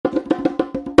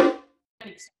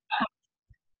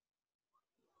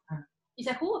Is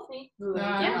dat goed of niet?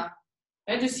 Ja.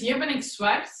 Dus hier ben ik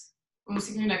zwart. Moest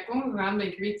ik nu naar Congo gaan, ben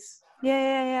ik wit.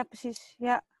 Ja, precies.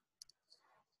 Ja.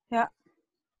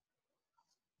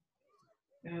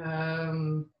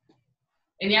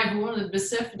 En ja, gewoon het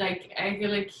besef dat ik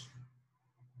eigenlijk...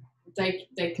 Dat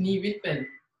ik niet wit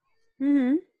ben.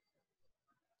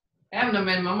 Ja, omdat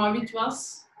mijn mama wit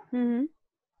was.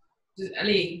 Dus,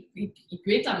 ik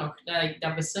weet dat nog. Dat ik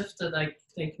dat besefte dat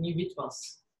ik niet wit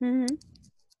was.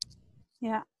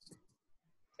 Ja.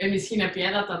 En misschien heb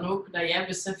jij dat dan ook. Dat jij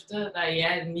besefte dat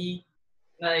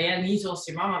jij niet zoals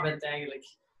je mama bent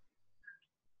eigenlijk.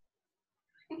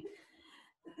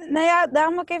 Nou ja,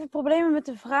 daarom heb ik even problemen met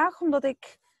de vraag. Omdat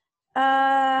ik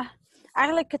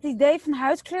eigenlijk het idee van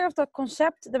huidskleur, of dat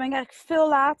concept, daar ben ik eigenlijk veel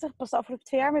later, pas de afgelopen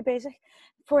 2 jaar mee bezig.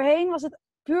 Voorheen was het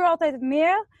puur altijd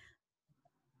meer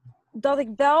dat ik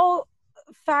wel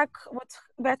vaak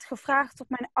werd gevraagd op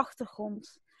mijn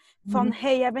achtergrond. Van,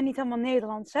 hey, jij bent niet helemaal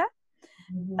Nederlands, hè?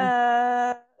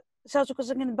 Zelfs ook als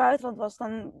ik in het buitenland was,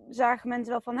 dan zagen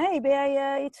mensen wel van, hey, ben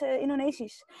jij iets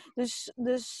Indonesisch?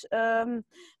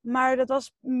 Maar dat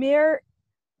was meer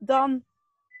dan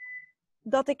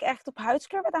dat ik echt op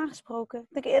huidskleur werd aangesproken. Ik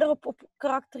denk eerder op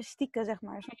karakteristieken, zeg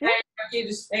maar. Snap je? Ja, oké,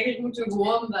 dus eigenlijk moeten we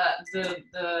gewoon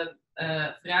de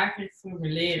vraag echt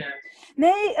formuleren.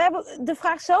 Nee, de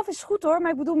vraag zelf is goed hoor,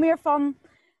 maar ik bedoel meer van...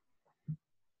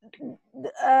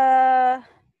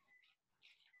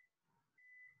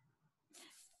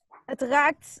 het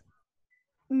raakt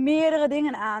meerdere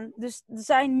dingen aan. Dus er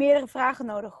zijn meerdere vragen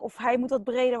nodig. Of hij moet wat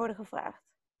breder worden gevraagd.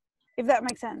 If that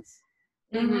makes sense.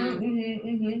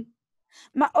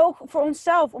 Maar ook voor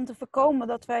onszelf, om te voorkomen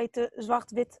dat wij te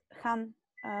zwart-wit gaan...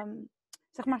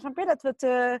 zeg maar, snap je? Dat we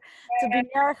te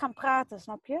binair gaan praten,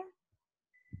 snap je?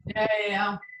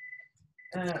 Ja.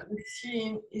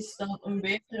 Misschien is dan een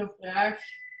betere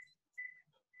vraag...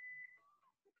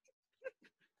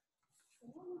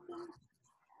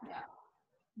 Ja,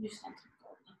 nu staat het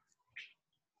komen.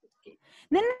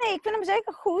 Nee, ik vind hem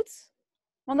zeker goed.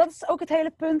 Want dat is ook het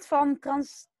hele punt van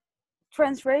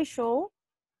transracial.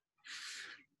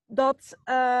 Dat,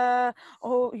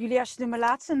 Julia stuurde me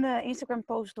laatst een Instagram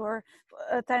post door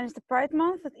tijdens de Pride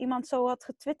Month. Dat iemand zo had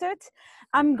getwitterd.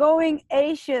 I'm going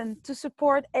Asian to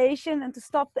support Asian and to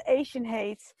stop the Asian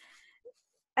hate.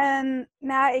 En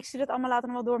nou, ik stuur dat allemaal later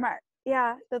nog wel door. Maar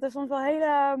ja, dat er soms wel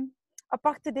hele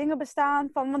aparte dingen bestaan.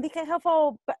 Want die kreeg heel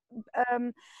veel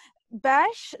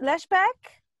backlash.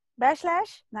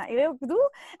 Nou, je weet wat ik bedoel.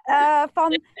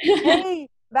 Van, hey,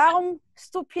 waarom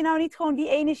stop je nou niet gewoon die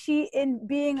energie in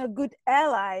being a good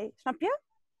ally? Snap je?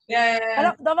 Ja.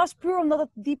 Maar dat was puur omdat het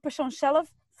die persoon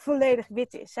zelf volledig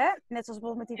wit is. Hè? Net zoals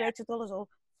bijvoorbeeld met die Rachel Dolezal.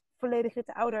 Volledig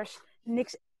witte ouders.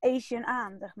 Niks Asian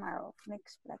aan, zeg maar. Of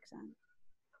niks blacks aan.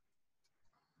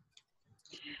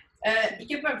 Ik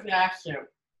heb een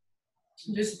vraagje.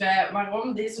 Dus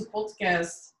waarom deze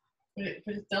podcast...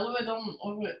 Vertellen we dan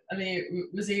over...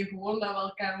 we zeggen gewoon dat we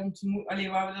elkaar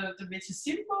ontmoeten... Waren we het een beetje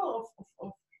simpel?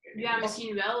 Of ja,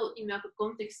 misschien wel in welke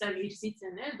context dat we hier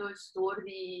zitten. Hè? Dus door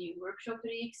die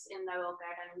workshop-reeks en dat we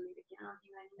elkaar dan leren kennen op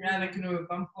die manier. Ja, dan kunnen we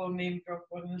van gewoon name-drop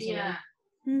worden. Zo. Ja.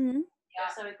 Ja,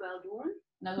 dat zou ik wel doen.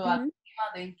 Dat is wel het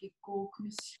thema, denk ik ook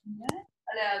misschien.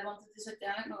 Hè? Want het is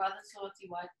uiteindelijk nog altijd zo dat die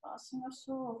whitepassing of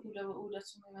zo, of hoe dat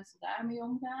sommige mensen daarmee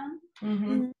omgaan.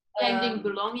 Ja, ik denk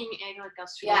belonging eigenlijk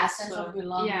als ja, sense of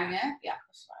belonging, hè? Ja, dat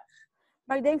is waar.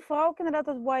 Maar ik denk vooral ook inderdaad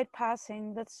dat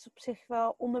whitepassing, dat is op zich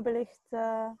wel onderbelicht.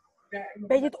 Een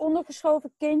beetje het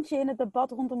ondergeschoven kindje in het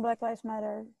debat rondom Black Lives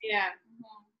Matter. Ja.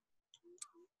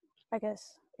 I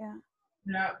guess, ja.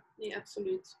 Ja. Nee,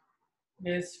 absoluut.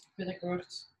 Yes,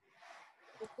 binnenkort.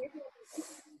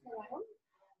 Waarom?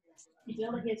 Ik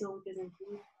wil dat jij zo een keer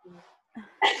goed.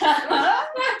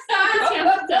 Dat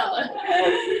gaan vertellen.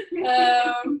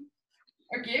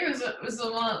 Oké, we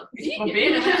zullen wel iets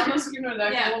proberen, hè? Anders kunnen we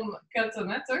dat gewoon cutten,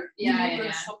 hè, toch? Ja.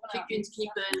 Je kunt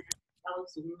knippen en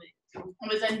alles doen.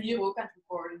 We zijn hier ook aan het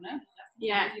recorden, hè?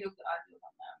 Ja. We zien ook de audio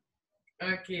vandaan.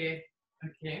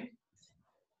 Oké.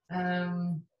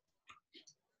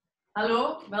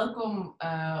 Hallo, welkom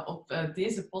op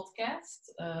deze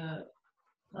podcast.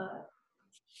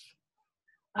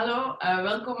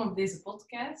 Welkom op deze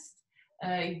podcast.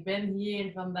 Ik ben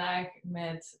hier vandaag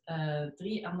met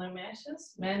 3 andere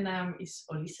meisjes. Mijn naam is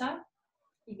Olissa.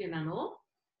 Ik ben Anno.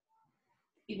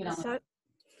 Ik ben Anne.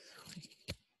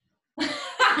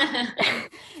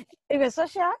 Ik ben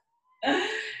Sasha.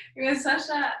 Ik ben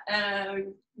Sasha.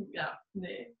 Ja,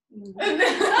 nee. Oké.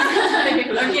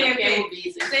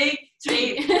 Take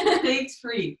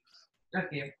 3.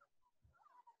 Oké.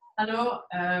 Hallo,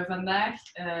 vandaag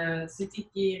zit ik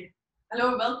hier.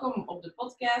 Hallo, welkom op de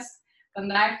podcast.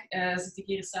 Vandaag zit ik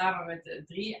hier samen met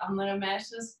 3 andere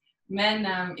meisjes. Mijn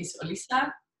naam is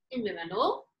Olisa. Ik ben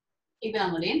Manon. Ik ben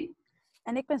Annelien.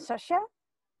 En ik ben Sascha.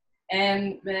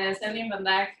 En wij zijn hier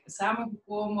vandaag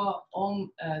samengekomen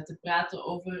om te praten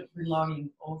over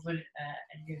belonging, over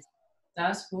ergens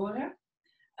thuishoren.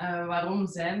 Waarom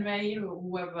zijn wij hier?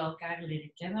 Hoe hebben we elkaar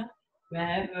leren kennen? Wij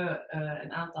hebben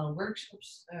een aantal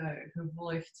workshops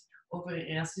gevolgd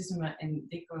over racisme en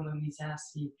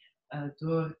dekolonisatie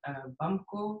door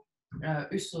BAMCO,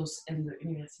 USO's en de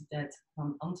Universiteit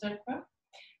van Antwerpen.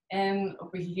 En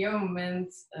op een gegeven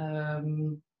moment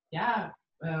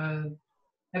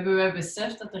hebben we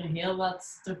beseft dat er heel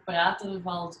wat te praten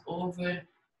valt over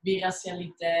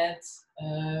biracialiteit,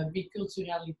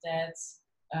 biculturaliteit.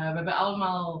 We hebben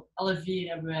alle 4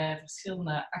 hebben wij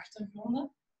verschillende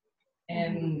achtergronden.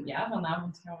 En ja,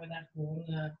 vanavond gaan we daar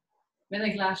gewoon met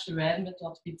een glaasje wijn, met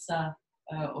wat pizza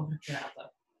over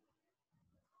praten.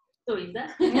 Zo is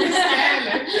dat. We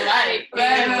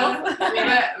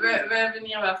hebben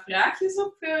hier wat vraagjes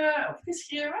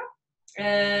opgeschreven.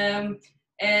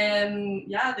 En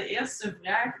ja, de eerste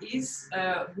vraag is,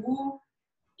 hoe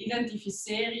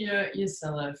identificeer je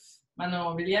jezelf?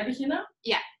 Manon, wil jij beginnen?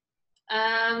 Ja.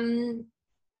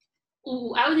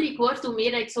 Hoe ouder ik word, hoe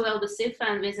meer dat ik zo wel besef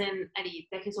van, dat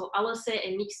je zo alles zei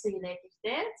en niks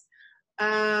tegelijkertijd.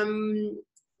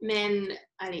 Mijn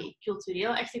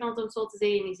cultureel achtergrond, om het zo te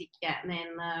zeggen, is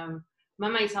mijn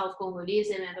mama is half Congolees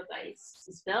en mijn papa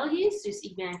is Belgisch. Dus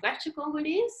ik ben een kwartje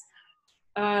Congolees.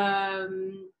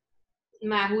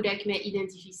 Maar hoe dat ik mij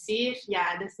identificeer,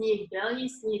 ja, dat is niet echt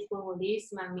Belgisch, niet echt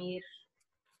Congolees, maar meer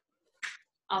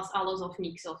als alles of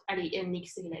niks. En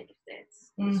niks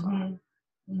tegelijkertijd. Mm-hmm.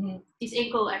 Het is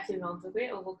enkel achtergrond, of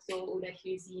ook zo hoe dat je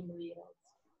je ziet in de wereld.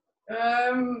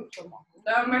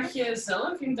 Dat mag je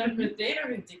zelf interpreteren,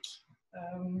 vind ik.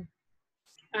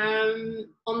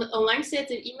 Onlangs zei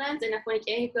er iemand, en dat vond ik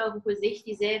eigenlijk wel goed gezegd,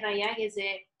 die zei van ja, die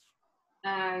zei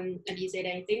dat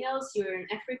in het Engels, you're an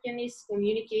Africanist,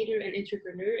 communicator en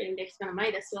entrepreneur. En ik dacht van,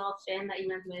 amai, dat is wel fijn dat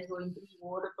iemand mij zo in 3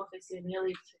 woorden professioneel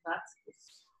heeft gevat.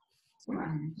 Dus,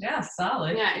 ja,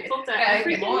 zalig. Ja, ik vond dat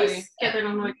mooi. Ik heb er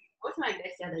nog nooit gehoord, maar ik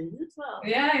dacht, ja, dat is het wel.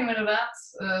 Ja, inderdaad.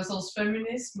 Zoals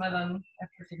feminist, maar dan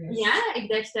Africanist. Ja, ik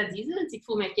dacht, dat is het. Ik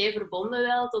voel me kei verbonden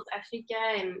wel tot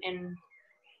Afrika en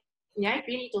ja, ik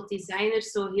weet niet, tot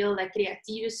designers, zo heel dat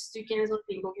creatieve stuk en zo,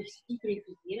 vind ik ook echt super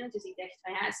intrigerend. Dus ik dacht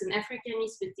van ja, als een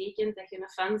Africanist betekent dat je een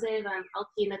fan bent van al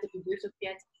hetgeen dat er gebeurt op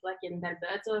vlak en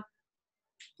daarbuiten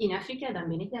in Afrika, dan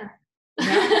ben ik dat.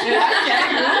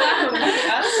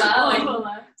 Ja, zalig.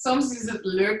 Voilà. Soms is het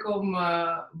leuk om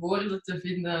woorden te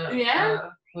vinden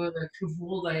voor het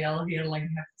gevoel dat je al heel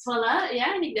lang hebt. Voilà,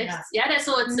 ja, en ik dacht, ja dat is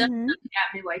zo hetzelfde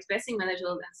met whitepassing, maar daar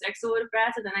zullen we dan straks over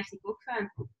praten. Dan dacht ik ook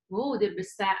van, wow, er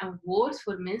bestaat een woord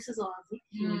voor mensen zoals ik.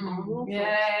 Ja.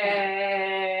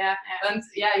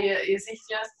 Want ja, je zegt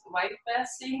juist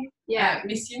whitepassing. Ja.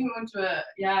 Misschien moeten we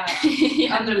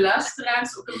aan de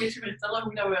luisteraars ook een beetje vertellen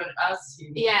hoe dat we eruit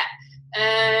zien. Ja.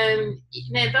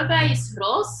 Mijn papa is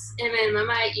Roos en mijn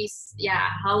mama is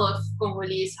half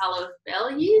Congolees, half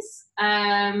Belgisch.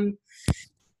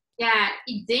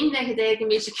 Ik denk dat je het eigenlijk een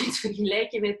beetje kunt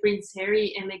vergelijken met Prins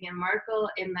Harry en Meghan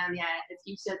Markle. En dan het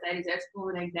liefst dat daar is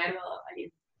uitgekomen dat ik daar wel...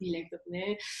 die lijkt op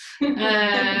mij.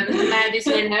 Maar dus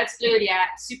mijn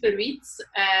huidskleur, super wit,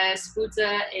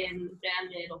 spoeten en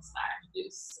bruin rood haar.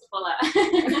 Dus voilà.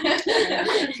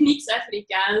 Niks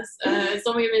Afrikaans.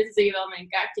 Sommige mensen zeggen wel mijn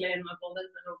kaak klein, maar dat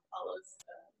is dan ook alles.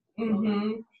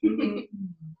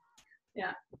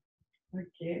 Ja.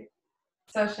 Oké.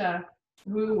 Sascha,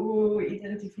 hoe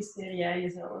identificeer jij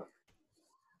jezelf?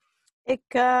 Ik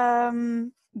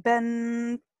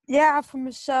ben voor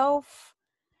mezelf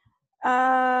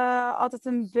altijd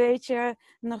een beetje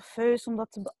nerveus om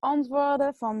dat te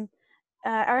beantwoorden. Van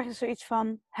ergens zoiets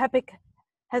van, heb ik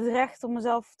het recht om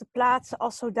mezelf te plaatsen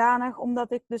als zodanig,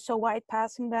 omdat ik dus zo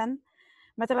whitepassing ben.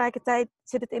 Maar tegelijkertijd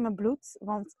zit het in mijn bloed,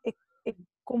 want ik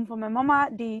kom van mijn mama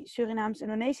die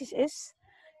Surinaams-Indonesisch is.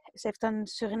 Ze heeft een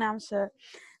Surinaamse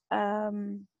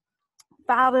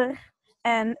vader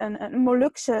en een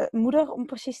Molukse moeder, om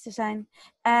precies te zijn.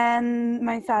 En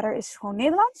mijn vader is gewoon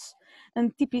Nederlands.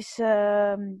 Een typisch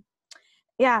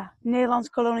Nederlands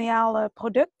koloniaal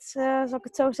product, zal ik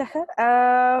het zo zeggen.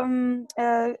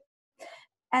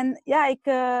 Ik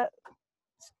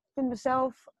vind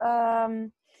mezelf...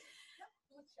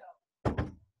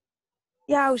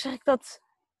 hoe zeg ik dat?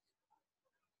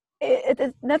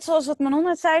 Net zoals wat Manon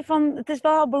net zei, van, het is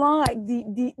wel heel belangrijk,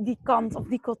 die kant of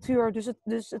die cultuur. Dus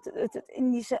het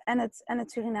Indische en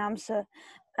het Surinaamse.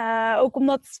 Ook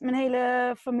omdat mijn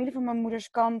hele familie van mijn moeders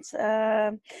kant,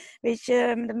 weet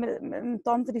je, mijn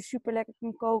tante die super lekker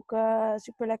kan koken,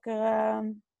 super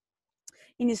lekker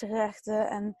Indische gerechten.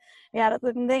 En ja,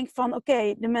 dat ik denk van,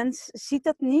 oké, de mens ziet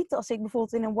dat niet. Als ik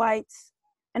bijvoorbeeld in een white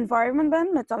environment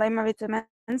ben, met alleen maar witte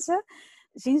mensen,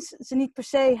 zien ze niet per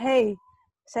se, hey,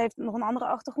 zij heeft nog een andere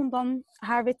achtergrond dan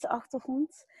haar witte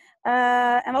achtergrond.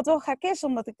 En wat wel gek is,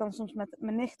 omdat ik dan soms met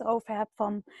mijn nicht erover heb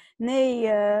van, nee,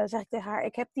 zeg ik tegen haar,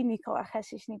 ik heb die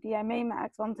microagressies niet die jij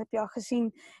meemaakt. Want heb je al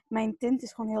gezien, mijn tint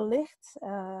is gewoon heel licht.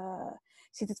 Je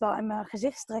ziet het wel in mijn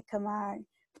gezichtstrekken, maar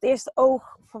op het eerste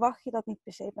oog verwacht je dat niet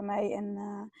per se bij mij. En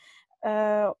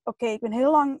oké, ik ben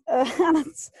heel lang aan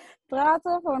het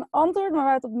praten voor een antwoord, maar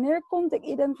waar het op neerkomt, ik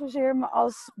identificeer me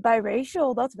als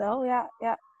biracial, dat wel, ja.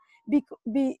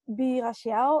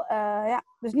 Biraciaal, ja.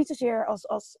 Dus niet zozeer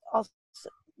als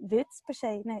wit per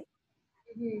se, nee.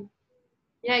 Mhm.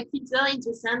 Ja, ik vind het wel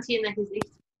interessant dat je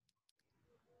zegt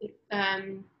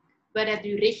waar dat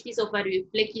uw recht is of waar uw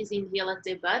plek is in heel het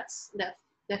debat.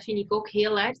 Dat vind ik ook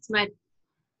heel hard. Maar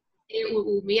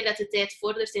hoe meer dat de tijd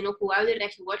vordert en ook hoe ouder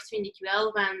dat je wordt, vind ik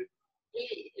wel van...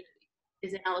 We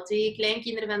zijn alle twee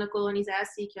kleinkinderen van de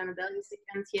kolonisatie. Ik ga aan de Belgische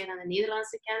kant, jij aan de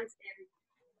Nederlandse kant. En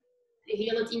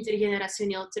heel het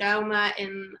intergenerationeel trauma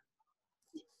en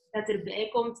dat erbij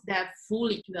komt, dat voel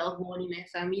ik wel gewoon in mijn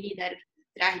familie. Daar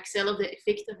draag ik zelf de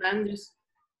effecten van. Dus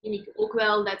vind ik ook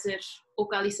wel dat er,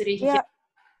 ook al is er een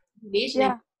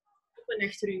Ja.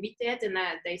 achter uw witheid, en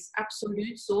dat is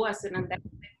absoluut zo. Als er een dag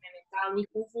dat ik mij mentaal niet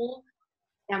goed voel,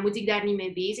 dan moet ik daar niet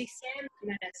mee bezig zijn.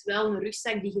 Maar dat is wel een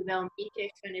rugzak die je wel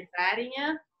meekrijgt van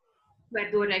ervaringen,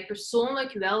 waardoor ik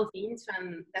persoonlijk wel vind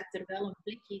van, dat er wel een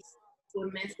plek is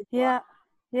voor mensen.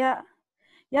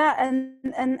 Ja,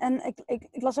 en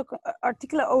ik las ook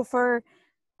artikelen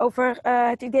over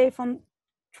het idee van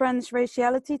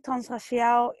transraciality,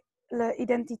 transraciale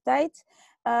identiteit.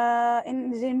 In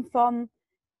de zin van,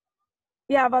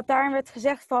 ja, wat daarin werd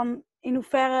gezegd van, in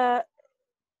hoeverre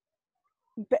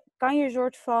kan je een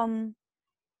soort van,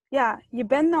 ja, je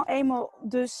bent nou eenmaal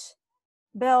dus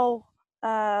wel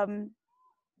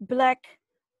black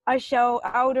als jouw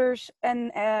ouders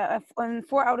en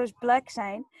voorouders black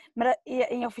zijn, maar dat je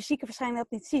in jouw fysieke verschijning dat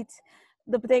niet ziet.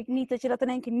 Dat betekent niet dat je dat in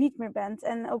één keer niet meer bent.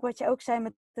 En ook wat je ook zei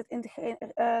met het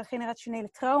intergenerationele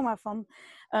trauma van,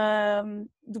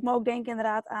 doet me ook denken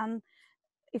inderdaad aan, in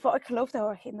ieder geval, ik geloof daar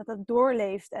heel erg in, dat het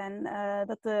doorleeft. En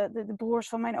dat de broers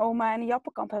van mijn oma in een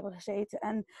jappenkamp hebben gezeten.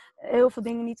 En heel veel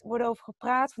dingen niet worden over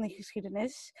gepraat van die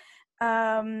geschiedenis.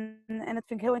 En dat vind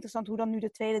ik heel interessant hoe dan nu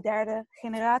de tweede, derde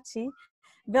generatie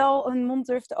wel hun mond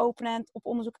durft te openen en op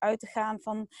onderzoek uit te gaan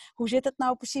van hoe zit het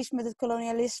nou precies met het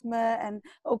kolonialisme en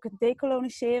ook het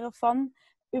decoloniseren van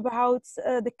überhaupt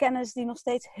de kennis die nog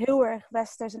steeds heel erg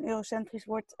westers en eurocentrisch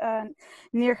wordt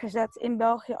neergezet in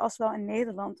België als wel in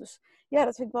Nederland. Dus ja,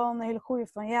 dat vind ik wel een hele goeie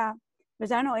van ja, we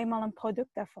zijn nou eenmaal een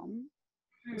product daarvan.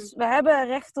 Dus we hebben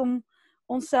recht om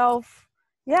onszelf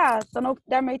dan ook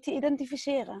daarmee te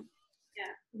identificeren.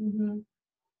 Ja. Mm-hmm.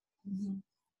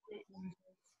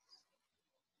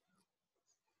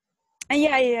 En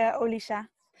jij, Olisa?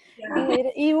 Ja.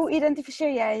 Hoe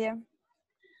identificeer jij je?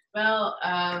 Wel,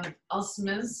 als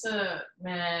mensen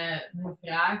mij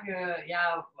vragen,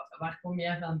 ja, waar kom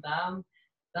jij vandaan?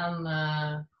 Dan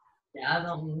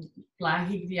plaag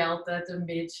ik die altijd een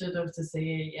beetje door te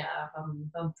zeggen, ja,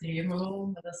 van Tremelo.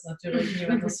 Maar dat is natuurlijk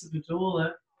niet wat ze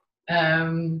bedoelen.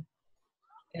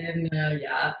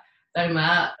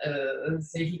 Daarna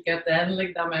zeg ik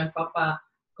uiteindelijk dat mijn papa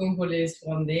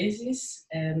Congolees-Rwandees is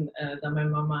en dat mijn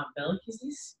mama Belgisch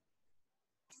is.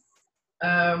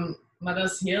 Maar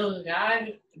dat is heel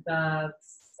raar dat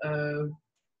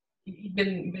ik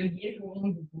ben hier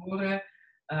gewoon geboren.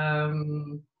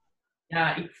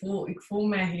 Ik voel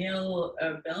mij heel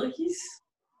Belgisch.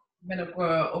 Ik ben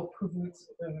ook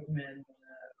opgevoed door mijn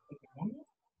jonge.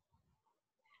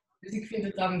 Dus ik vind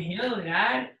het dan heel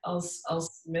raar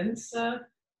als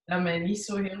mensen dat mij niet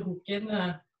zo heel goed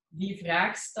kennen die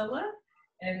vraag stellen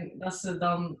en dat ze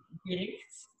dan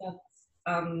direct dat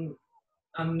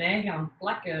aan mij gaan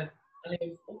plakken.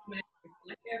 Alleen op mij gaan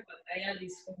plakken van ja, die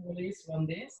is Congolees van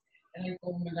deze. En dan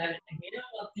komen daar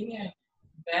heel wat dingen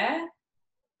bij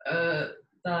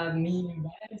dat niet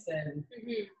waar zijn.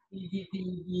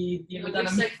 Die hebben dan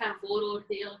een van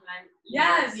vooroordeel.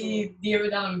 Ja, die hebben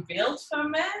dan een beeld van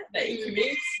mij dat ik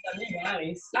weet dat niet waar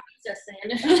is. De pizza's zijn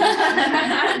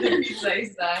De pizza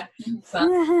is daar.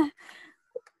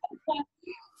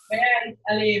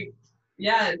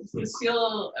 Het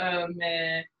verschil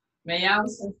met jou,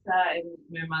 Sesta, en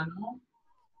met Manon.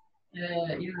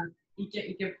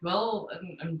 Ik heb wel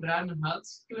een bruine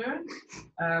huidskleur,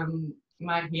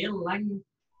 maar heel lang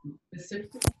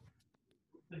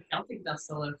vergat ik dat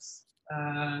zelfs.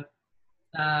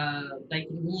 Dat ik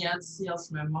er niet uitzie als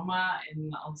mijn mama en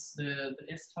als de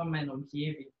rest van mijn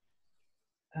omgeving.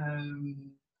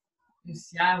 Dus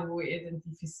ja, hoe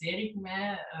identificeer ik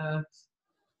mij?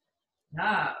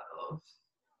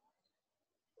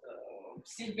 Op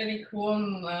zich ben ik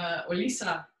gewoon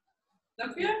Olisa.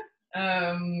 Snap je?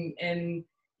 En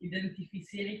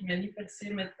identificeer ik me niet per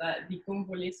se met die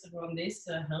Congolese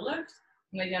Rwandese helft,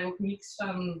 omdat ik daar ook niks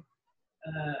van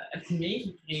heb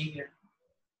meegekregen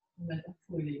in mijn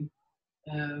opvoeding.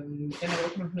 Ik ben er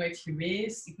ook nog nooit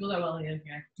geweest. Ik wil dat wel heel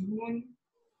graag doen.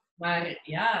 Maar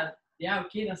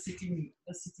oké, dat zit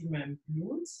in mijn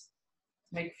bloed.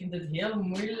 Maar ik vind het heel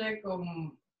moeilijk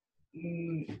om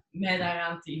mij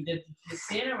daaraan te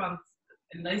identificeren,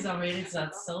 en dat is dan weer iets dat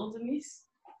hetzelfde is.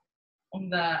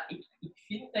 Omdat ik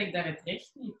vind dat ik daar het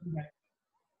recht niet toe heb.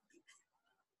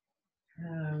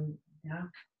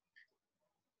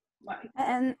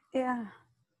 En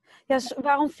dus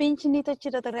waarom vind je niet dat je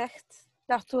dat recht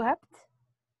daartoe hebt?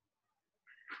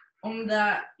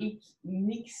 Omdat ik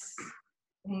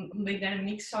daar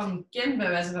niks van ken, bij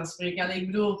wijze van spreken. Allee, ik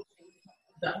bedoel,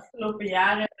 de afgelopen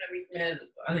jaren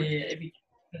heb ik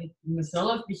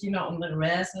mezelf beginnen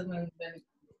onderwijzen en ben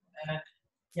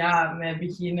mij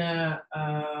beginnen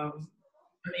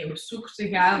op zoek te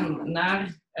gaan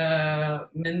naar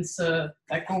mensen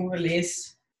dat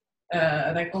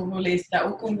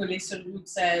ook Congolese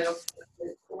roots zijn of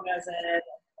Cora zijn.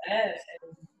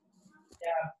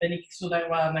 Ben ik zo daar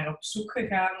wel naar op zoek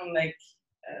gegaan, omdat ik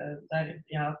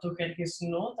daar toch ergens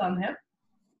nood aan heb.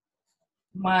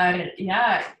 Maar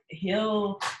ik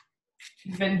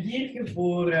ben hier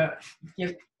geboren. Ik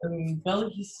heb een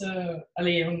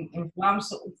een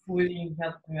Vlaamse opvoeding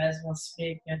gehad, bij wijze van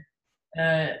spreken.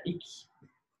 Ik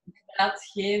praat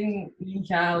geen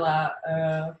Lingala.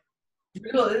 Ik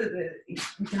bedoel,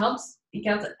 ik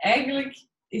had eigenlijk,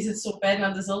 is het zo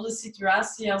bijna dezelfde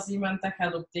situatie als iemand dat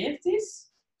geadopteerd is.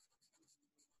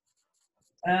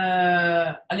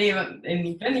 En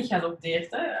ik ben niet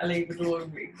geadopteerd, hè. Ik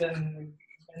bedoel, ik ben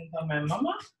van mijn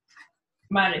mama.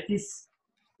 Maar ik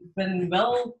ben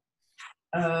wel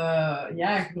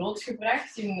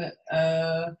grootgebracht in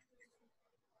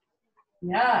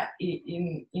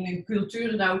een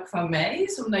cultuur dat ook van mij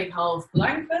is, omdat ik half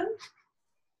blank ben.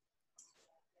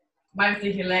 Maar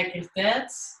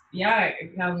tegelijkertijd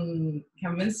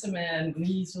gaan mensen mij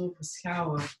niet zo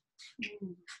beschouwen.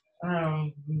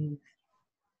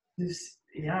 Dus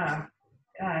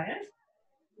hè?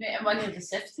 Nee, en wanneer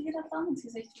besefte je dat dan? Want je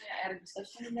zegt, eigenlijk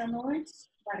besefte je dat nooit.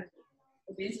 Maar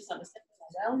opeens is dat besef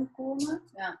wel gekomen.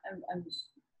 Ja, en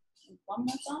hoe kwam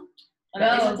dat dan?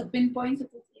 Is dat de pinpoint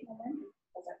op het moment?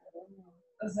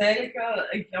 Dat is eigenlijk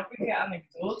wel een grappige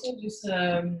anekdote. Dus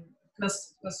ik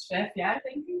was 5 jaar,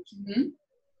 denk ik. Mm-hmm.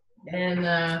 En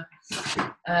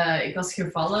ik was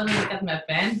gevallen en ik had mij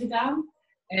pijn gedaan.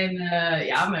 En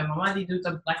mijn mama die doet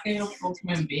een plakker op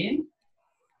mijn been.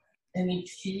 En ik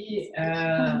zie...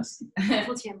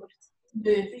 Voelt jij bord?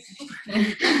 Nee.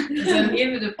 We zijn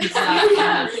even de pizza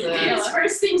aan het...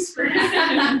 First things first.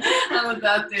 aan het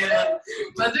uitdelen.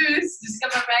 Maar dus ik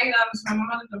heb mijn pijn gedaan, dus mijn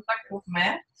mama doet een plakker op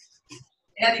mij.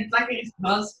 Ja, die plakker is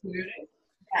bruinskleurig.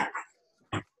 Ja.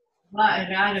 Wat een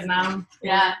rare naam.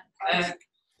 Ja.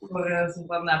 Voor zo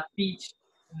van dat peach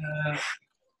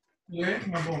kleur.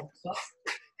 Maar bon, dat.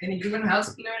 En ik doe een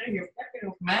huidskleurige plakker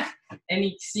op mij. En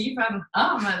ik zie van,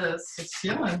 maar dat is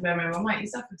verschillend. Bij mijn mama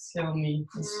is dat verschil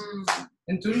niet. Dus,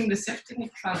 en toen besefte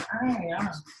ik van,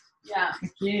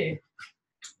 oké.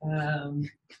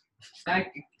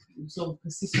 Ik zo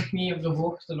precies nog niet op de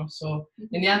hoogte of zo.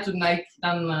 En toen ik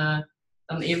dan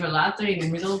even later in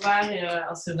het middelbaar,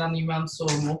 als er dan iemand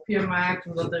zo'n mopje maakt,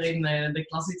 of dat er in de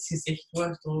klas iets gezegd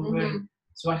wordt over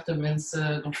zwarte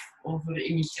mensen, of over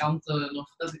immigranten,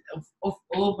 of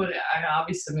over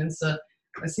Arabische mensen.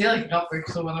 Dat is heel grappig,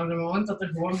 zo vanaf het moment dat er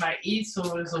gewoon maar iets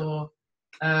over zo...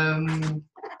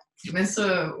 mensen,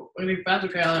 je praat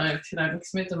ook al, heb je daar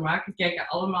niks mee te maken, kijken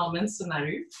allemaal mensen naar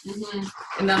u.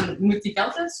 En dan moet ik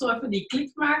altijd zo even die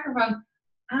klik maken van,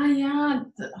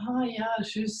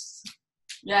 juist.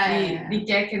 Die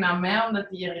kijken naar mij omdat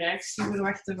die een reactie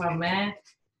verwachten van mij.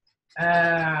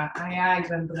 Ik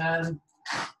ben bruin.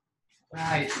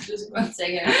 Right. Dus ik moet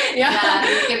zeggen,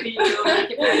 ik heb hier over, ik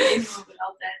heb er alleen over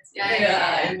altijd.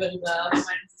 Ja, inderdaad.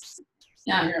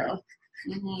 Ja.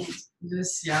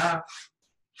 Dus ja.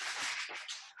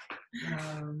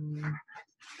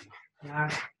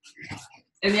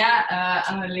 En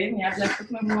Anneleen, jij blijft ook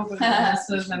nog over. De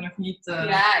mensen zijn nog niet...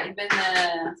 Ja, ik ben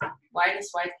white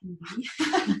as white can be.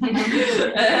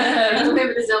 We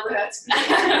hebben dezelfde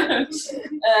huidskleur.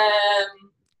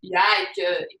 Ja,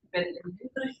 ik ben in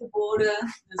Limburg geboren,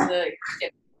 dus ik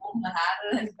heb blonde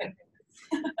haren.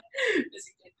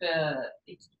 Dus ik ben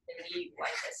niet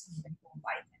whitepassing, ik ben gewoon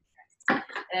white.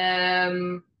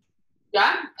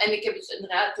 Ja, en ik heb dus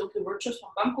inderdaad ook de workshops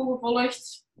van Congo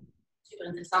gevolgd. Super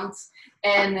interessant.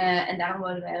 En daarom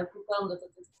worden wij ook wel, omdat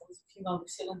het misschien van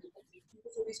verschillende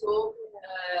perspectieven sowieso.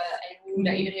 En hoe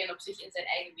dat iedereen op zich in zijn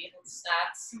eigen wereld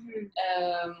staat.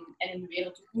 En in de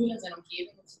wereld te voelen, in zijn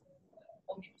omgeving.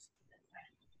 Om die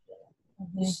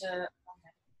dus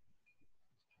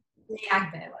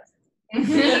graag bij was.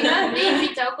 Nee, ik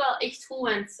vind dat ook wel echt goed,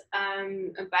 want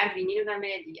een paar vriendinnen van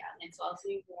mij, die net zoals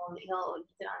u, gewoon heel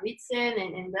wit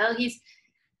zijn en Belgisch,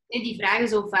 die vragen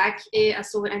zo vaak, als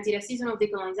het over antiracisme of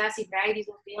decolonisatie vragen die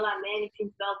zoveel aan mij en ik vind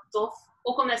het wel tof,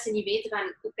 ook omdat ze niet weten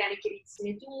van hoe kan ik er iets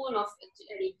mee doen of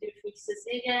ik durf niks te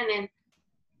zeggen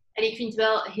en ik vind het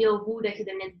wel heel goed dat je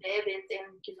er net bij bent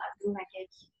en je kunt laten doen van kijk,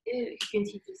 je kunt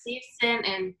geïnteresseerd zijn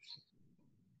en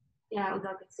ja, hoe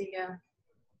zou ik het zeggen?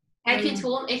 Ja, ik vind het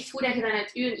gewoon echt goed dat je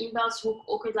vanuit uw invalshoek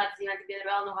ook kunt laten zien, want ik ben er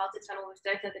wel nog altijd van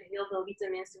overtuigd dat er heel veel witte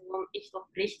mensen gewoon echt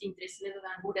oprecht interesse hebben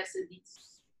van hoe dat ze dit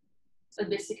het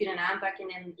beste kunnen aanpakken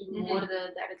en in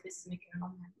woorden daar het beste mee kunnen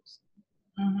omgaan.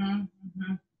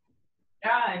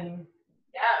 Ja, en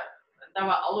dat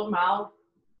we allemaal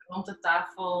rond de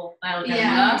tafel naar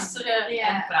elkaar luisteren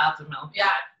en praten met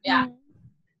elkaar. Ja.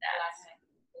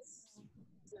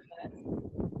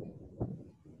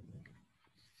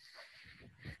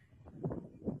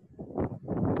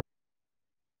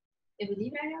 Hebben we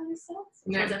die vraag al gesteld?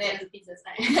 Nee. Dat is de pizza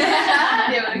zijn.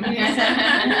 Die heb ik niet gezegd.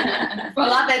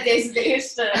 Voilà, bij deze de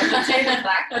eerste. De tweede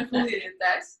vraag. Waar voel je je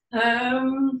thuis?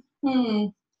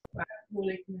 Waar voel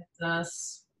ik me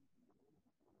thuis?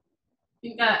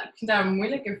 Ik vind dat een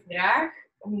moeilijke vraag,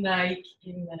 omdat ik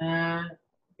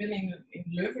ben in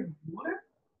Leuven geboren,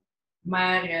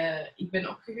 maar ik ben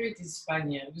opgegroeid in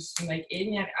Spanje. Dus toen ik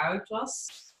 1 jaar oud was,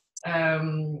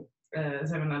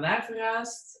 zijn we naar daar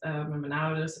verhuisd, met mijn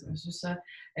ouders en mijn zussen.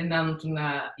 En dan toen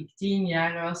ik 10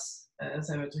 jaar was,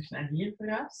 zijn we terug naar hier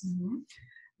verhuisd.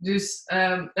 Dus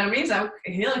daarmee is dat ook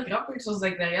heel grappig, zoals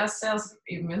ik daar juist zei, als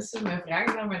mensen mij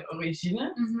vragen naar mijn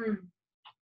origine.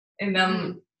 En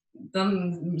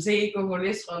dan zeg ik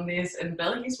Congolees, Rwandees en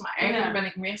Belgisch, maar eigenlijk ben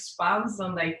ik meer Spaans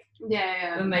dan dat ik...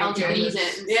 Al die drie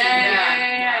zijn.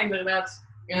 Ja, inderdaad.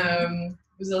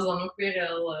 Dus dat is dan ook weer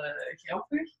heel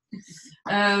grappig.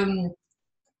 Dan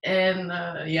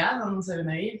zijn we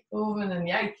naar hier gekomen en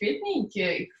ja, ik weet niet,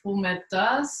 ik voel mij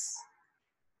thuis...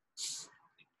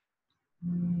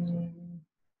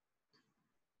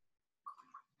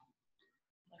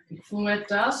 Ik voel mij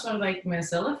thuis waar ik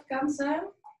mezelf kan zijn.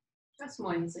 Dat is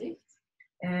mooi gezegd.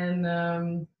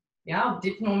 En op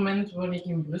dit moment woon ik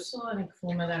in Brussel en ik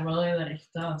voel me daar wel heel erg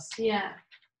thuis. Ja.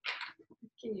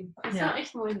 Oké. Dat is wel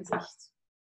echt mooi gezegd.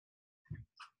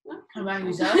 En waar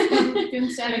je zelf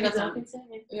kunt zijn. Dat zou kunt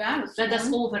zijn. Ja, dat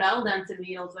is overal dan ter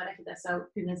wereld waar je dat zou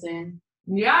kunnen zijn.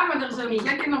 Ja, maar er zijn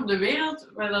plekken op de wereld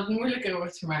waar dat moeilijker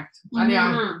wordt gemaakt.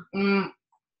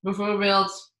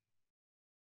 Bijvoorbeeld...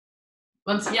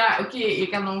 Want je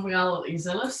kan overal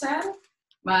jezelf zijn,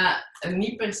 maar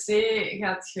niet per se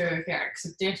gaat je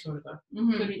geaccepteerd worden.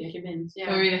 Voor wie dat je bent. Ja.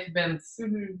 Voor wie dat je bent.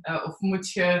 Of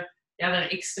moet je daar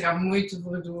extra moeite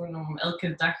voor doen om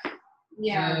elke dag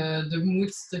de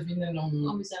moed te vinden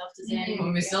om jezelf te zijn.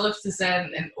 Om jezelf te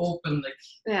zijn en openlijk.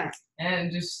 Ja. En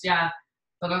dus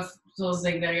vanaf, zoals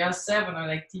ik daar juist zei,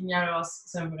 vanaf ik 10 jaar was,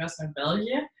 zijn we verhuisd naar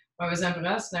België. Maar we zijn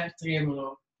verhuisd naar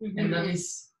Tremelo. En dat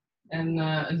is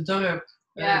een dorp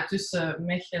tussen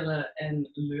Mechelen en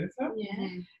Leuven.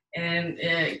 En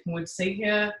ik moet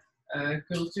zeggen,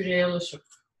 culturele shock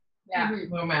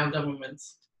voor mij op dat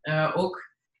moment.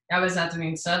 We zaten in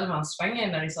het zuiden van Spanje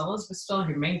en daar is alles best wel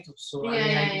gemengd of zo.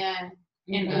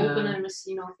 En opener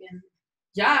misschien ook.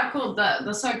 Ja, cool,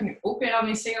 dat zou ik nu ook weer al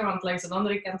niet zeggen, want langs de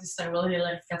andere kant is daar wel heel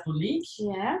erg katholiek.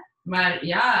 Ja.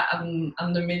 Maar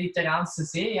aan de Mediterraanse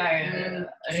Zee,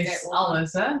 er is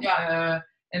alles. Hè?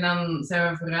 En dan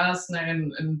zijn we verhuisd naar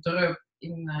een dorp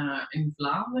in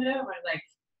Vlaanderen, waar ik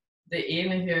de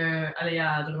enige...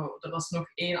 er was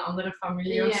nog 1 andere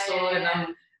familie of zo. En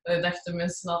dan dachten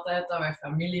mensen altijd dat wij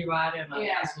familie waren.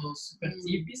 En zo super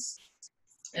typisch.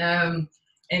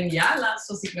 Laatst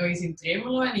was ik nog eens in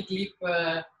Tremelo en ik liep...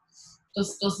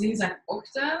 het was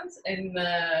dinsdagochtend en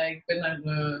ik ben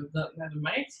naar de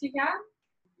markt gegaan.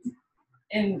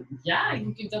 En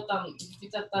ik vind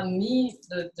dat dan niet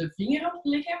de vinger op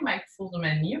leggen, maar ik voelde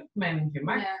mij niet op mijn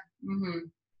gemak.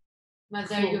 Maar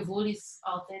dat gevoel is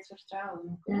altijd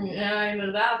vertrouwen. Ja,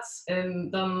 inderdaad. En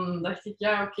dan dacht ik,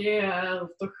 ja, oké,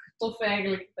 toch tof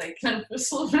eigenlijk dat ik naar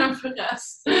Brussel ben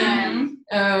verhuisd.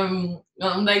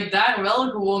 Omdat ik daar wel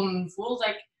gewoon voel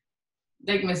dat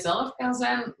ik mezelf kan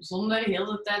zijn zonder heel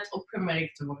de tijd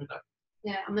opgemerkt te worden.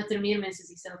 Ja, omdat er meer mensen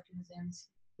zichzelf kunnen zijn.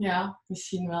 Ja,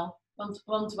 misschien wel. Want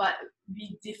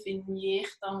wie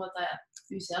definieert dan wat dat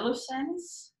jezelf zijn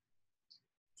is?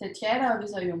 Zet jij dat, of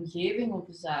is dat je omgeving, of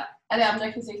is dat...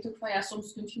 omdat je zegt ook van, ja,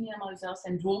 soms kun je niet helemaal jezelf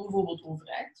zijn door bijvoorbeeld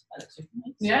overheid. Dat zegt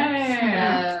niks.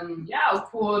 Ja, ook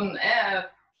gewoon,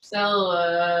 stel,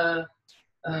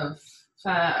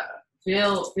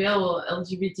 veel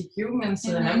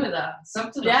LGBTQ-mensen hebben dat.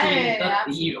 Snap je? Dat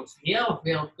die op heel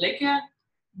veel plekken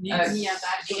niet aan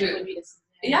daar voor wie dat ze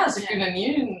zijn. Ja, ze kunnen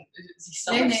niet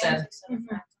zichzelf zijn.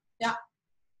 Ja.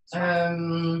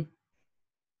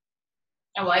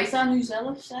 En wat is dat nu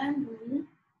zelf zijn voor u?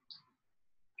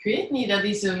 Ik weet niet, dat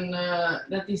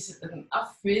is een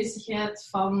afwezigheid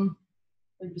van...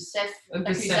 Het besef dat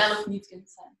je zelf niet kunt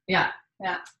zijn. Ja.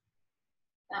 Ja,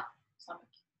 snap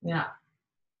ik. Ja.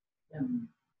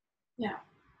 En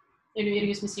nu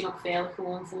ergens misschien ook veilig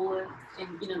gewoon voelen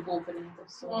in een openheid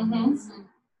of zo.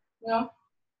 Ja.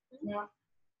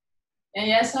 En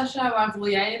jij, Sasha, waar voel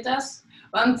jij je thuis?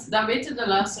 Want dat weten de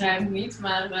luisteraars niet,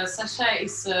 maar Sasha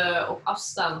is op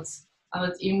afstand aan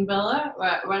het inbellen.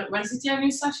 Waar zit jij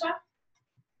nu, Sasha?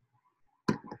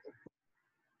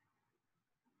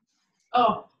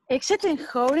 Oh. Ik zit in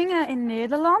Groningen in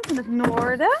Nederland, in het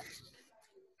noorden.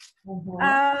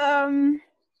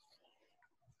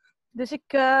 Dus ik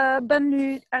ben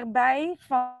nu erbij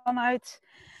vanuit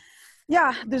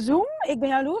de Zoom. Ik ben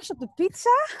jaloers op de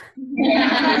pizza.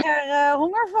 Ik krijg er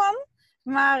honger van.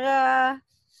 Maar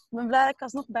ik ben blij dat ik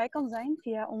alsnog bij kan zijn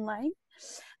via online.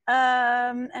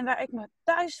 En waar ik me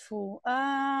thuis voel.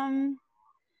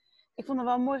 Ik vond het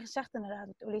wel mooi gezegd inderdaad.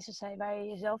 Dat Olise zei waar je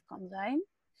jezelf kan zijn.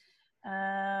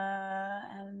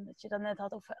 En dat je dat net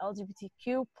had over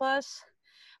LGBTQ+.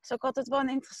 Het is ook altijd wel een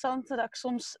interessante dat ik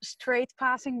soms straight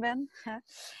passing ben.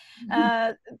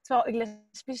 Terwijl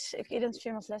ik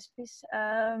identificeer me als lesbisch.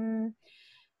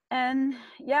 En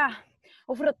ja,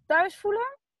 over dat thuis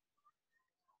voelen.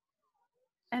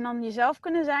 En dan jezelf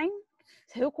kunnen zijn. Het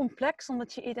is heel complex,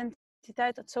 omdat je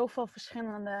identiteit uit zoveel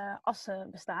verschillende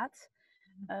assen bestaat.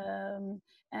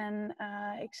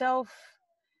 Ik zelf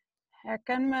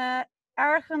herken me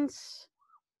ergens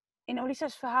in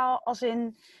Olisa's verhaal als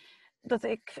in dat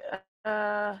ik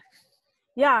heb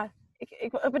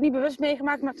het niet bewust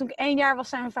meegemaakt, maar toen ik 1 jaar was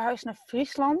zijn we verhuisd naar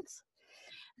Friesland.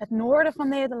 Het noorden van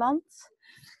Nederland.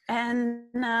 En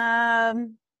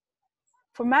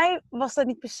voor mij was dat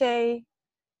niet per se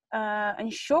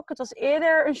een shock. Het was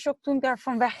eerder een shock toen ik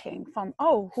daarvan wegging. Van,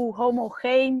 hoe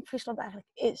homogeen Friesland eigenlijk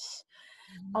is.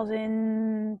 Als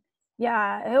in,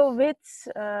 heel wit.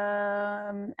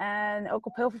 En ook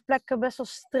op heel veel plekken best wel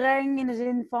streng. In de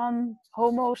zin van,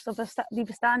 homo's, die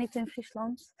bestaan niet in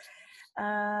Friesland.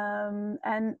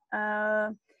 En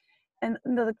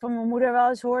dat ik van mijn moeder wel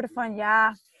eens hoorde van,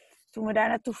 toen we daar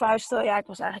naartoe verhuisden, ik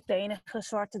was eigenlijk de enige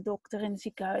zwarte dokter in het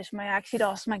ziekenhuis. Maar ik zie dat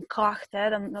als mijn kracht, hè.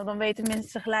 Dan weten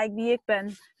mensen gelijk wie ik ben.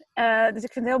 Dus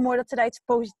ik vind het heel mooi dat ze daar iets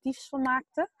positiefs van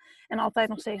maakte. En altijd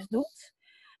nog steeds doet.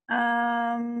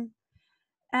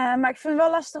 Maar ik vind het wel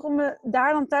lastig om me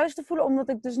daar dan thuis te voelen. Omdat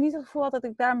ik dus niet het gevoel had dat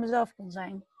ik daar mezelf kon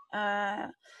zijn.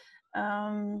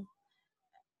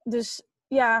 Dus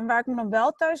waar ik me dan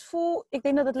wel thuis voel, ik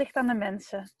denk dat het ligt aan de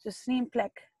mensen. Dus het is niet een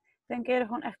plek. Ik denk eerder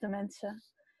gewoon echt de mensen.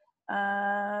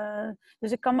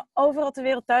 Dus ik kan me overal ter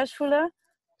wereld thuis voelen.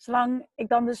 Zolang ik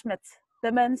dan dus met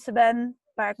de mensen ben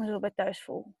waar ik me zo bij thuis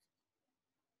voel.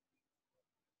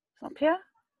 Snap je?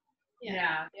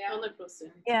 Ja, 100%.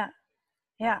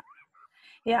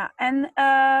 Ja. En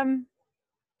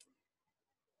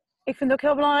ik vind het ook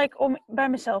heel belangrijk om bij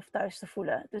mezelf thuis te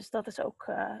voelen. Dus dat is ook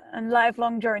een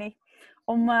lifelong journey.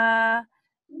 Om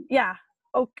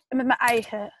ook met mijn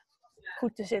eigen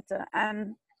goed te zitten.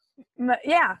 En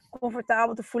me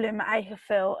comfortabel te voelen in mijn eigen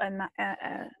vel en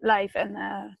lijf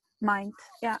en mind.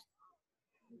 Ja.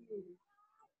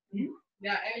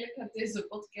 Ja, eigenlijk gaat deze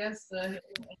podcast heel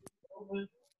erg over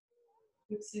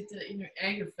goed zitten in je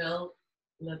eigen vel,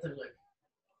 letterlijk.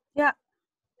 Ja.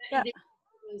 Ik denk dat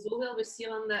er zoveel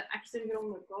verschillende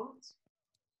achtergronden komt.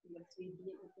 Dat 2,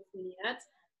 3, dat komt er niet uit.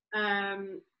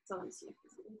 Ik zal het misschien even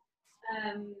zien.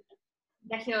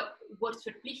 Dat je wordt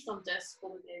verplicht om thuis te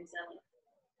komen bij jezelf.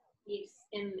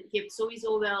 En je hebt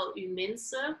sowieso wel je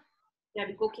mensen. Dat heb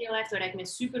ik ook heel erg, waar ik me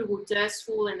super goed thuis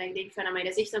voel. En dat ik denk van, maar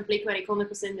dat is echt een plek waar ik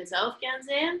 100% mezelf kan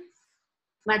zijn.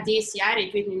 Maar deze jaar,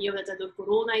 ik weet niet of dat door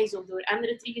corona is of door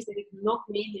andere triggers, heb ik nog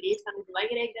meer geleerd van hoe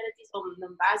belangrijk dat het is om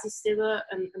een basis te hebben,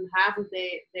 een haven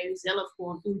bij jezelf,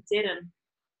 gewoon intern.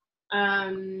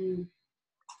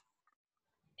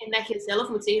 En dat je zelf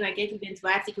moet zeggen van, kijk, ik ben het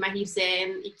waard, ik mag hier zijn,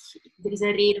 er is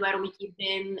een reden waarom ik hier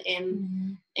ben.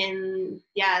 En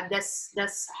ja, dat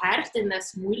is hard en dat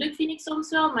is moeilijk, vind ik soms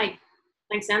wel. Maar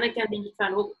langs de andere kant denk ik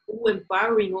van, ook hoe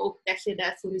empowering ook, dat je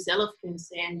dat voor jezelf kunt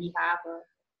zijn, die haven.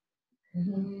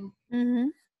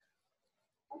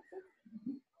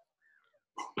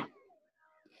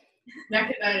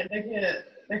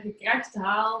 Dat je kracht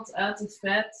haalt uit het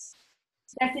feit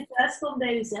dat je thuis komt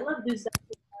bij jezelf, dus dat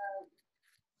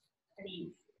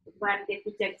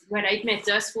waar ik mij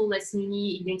thuis voel, dat is nu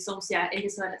niet, ik denk soms, ja,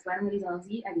 ergens waar het warmer is dan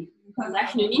zie,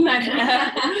 vandaag nu niet, maar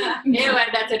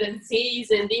waar dat er een zee is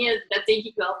en dingen, dat denk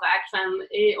ik wel vaak van,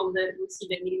 om er misschien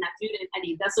bij meer natuur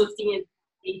en dat soort dingen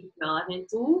denk ik wel af en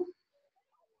toe.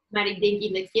 Maar ik denk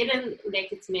in de kern lijkt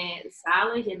het mij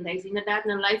zalig en dat is inderdaad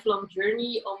een lifelong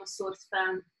journey om een soort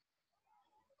van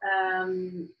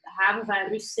haven van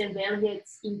rust en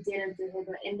veiligheid intern te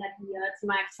hebben. En dat niet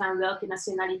uitmaakt van welke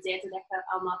nationaliteiten dat er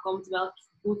allemaal komt, welk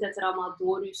bloed dat er allemaal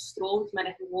door je stroomt, maar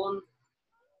dat je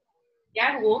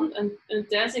gewoon een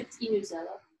thuis hebt in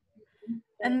jezelf.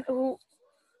 En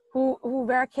hoe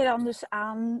werk je dan dus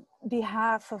aan die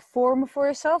haven vormen voor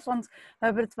jezelf? Want we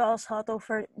hebben het wel eens gehad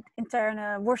over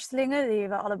interne worstelingen die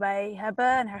we allebei hebben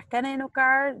en herkennen in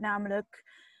elkaar. Namelijk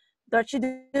dat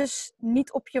je dus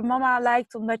niet op je mama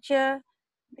lijkt omdat je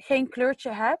geen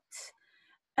kleurtje hebt.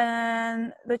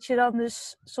 En dat je dan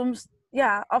dus soms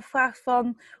afvraagt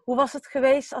van, hoe was het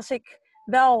geweest als ik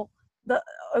wel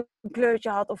een kleurtje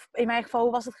had? Of in mijn geval,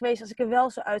 hoe was het geweest als ik er wel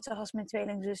zo uitzag als mijn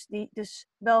tweelingzus, die dus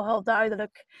wel heel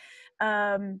duidelijk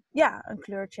een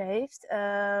kleurtje heeft.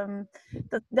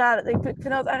 Ik vind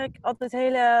dat eigenlijk altijd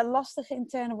hele lastige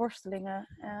interne worstelingen.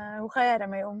 Hoe ga jij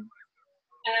daarmee om?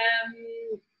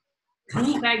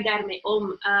 Hoe ga ik daarmee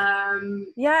om?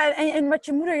 Ja, en wat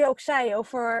je moeder je ook zei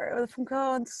over, dat vond ik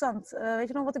wel interessant. Weet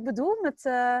je nog wat ik bedoel met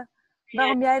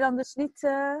waarom jij dan dus niet...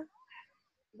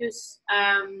 Dus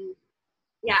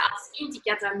als kind, ik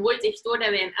had dat nooit echt door dat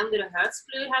wij een andere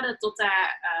huidskleur hadden, totdat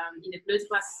in de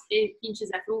kleuterklas kindjes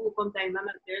dat vroegen, hoe komt dat je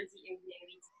mama eruit ziet en jij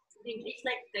weet. Ik denk echt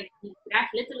dat ik die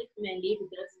vraag letterlijk in mijn leven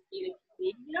 1000 keer heb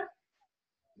gekregen.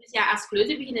 Dus ja, als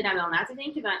kleuter begin je dan wel na te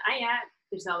denken van,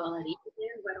 er zal wel een reden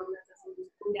zijn waarom dat zo is. Dus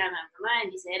ik vroeg aan mijn mama en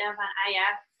die zei dan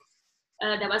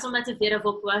van, dat was omdat de verf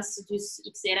op was. Dus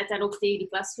ik zei dat dan ook tegen die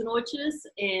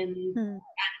klasgenootjes. En dan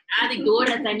had ik door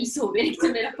dat dat niet zo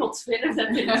werkte met een pot verf. Dat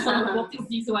er niet zo'n pot is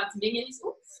die zo aan het mengen is.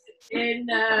 En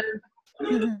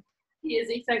die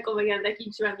zegt van, kom, we gaan dat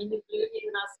kindje wat minder kleur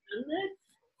geven als ander.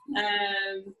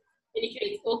 En ik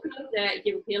weet ook nog dat ik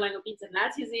heb ook heel lang op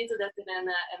internaat gezeten, dat er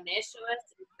een meisje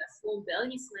was. Dat is gewoon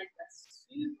Belgisch, maar dat was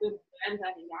super bruin.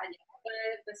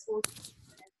 Dat is gewoon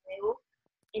ook.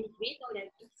 En ik weet nog dat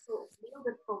ik echt zo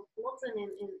veel complotten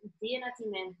en ideeën had in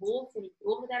mijn hoofd. En ik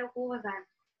droomde daar ook over van,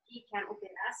 ik ga een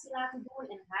operatie laten doen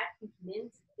en haar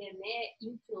pigment bij mij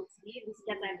infiltreren.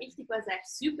 Dus ik was daar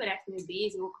super echt mee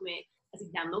bezig. Ook mee, als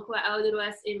ik dan nog wat ouder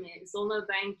was, in mijn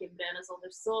zonnebank en bruine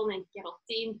zonder zon en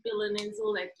caroteenpillen en zo.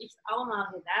 Dat heb ik echt allemaal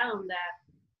gedaan. Omdat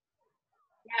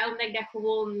ik dat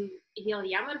gewoon heel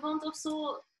jammer vond of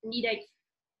zo. Niet dat ik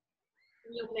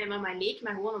niet op mijn mama leek,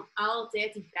 maar gewoon om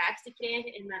altijd die vraag te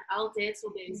krijgen en dan altijd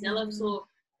zo bij jezelf zo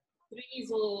terug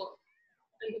zo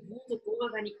een gevoel te komen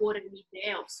van ik hoor er niet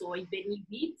bij of zo. Ik ben niet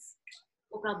wit,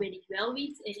 ook al ben ik wel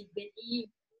wit en ik ben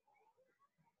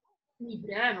niet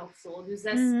bruin of zo. Dus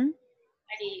dat is,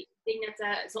 ik denk dat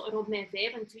dat zo rond mijn 25e,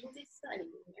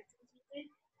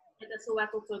 dat dat zo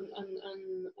wat tot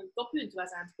een toppunt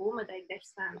was aan het komen, dat ik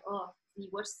dacht van, die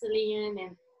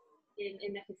worstelingen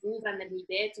en dat gevoel van er niet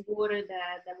bij te horen,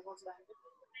 dat begon zo wat te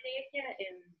bereiken.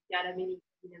 En ja, dan ben ik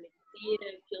beginnen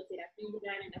mediteren, veel therapie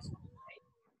gedaan en dat is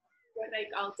waar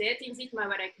ik altijd in zit, maar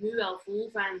waar ik nu wel voel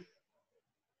van,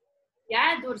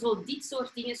 door zo dit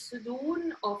soort dingen te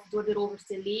doen, of door erover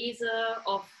te lezen,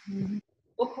 of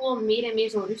ook gewoon meer en meer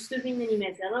zo rust te vinden in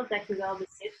mezelf, dat je wel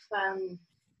beseft van,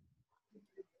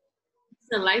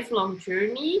 een lifelong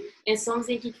journey. En soms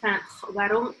denk ik van,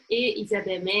 waarom is dat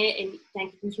bij mij? En kan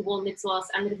ik niet gewoon net zoals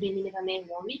andere vriendinnen van mij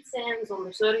gewoon wit zijn,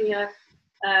 zonder zorgen.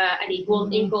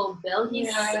 Gewoon enkel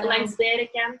Belgisch langs beide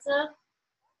kanten.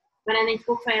 Maar dan denk ik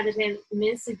ook van, er zijn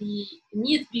mensen die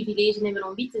niet het privilege hebben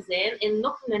om wit te zijn en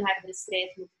nog een hardere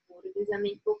strijd moeten voeren. Dus dan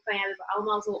denk ik ook van, we hebben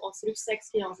allemaal zo ons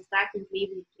rugstukje, onze taak in het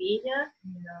leven gekregen.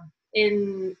 Ja.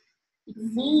 En ik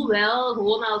voel wel,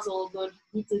 gewoon al zo door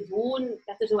dit te doen,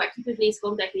 dat er zo wat kippenvlees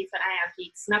komt, dat ik weet van, oké,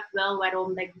 ik snap wel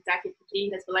waarom dat ik die taak heb gekregen.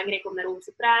 Dat is belangrijk om daarover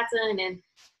te praten.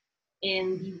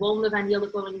 En die wonden van heel de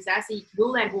kolonisatie, ik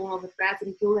wil daar gewoon over praten.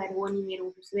 Ik wil daar gewoon niet meer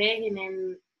over zwijgen.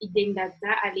 En ik denk dat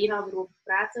alleen al erover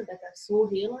praten, dat zo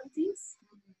helend is.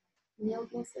 Een heel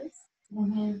proces.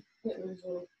 Ja,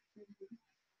 zo.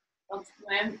 Want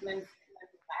mijn vraag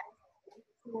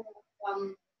is ook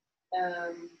van...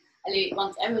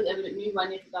 want we hebben het nu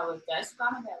wanneer dat we thuis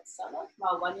kwamen bij onszelf,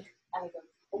 maar wanneer eigenlijk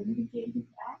een omgekeerde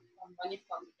vraag, van wanneer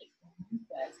kwam ik echt niet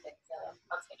thuis bij mezelf?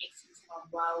 Had je echt zoiets van,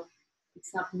 wauw, ik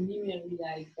snap niet meer wie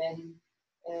dat ik ben.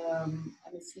 En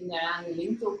misschien daaraan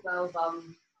gelinkt ook wel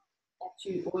van, heb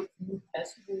je je ooit niet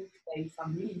thuis gevoeld bij je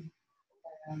familie?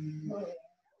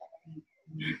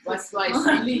 Wat is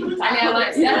jullie?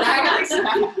 Dagelijkse.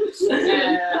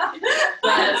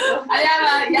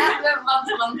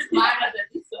 Want maar dat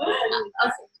is zo.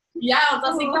 Want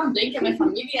als ik dan denk aan mijn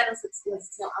familie, dat is het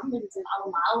heel anders. Het zijn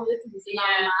allemaal lid, die zijn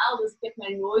allemaal, dus ik heb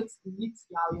mij nooit niet,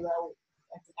 wel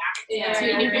uiteraard.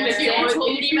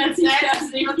 Niemand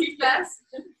negatief best.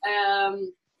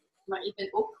 Maar ik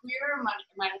ben ook queer,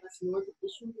 maar dat is nooit een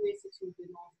issue geweest of zo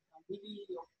binnen onze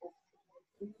familie of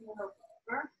vrienden of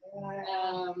whatever.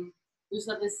 Dus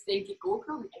dat is denk ik ook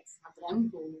nog een extra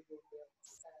drempel bijvoorbeeld.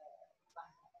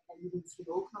 En die misschien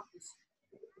ook nog dus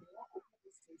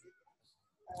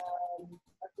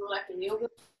waardoor dat je heel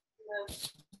veel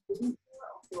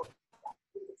of zo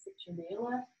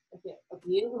intersectionele, dat je op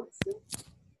heel veel verschillende zit,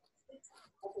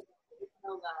 dat je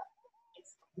wel dat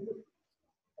extra moeilijk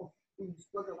of je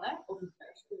struggle of je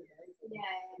thuis kunnen wijzen.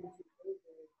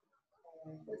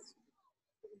 Dat is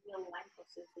een heel lang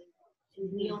proces, denk ik. En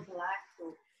heel gelaagd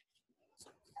ook.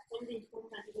 Dat vind ik ook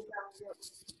natuurlijk wel heel.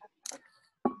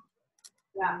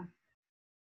 Ja.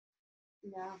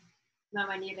 Maar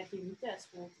wanneer dat je niet thuis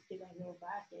voelt, ik heb dat heel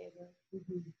vaak eigenlijk.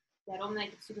 Daarom dat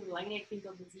ik het super belangrijk vind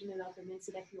om te zien met welke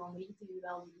mensen dat je omringt die je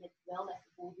wel dat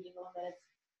gevoel geven. Omdat het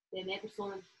bij mij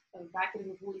persoonlijk een vaker een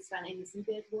gevoel is van en is niet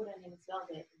bij het woorden en is wel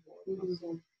bij het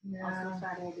woorden. Als het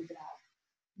waar rode draad.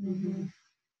 En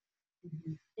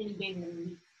ik ben er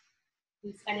niet.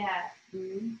 Dus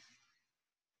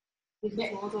het is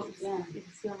gewoon zo in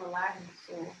verschillende lagen of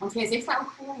zo. Want jij zegt dat ook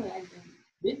gewoon,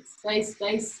 wit. Dat is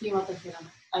geen wat je dan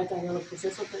uit dat hele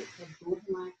proces wat je hebt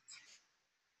doorgemaakt.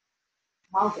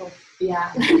 Houdt op.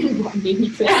 Ja. Nee,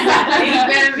 niet wit. Ik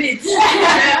ben wit.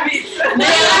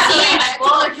 Nee, dat is geen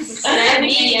volkje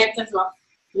verstijning. Je hebt er wat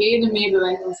vrede mee, bij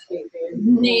wijze van spreken.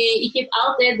 Nee, ik heb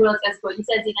altijd, bijvoorbeeld als ik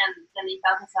iets zie, dan denk ik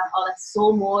altijd van, dat is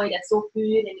zo mooi, dat is zo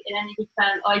puur. En dan denk ik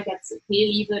van, ik had veel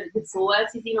liever het zo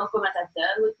uitgezien, ook omdat dat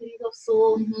duidelijker is of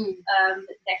zo.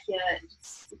 Dat je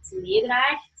iets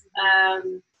meedraagt.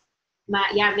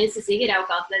 Maar ja, mensen zeggen dat ook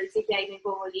altijd. Ik zeg, ik ben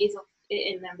Congolees of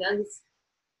in Belgisch.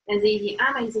 Dan zeggen die,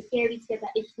 maar je zegt wit, je hebt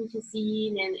dat echt niet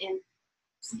gezien. En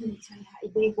dus dan denk ik van,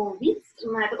 ik ben gewoon wit,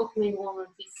 maar ook met gewoon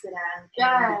een vis gedaan.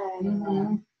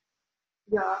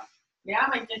 Ja,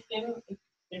 maar ik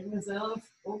herken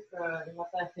mezelf ook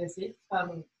wat dat je zegt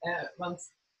van,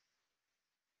 want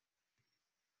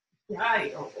op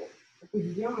een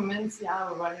gegeven moment we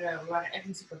waren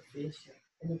ergens op een feestje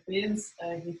en opeens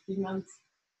geeft iemand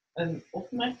een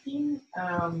opmerking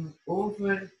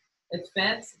over het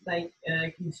feit dat ik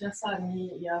Kinshasa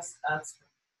niet juist uitsprak.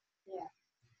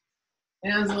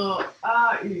 En dan zo,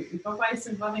 uw papa is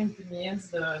ervan en kan niet eens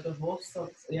de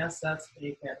hoofdstad juist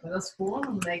uitspreken. Maar dat is gewoon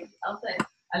omdat ik altijd,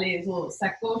 zo,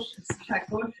 sacoche,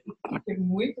 ik heb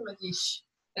moeite met die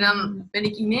En dan ben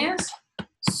ik ineens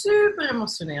super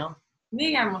emotioneel.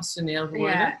 Mega emotioneel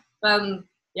geworden. Van,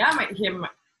 maar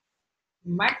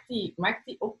je maakt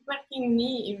die opmerking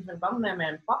niet in verband met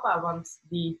mijn papa, want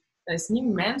dat is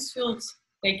niet mijn schuld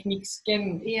dat ik niks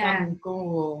ken van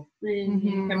Congo.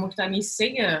 Je mocht dat niet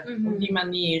zeggen op die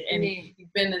manier. En ik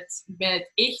ben het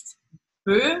echt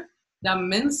beu dat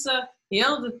mensen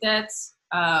heel de tijd,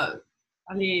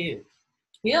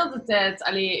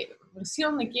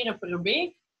 verschillende keren per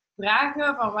week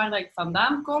vragen van waar dat ik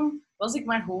vandaan kom, was ik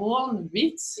maar gewoon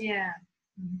wit.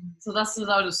 Zodat ze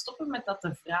zouden stoppen met dat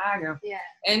te vragen.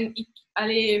 En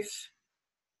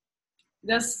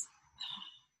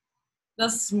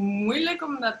dat is moeilijk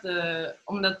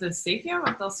om dat te zeggen,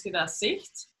 want als je dat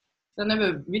zegt, dan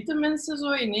hebben witte mensen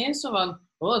zo ineens zo van,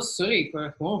 sorry, ik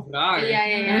wil gewoon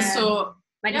vragen. Zo,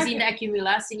 maar die zien de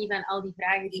accumulatie niet van al die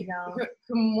vragen die al...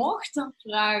 Je mocht dat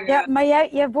vragen. Ja, maar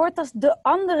jij wordt als de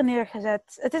andere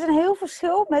neergezet. Het is een heel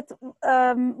verschil met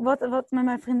wat met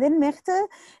mijn vriendin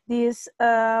Mirte. Die is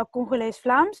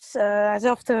Congolees-Vlaams.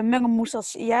 Dezelfde mengelmoes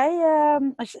als jij,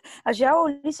 als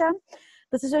jou, Lisa.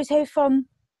 Dat ze zoiets heeft van...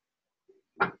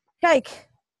 Kijk,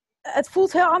 het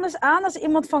voelt heel anders aan als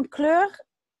iemand van kleur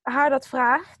haar dat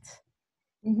vraagt.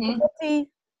 Omdat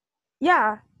hij,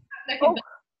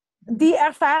 ook die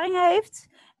ervaring heeft.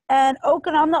 En ook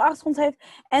een andere achtergrond heeft.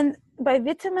 En bij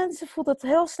witte mensen voelt het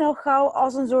heel snel gauw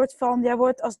als een soort van... Jij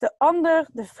wordt als de ander,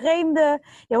 de vreemde.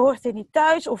 Jij hoort hier niet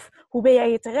thuis. Of hoe ben jij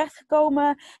hier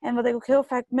terechtgekomen? En wat ik ook heel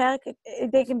vaak merk...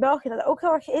 Ik denk in België dat het ook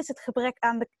heel erg is. Het gebrek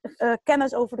aan de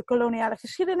kennis over de koloniale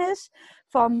geschiedenis.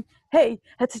 Van,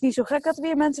 het is niet zo gek dat we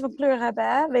hier mensen van kleur hebben,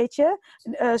 hè? Weet je?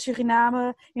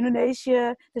 Suriname,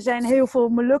 Indonesië. Er zijn heel veel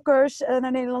Molukkers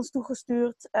naar Nederland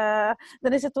toegestuurd.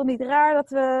 Dan is het toch niet raar dat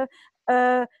we...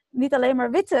 niet alleen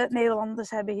maar witte Nederlanders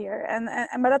hebben hier.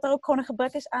 Maar dat er ook gewoon een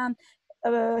gebrek is aan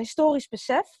historisch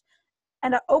besef.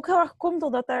 En dat ook heel erg komt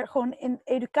doordat er gewoon in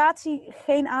educatie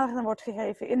geen aandacht aan wordt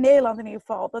gegeven. In Nederland in ieder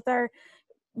geval. Dat er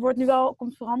wordt nu wel,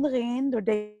 komt verandering in door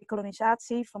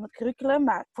dekolonisatie van het curriculum.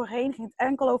 Maar voorheen ging het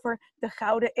enkel over de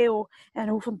Gouden Eeuw. En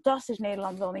hoe fantastisch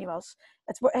Nederland wel niet was.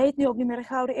 Het heet nu ook niet meer de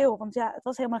Gouden Eeuw. Want ja, het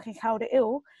was helemaal geen Gouden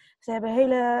Eeuw. Ze hebben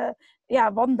hele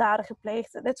wandaden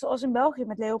gepleegd. Net zoals in België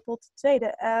met Leopold II.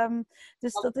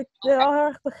 Dus dat ik wel heel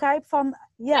erg begrijp van...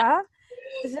 Ja,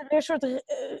 het is weer een soort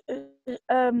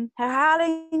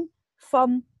herhaling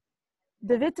van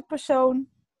de witte persoon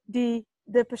die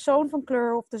de persoon van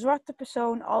kleur of de zwarte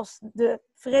persoon als de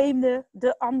vreemde,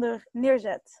 de ander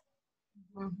neerzet.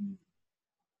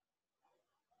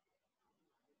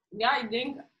 Ja, ik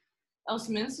denk als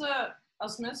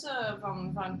mensen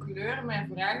van kleur mij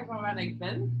vragen van waar ik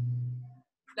ben,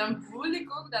 dan voel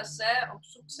ik ook dat zij op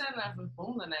zoek zijn naar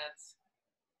verbondenheid.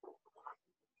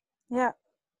 Ja.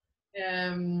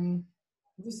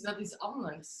 Dus dat is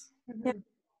anders. Ja.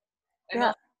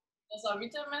 En als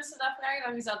witte mensen dat vragen,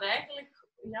 dan is dat eigenlijk,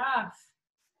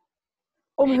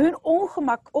 om hun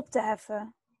ongemak op te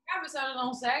heffen. Ja, we zouden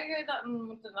ons eigen dat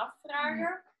moeten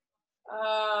afvragen.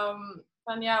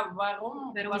 Waarom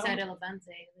Waarom is dat relevant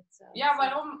eigenlijk? Ja,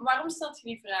 waarom stelt je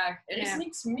die vraag? Er is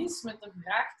niks mis met de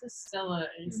vraag te stellen.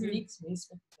 Er is niks mis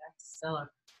met de vraag te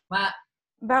stellen. Maar...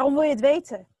 Waarom wil je het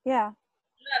weten? Ja.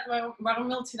 Waarom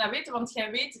wil je dat weten? Want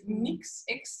jij weet niks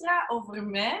extra over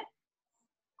mij.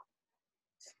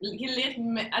 Je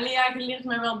leert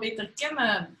mij wel beter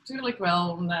kennen. Tuurlijk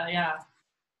wel. Omdat, je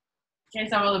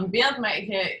krijgt dan wel een beeld, maar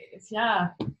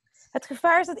Het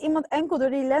gevaar is dat iemand enkel door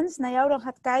die lens naar jou dan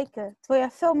gaat kijken. Terwijl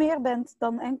jij veel meer bent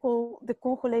dan enkel de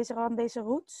Congolezer aan deze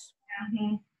roots.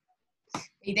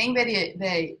 Ik denk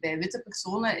bij witte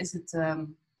personen is het...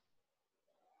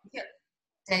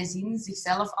 zij zien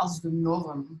zichzelf als de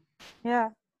norm.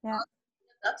 Ja.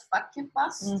 Dat vakje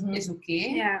past, is oké.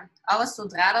 Ja. Alles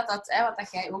zodra dat wat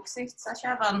dat jij ook zegt,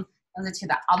 Sascha, dan zet je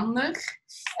dat ander.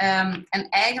 En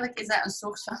eigenlijk is dat een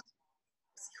soort van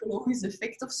psychologisch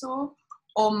effect of zo,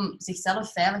 om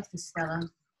zichzelf veilig te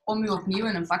stellen. Om je opnieuw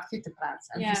in een vakje te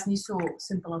plaatsen. En het is niet zo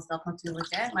simpel als dat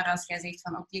natuurlijk. Hè? Maar als jij zegt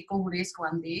van oké, Congolees,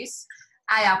 Rwandees.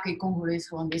 Congolees,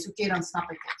 Rwandees. Oké, dan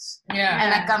snap ik het. Ja. En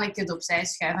dan kan ik het opzij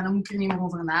schuiven. En dan moet ik er niet meer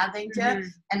over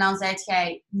nadenken. En dan zijt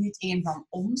jij niet één van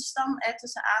ons dan,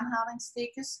 tussen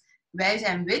aanhalingstekens. Wij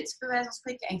zijn wit, bij wijze van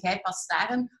spreken. En jij past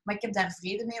daarin. Maar ik heb daar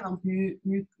vrede mee, want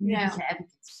nu begrijp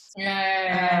ik het.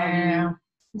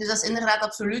 Dus dat is inderdaad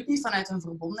absoluut niet vanuit een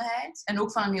verbondenheid. En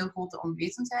ook van een heel grote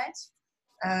onwetendheid.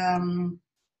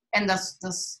 En dat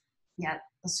is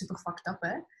super fucked up,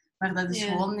 hè. Maar dat is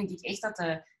gewoon, denk ik, echt dat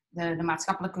de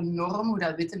maatschappelijke norm, hoe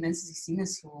dat witte mensen zich zien,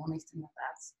 is gewoon echt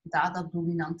inderdaad dat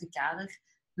dominante kader.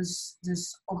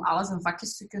 Dus om alles in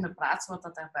vakjes te kunnen plaatsen wat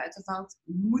dat daar buiten valt,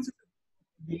 moeten we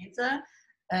weten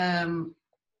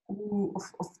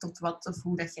of tot wat, of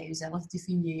hoe dat jij jezelf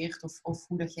definieert, of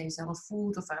hoe dat jij jezelf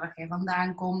voelt, of waar dat jij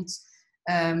vandaan komt.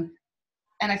 En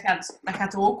dat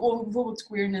gaat ook over bijvoorbeeld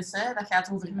queerness, hè? Dat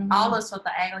gaat over alles wat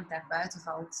dat eigenlijk daar buiten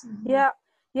valt. Ja.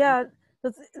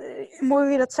 Mooi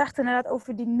hoe je dat zegt inderdaad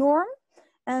over die norm.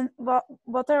 En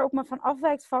wat er ook maar van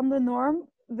afwijkt van de norm,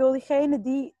 wil diegene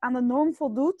die aan de norm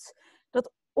voldoet,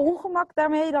 dat ongemak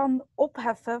daarmee dan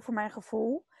opheffen, voor mijn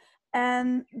gevoel.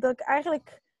 En dat ik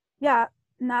eigenlijk,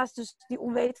 naast dus die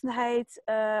onwetendheid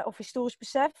of historisch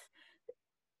besef,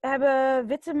 hebben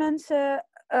witte mensen,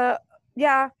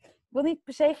 ik wil niet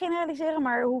per se generaliseren,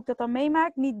 maar hoe ik dat dan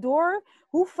meemaak, niet door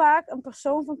hoe vaak een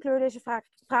persoon van kleur deze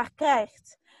vraag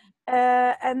krijgt.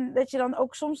 En dat je dan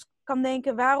ook soms kan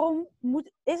denken,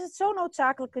 is het zo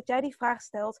noodzakelijk dat jij die vraag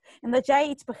stelt en dat jij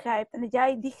iets begrijpt en dat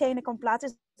jij diegene kan plaatsen,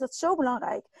 is dat zo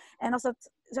belangrijk. En als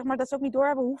dat ze ook niet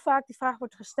doorhebben hoe vaak die vraag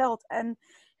wordt gesteld. En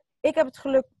ik heb het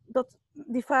geluk dat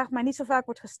die vraag mij niet zo vaak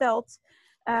wordt gesteld.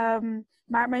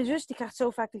 Maar mijn zus die krijgt zo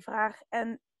vaak die vraag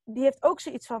en die heeft ook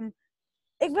zoiets van,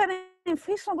 ik ben in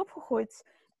Friesland opgegroeid.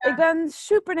 Ik ben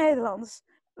super Nederlands.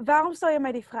 Waarom stel je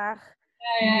mij die vraag?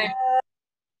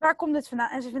 Waar komt dit vandaan?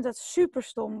 En ze vindt dat super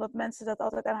stom dat mensen dat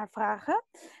altijd aan haar vragen.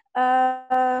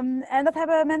 En dat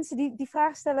hebben mensen die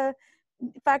vragen stellen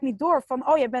vaak niet door. Van,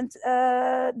 jij bent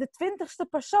de 20ste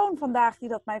persoon vandaag die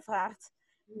dat mij vraagt.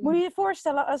 Moet je je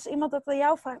voorstellen als iemand dat aan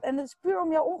jou vraagt. En dat is puur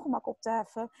om jouw ongemak op te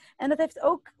heffen. En dat heeft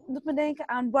ook, doet me denken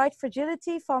aan white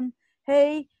fragility. Van,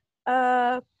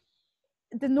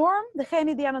 de norm,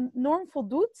 degene die aan een norm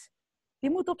voldoet, die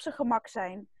moet op zijn gemak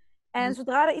zijn. En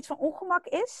zodra er iets van ongemak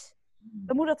is,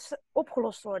 dan moet dat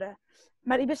opgelost worden.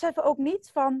 Maar die beseffen ook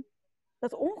niet van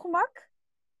dat ongemak,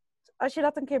 als je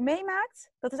dat een keer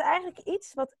meemaakt, dat is eigenlijk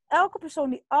iets wat elke persoon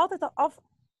die altijd al af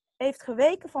heeft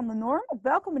geweken van de norm, op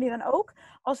welke manier dan ook,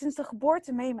 al sinds de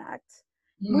geboorte meemaakt.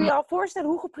 Moet je je al voorstellen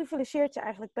hoe geprivilegeerd je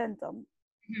eigenlijk bent dan?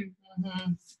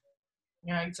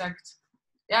 Ja, exact.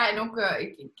 Ja, en ook,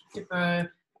 ik heb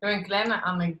een kleine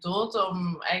anekdote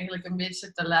om eigenlijk een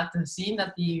beetje te laten zien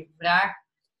dat die vraag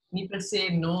niet per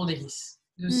se nodig is.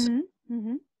 Dus ik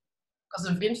was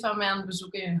een vriend van mij aan het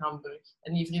bezoeken in Hamburg.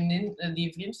 En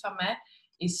die vriend van mij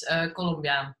is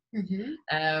Colombiaan.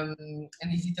 En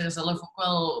die ziet er zelf ook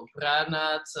wel bruin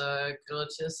uit,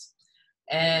 krulletjes.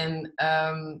 En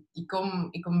ik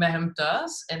kom bij hem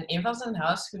thuis en een van zijn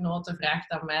huisgenoten vraagt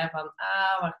aan mij van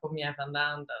waar kom jij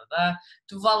vandaan?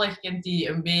 Toevallig kent hij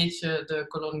een beetje de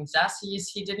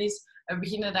kolonisatiegeschiedenis. We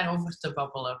beginnen daarover te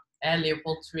babbelen.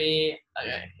 Leopold II,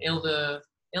 heel de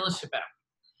shabab.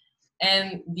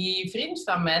 En die vriend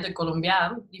van mij, de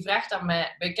Colombiaan, die vraagt aan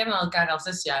mij... Wij kennen elkaar al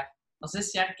 6 jaar. Al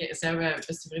 6 jaar zijn we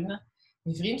beste vrienden.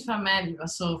 Die vriend van mij, die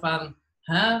was zo van...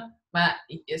 Maar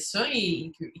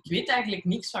sorry, ik weet eigenlijk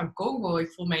niks van Congo.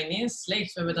 Ik voel mij ineens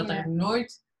slecht. We hebben dat daar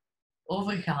nooit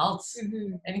over gehad.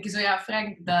 En ik zo,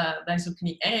 Frank, dat is ook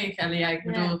niet erg. Allee, ik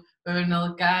bedoel, we hebben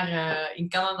elkaar in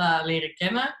Canada leren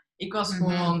kennen. Ik was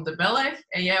gewoon de Belg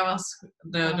en jij was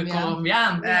de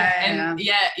Colombiaan. En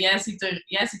jij ziet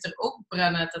er ook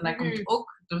bruin uit. En dat komt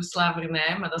ook door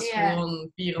slavernij, maar dat is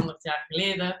gewoon 400 jaar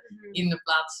geleden in de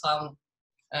plaats van...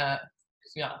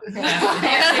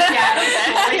 50 jaar of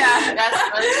zo.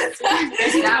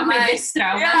 Ja, maar is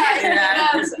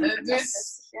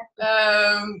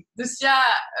dus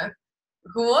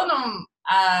gewoon om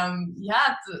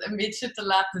een beetje te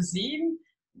laten zien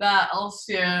dat als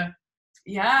je...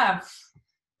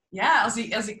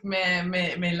 als ik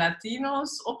met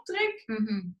Latino's optrek,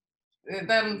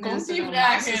 dan komt die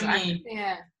vraag er niet.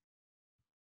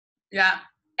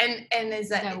 Ja, en is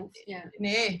dat...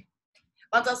 Nee.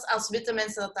 Want als witte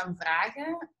mensen dat dan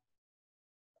vragen,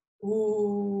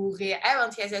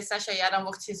 want jij zei, Sasha, dan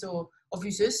word je zo, of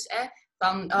je zus,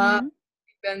 van,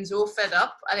 ik ben zo fed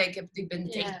up, ik ben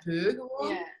het echt beu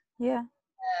gewoon.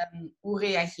 Hoe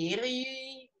reageren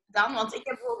jullie dan? Want ik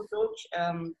heb bijvoorbeeld ook,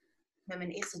 met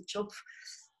mijn eerste job,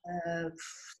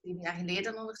 7 jaar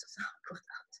geleden ondertussen, ik word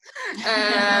oud,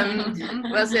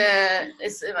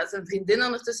 was een vriendin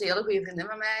ondertussen, een hele goede vriendin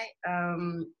van mij.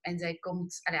 En zij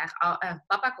komt, haar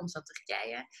papa komt van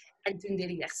Turkije. En toen deed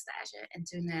ik daar stage. En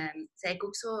toen zei ik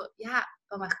ook zo,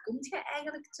 van waar komt jij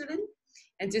eigenlijk, Tulin?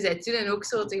 En toen zei Tulin ook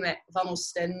zo tegen mij, van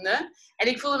Oostende. En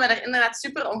ik voelde me daar inderdaad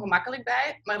super ongemakkelijk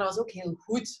bij. Maar dat was ook heel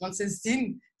goed, want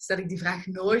sindsdien stel ik die vraag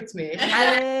nooit meer.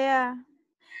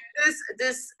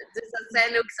 Dus dat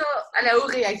zijn ook zo...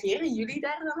 hoe reageren jullie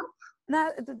daar dan op?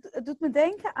 Nou, het doet me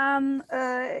denken aan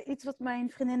iets wat mijn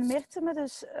vriendin Mirte me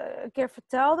dus een keer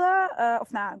vertelde.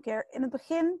 Een keer in het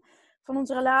begin van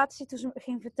onze relatie. Toen ze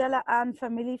ging vertellen aan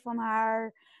familie van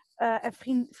haar en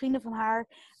vrienden van haar.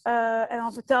 En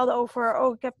dan vertelde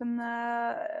over, ik heb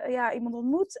iemand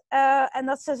ontmoet. En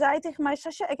dat ze zei tegen mij,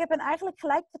 Sasha, ik heb hen eigenlijk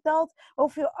gelijk verteld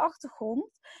over je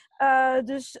achtergrond.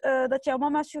 Dus dat jouw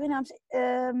mama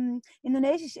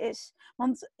Surinaams-Indonesisch is.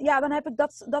 Want dan heb ik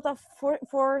dat al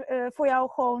voor jou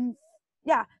gewoon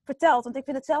verteld. Want ik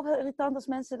vind het zelf heel irritant als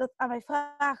mensen dat aan mij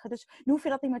vragen. Dus nu hoef je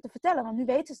dat niet meer te vertellen. Want nu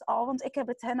weten ze het al. Want ik heb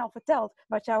het hen al verteld.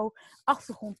 Wat jouw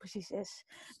achtergrond precies is.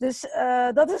 Dus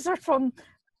dat is een soort van...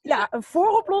 een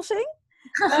vooroplossing.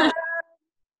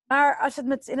 Maar als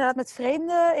het inderdaad met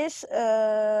vreemden is...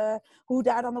 hoe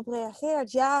daar dan op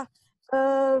reageert...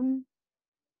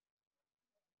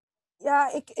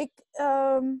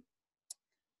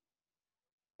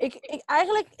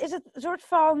 eigenlijk is het een soort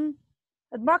van...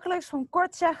 Het makkelijkst gewoon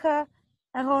kort zeggen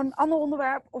en gewoon een ander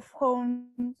onderwerp of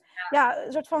gewoon een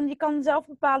soort van je kan zelf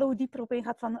bepalen hoe dieper op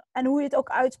ingaat van en hoe je het ook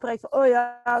uitspreekt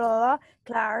van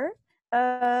klaar.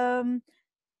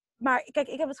 Maar kijk,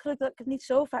 ik heb het geluk dat ik het niet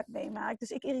zo vaak meemaak,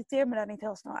 dus ik irriteer me daar niet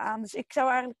heel snel aan. Dus ik zou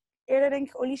eigenlijk eerder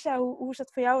denken, Olisa, hoe is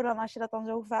dat voor jou dan als je dat dan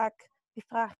zo vaak die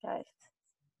vraag krijgt?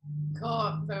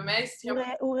 Bij mij is het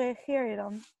grappig. Hoe reageer je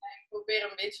dan? Ik probeer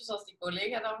een beetje zoals die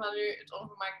collega dan van u het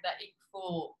ongemak dat ik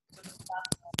voel te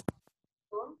verplaatsen.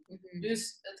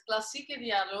 Dus het klassieke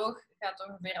dialoog gaat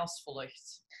ongeveer als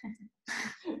volgt.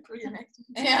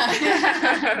 Ja.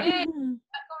 Hey,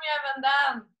 waar kom jij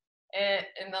vandaan?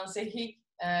 En dan zeg ik,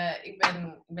 ik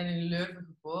ben in Leuven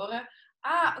geboren.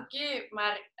 Ah, oké,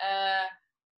 maar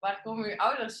waar komen uw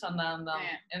ouders vandaan dan?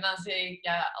 Ja. En dan zeg ik,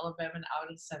 ja, allebei mijn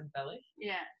ouders zijn Belg.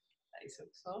 Ja. Dat is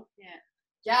ook zo. Ja.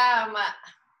 Ja,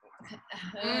 maar...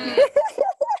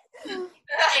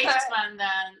 Echt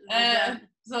vandaan.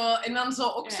 Zo, en dan zo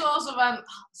ook zo van,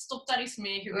 stop daar eens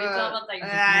mee, je weet wel wat dat ik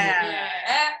bedoel.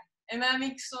 Ja. En dan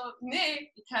ik zo,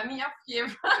 nee, ik ga niet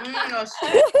afgeven.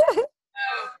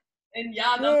 En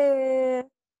ja, dan,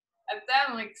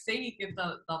 uiteindelijk zeg ik het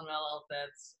dan wel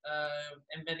altijd.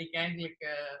 En ben ik eigenlijk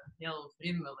heel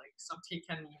vriendelijk. Snap je, ik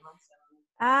ga niemand zijn.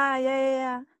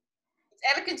 Ja.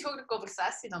 Eigenlijk kun je ook de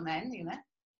conversatie dan eindigen, hè?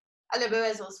 Allee, bij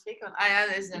wijze van spreken.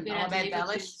 Dat zijn allebei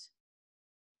Belg.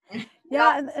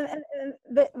 Ja, en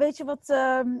weet je wat,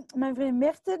 mijn vriendin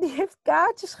Mirte, die heeft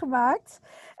kaartjes gemaakt.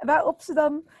 Waarop ze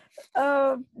dan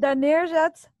daar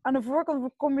neerzet. Aan de voorkant,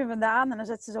 waar kom je vandaan? En dan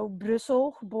zet ze zo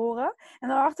Brussel, geboren. En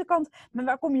aan de achterkant, maar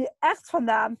waar kom je echt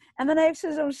vandaan? En dan heeft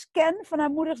ze zo'n scan van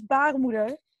haar moeders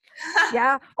baarmoeder.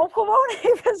 Ja, om gewoon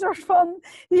even een soort van,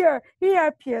 hier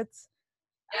heb je het.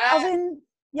 Als in,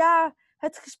 ja,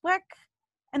 het gesprek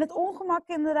en het ongemak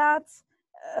inderdaad.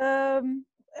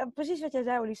 Precies wat jij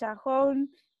zei, Olisa.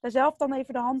 Gewoon daar zelf dan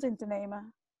even de hand in te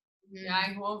nemen. Ja,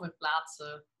 en gewoon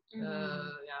verplaatsen.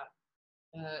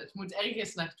 Het moet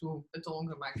ergens naartoe, het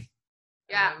ongemak.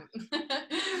 Ja.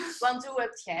 Want hoe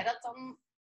heb jij dat dan?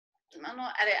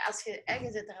 Als je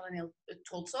zit er al heel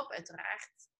trots op,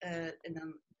 uiteraard. En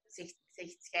dan zegt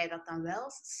jij dat dan wel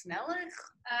sneller?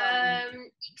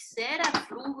 Ik zei dat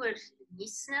vroeger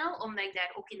niet snel, omdat ik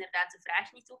daar ook inderdaad de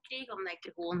vraag niet op kreeg. Omdat ik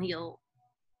er gewoon heel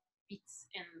wit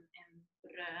en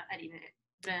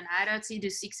bruin haar uitzie.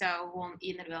 Dus ik zou gewoon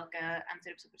eender welke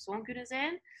Antwerpse persoon kunnen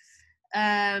zijn.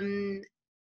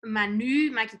 Maar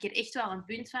nu maak ik er echt wel een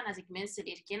punt van als ik mensen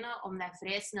leer kennen, om dat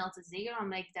vrij snel te zeggen.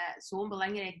 Omdat ik dat zo'n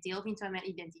belangrijk deel vind van mijn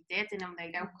identiteit. En omdat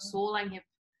ik dat ook zo lang heb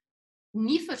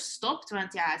niet verstopt.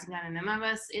 Want ja, als ik dan een Emma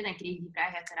was, dan kreeg ik die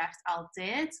vraag uiteraard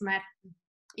altijd. Maar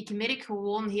ik merk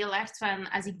gewoon heel hard van,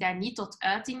 als ik dat niet tot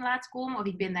uiting laat komen, of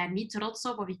ik ben daar niet trots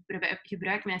op, of ik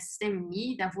gebruik mijn stem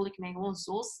niet, dan voel ik mij gewoon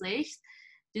zo slecht.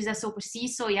 Dus dat is zo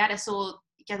precies zo, ja, dat is zo...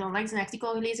 Ik had onlangs een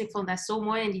artikel gelezen, ik vond dat zo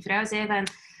mooi. En die vrouw zei van,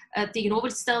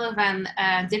 tegenovergestelde van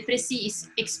depressie is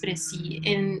expressie.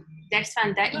 En ik dacht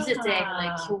van, dat is het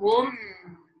eigenlijk. Gewoon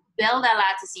wel dat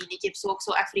laten zien. Ik heb ook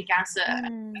zo Afrikaanse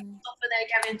stoffen dat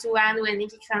ik af en toe aandoe. En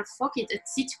denk ik van, fuck it, het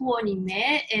zit gewoon in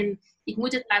mij. En ik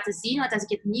moet het laten zien, want als ik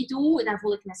het niet doe, dan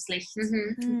voel ik me slecht. Dus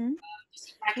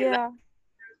ik maak er wel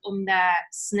om dat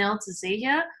snel te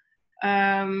zeggen.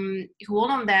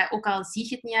 Gewoon omdat, ook al zie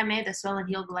je het niet aan mij, dat is wel een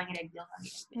heel belangrijk deel van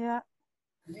mij.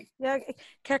 Ja,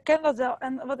 ik herken dat wel.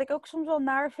 En wat ik ook soms wel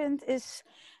naar vind, is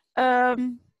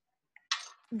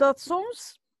dat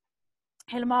soms,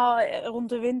 helemaal rond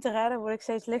de winter, dan word ik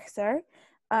steeds lichter.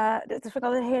 Dat vind ik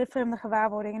altijd een hele vreemde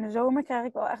gewaarwording. In de zomer krijg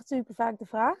ik wel echt super vaak de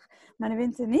vraag, maar in de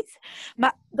winter niet.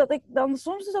 Maar dat ik dan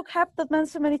soms dus ook heb dat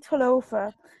mensen me niet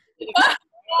geloven.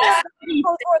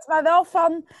 Maar wel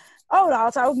van,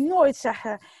 dat zou ik nooit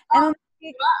zeggen. En dan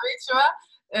weet je wat?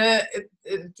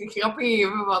 Het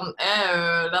grappige van,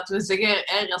 laten we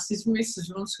zeggen, racisme is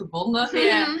seizoensgebonden.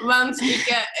 Ja. Want ik...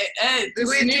 de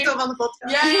goede titel van de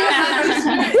podcast. Dus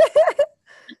nu...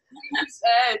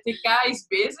 TK is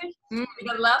bezig. Ik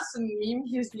had laatst een meme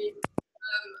gezien.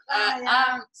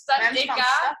 Start TK.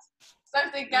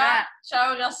 Start TK.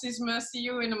 Ciao racisme. See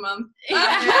you in a month.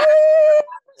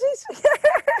 Precies.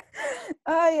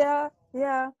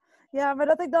 Ja, maar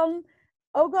dat ik dan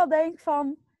ook wel denk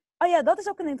van... dat is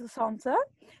ook een interessante.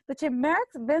 Dat je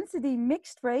merkt, mensen die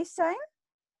mixed race zijn...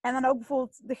 En dan ook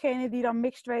bijvoorbeeld degene die dan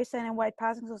mixed race zijn en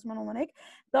whitepassing, zoals Manon en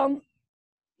ik... Dan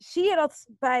zie je dat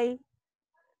bij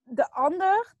de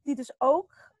ander, die dus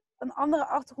ook een andere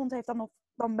achtergrond heeft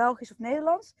dan Belgisch of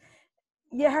Nederlands...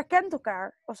 Je herkent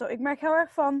elkaar of zo. Ik merk heel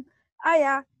erg van...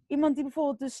 iemand die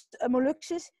bijvoorbeeld dus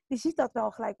Molux is, die ziet dat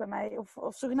wel gelijk bij mij.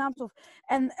 Of Surinaams.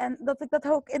 En dat ik dat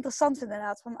ook interessant vind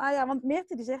inderdaad. Van, want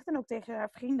Meerte die zegt dan ook tegen haar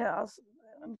vrienden, als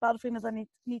bepaalde vrienden dat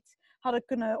niet hadden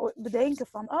kunnen bedenken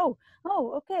van,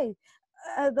 oké.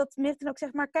 Dat Meerte ook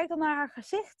zegt, maar kijk dan naar haar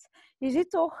gezicht. Je ziet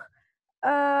toch,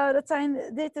 dat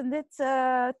zijn dit en dit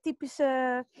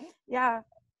typische,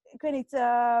 ik weet niet...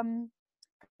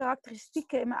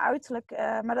 karakteristieken in mijn uiterlijk.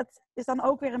 Maar dat is dan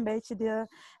ook weer een beetje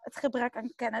het gebrek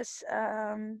aan kennis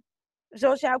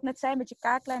zoals jij ook net zei, met je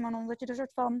kaaklijn, maar omdat je er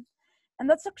soort van... En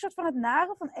dat is ook een soort van het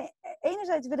nare van...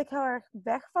 Enerzijds wil ik heel erg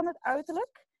weg van het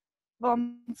uiterlijk.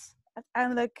 Want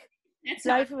uiteindelijk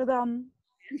blijven we dan...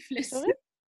 Sorry?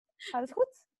 Gaat het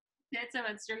goed? Net zijn we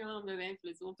aan het struggelen om de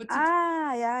wijnfles open te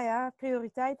Ja.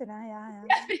 Prioriteiten, hè. Ja.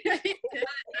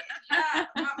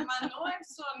 Ja, maar Noah heeft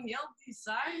zo'n heel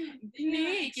design ding.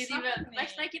 Nee, ik heb die wel.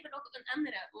 Wacht, ik heb er nog een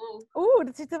andere.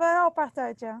 Dat ziet er wel heel apart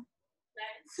uit, ja.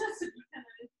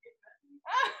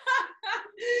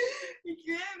 Ik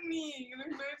weet niet. Ik heb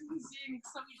nog nooit gezien. Ik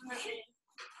snap het nog niet.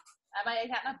 Maar jij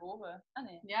gaat naar boven. Ah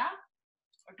nee. Ja?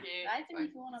 Oké. Draait je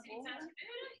niet gewoon naar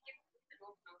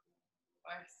boven?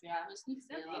 Wacht, ja. Dat is niet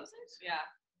veel.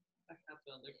 Ja, dat gaat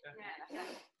wel lukken.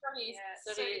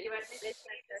 Sorry, je werd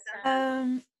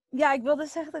niet Ja, ik wilde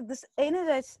zeggen dat ik dus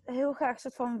enerzijds heel graag een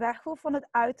soort van weg wil van het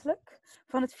uiterlijk,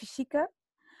 van het fysieke.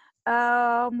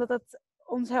 Omdat het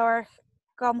ons heel erg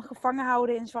kan gevangen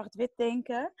houden in zwart-wit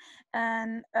denken.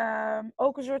 En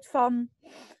ook een soort van,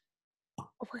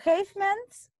 op een gegeven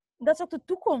moment, dat is ook de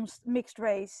toekomst, mixed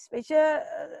race. Weet je,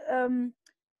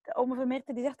 de oma van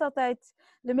Mirte die zegt altijd,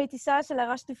 le métissage la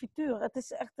race du futur. Het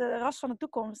is echt de ras van de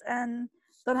toekomst. En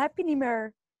dan heb je niet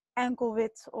meer enkel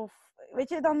wit. Of, weet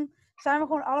je, dan zijn we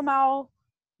gewoon allemaal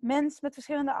mensen met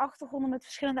verschillende achtergronden, met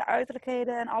verschillende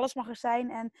uiterlijkheden. En alles mag er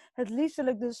zijn. En het liefst wil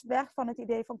ik dus weg van het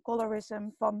idee van colorism.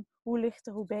 Van hoe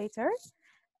lichter, hoe beter.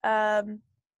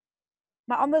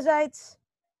 Maar anderzijds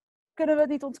kunnen we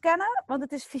het niet ontkennen, want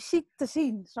het is fysiek te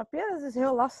zien, snap je? Dat is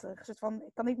heel lastig. Een soort van,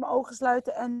 ik kan niet mijn ogen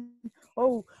sluiten en,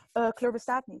 kleur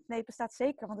bestaat niet. Nee, het bestaat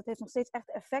zeker, want het heeft nog steeds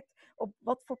echt effect op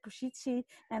wat voor positie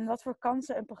en wat voor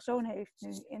kansen een persoon heeft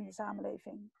nu in de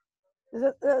samenleving. Dus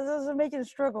dat is een beetje een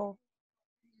struggle.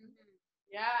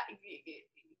 Ja,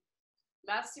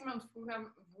 laatst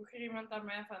vroeg er iemand aan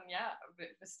mij van,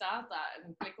 bestaat dat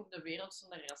een plek op de wereld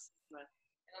zonder racisme?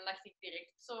 En dan dacht ik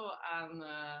direct zo aan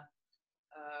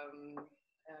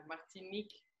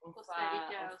Martinique of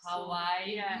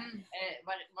Hawaii. Ja.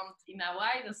 Want in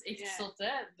Hawaii, dat is echt zot,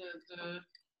 hè?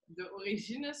 De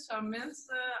origines van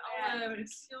mensen, alle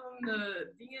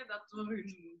verschillende dingen dat door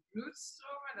hun bloed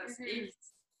stromen, dat is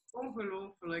echt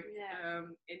ongelooflijk.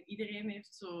 En iedereen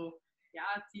heeft zo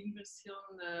 10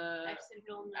 verschillende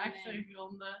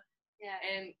achtergronden. Ja.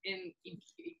 En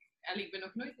ik ben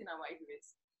nog nooit in Hawaii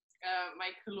geweest. Maar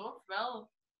ik geloof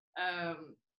wel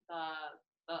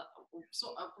dat op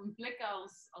een plek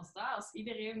als dat, als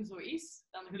iedereen zo is,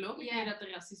 dan geloof ik niet dat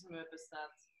er racisme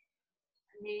bestaat.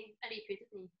 Nee, ik weet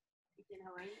het niet. Ik ben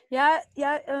Hawaii.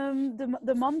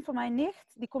 De man van mijn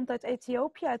nicht, die komt uit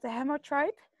Ethiopië, uit de Hammer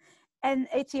Tribe. En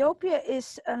Ethiopië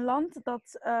is een land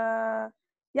dat,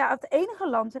 het enige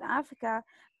land in Afrika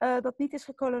dat niet is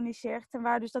gekoloniseerd. En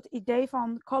waar dus dat idee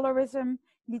van colorism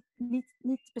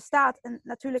niet bestaat. En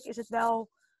natuurlijk is het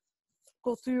wel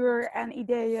cultuur en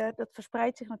ideeën, dat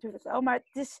verspreidt zich natuurlijk wel. Maar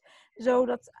het is zo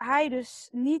dat hij dus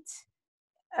niet...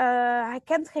 hij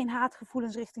kent geen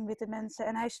haatgevoelens richting witte mensen.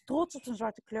 En hij is trots op zijn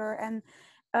zwarte kleur. En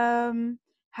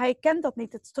hij kent dat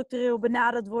niet, het structureel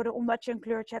benaderd worden omdat je een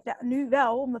kleurtje hebt. Ja, nu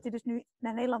wel, omdat hij dus nu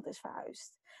naar Nederland is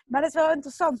verhuisd. Maar dat is wel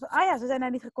interessant. Ze zijn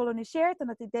daar niet gekoloniseerd. En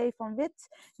het idee van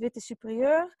wit is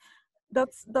superieur.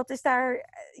 Dat is daar,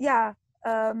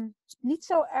 niet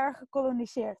zo erg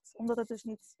gekoloniseerd. Omdat het dus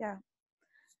niet,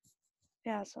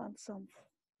 Ja, dat is wel interessant.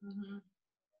 Mm-hmm.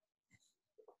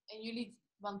 En jullie,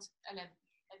 want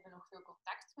hebben nog veel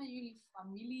contact met jullie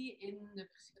familie in de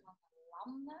verschillende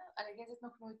landen? Jij bent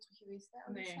nog nooit terug geweest,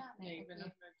 hè? Nee, ik ben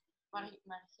nog nooit.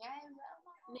 Maar jij wel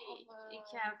nog? Nee, ik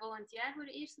ga volgend jaar voor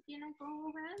de eerste keer naar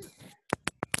Congo gaan.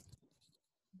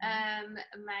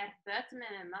 Maar buiten met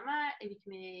mijn mama heb ik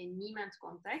met niemand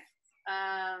contact.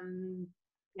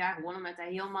 Gewoon omdat dat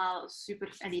helemaal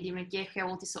super... die een keer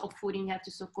chaotische opvoeding had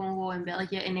tussen Congo en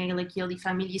België. En eigenlijk heel die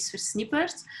familie is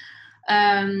versnipperd.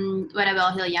 Wat dat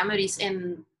wel heel jammer is.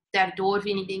 En daardoor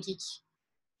vind ik, denk ik...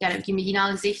 Ja, dat heb ik in het begin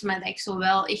al gezegd, maar dat ik zo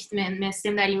wel echt mijn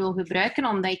stem daarin wil gebruiken.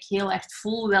 Omdat ik heel echt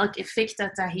voel welk effect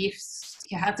dat heeft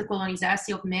gehad, de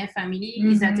kolonisatie op mijn familie.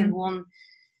 Mm-hmm. Is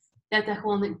dat dat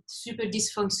gewoon super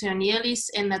dysfunctioneel is.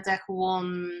 En dat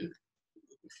gewoon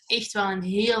echt wel een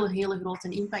hele grote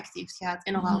impact heeft gehad.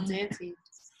 En nog altijd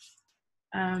heeft.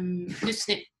 Dus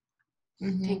nee,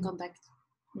 geen contact.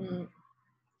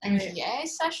 En jij,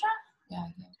 Sasha?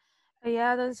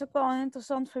 Ja, dat is ook wel een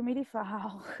interessant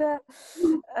familieverhaal.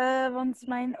 Want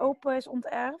mijn opa is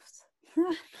onterfd.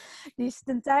 Die is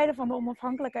ten tijde van de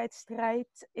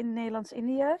onafhankelijkheidsstrijd in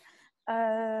Nederlands-Indië.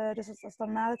 Dus dat was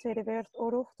dan na de Tweede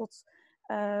Wereldoorlog.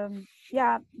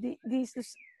 Die is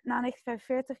dus na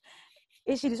 1945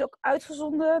 is hij dus ook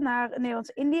uitgezonden naar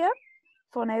Nederlands-Indië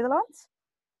voor Nederland.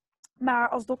 maar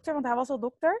als dokter, want hij was al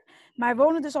dokter. Maar hij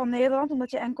woonde dus al in Nederland,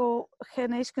 omdat je enkel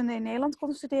geneeskunde in Nederland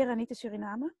kon studeren en niet in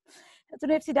Suriname. En toen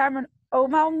heeft hij daar mijn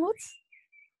oma ontmoet.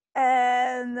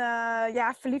 En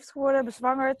verliefd geworden,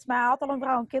 bezwangerd. Maar hij had al een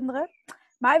vrouw en kinderen.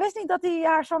 Maar hij wist niet dat hij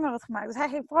haar zwanger had gemaakt. Dus hij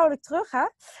ging vrolijk terug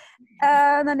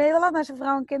naar Nederland, naar zijn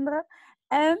vrouw en kinderen.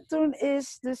 En toen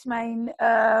is dus mijn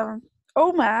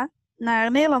oma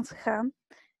naar Nederland gegaan.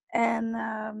 En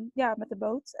met de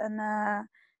boot. En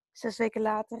 6 weken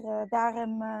later daar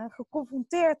hem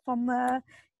geconfronteerd van...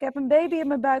 ik heb een baby in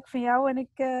mijn buik van jou en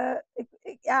ik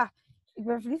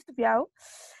ben verliefd op jou.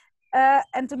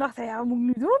 En toen dacht hij, wat moet ik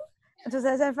nu doen? En toen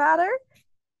zei zijn vader,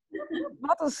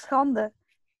 wat een schande.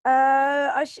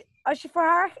 Als je voor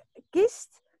haar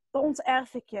kiest, dan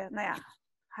onterf ik je. Nou ja,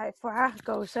 hij heeft voor haar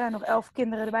gekozen en nog 11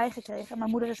 kinderen erbij gekregen. Mijn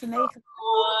moeder is er 9.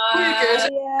 Goeie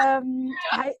keuze.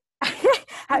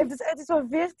 Hij heeft dus uit zo'n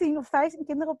 14 of 15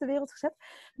 kinderen op de wereld gezet.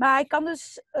 Maar hij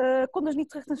kon dus niet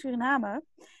terug naar Suriname.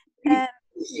 En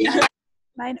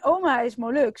mijn oma is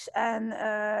Moluks. En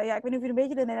ik weet niet of jullie een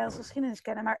beetje de Nederlandse geschiedenis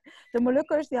kennen. Maar de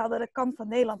Molukkers die hadden de kant van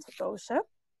Nederland gekozen.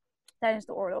 Tijdens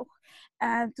de oorlog.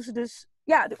 En toen ze dus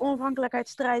de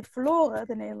onafhankelijkheidsstrijd verloren,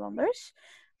 de Nederlanders.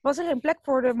 Was er een plek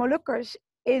voor de Molukkers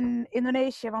in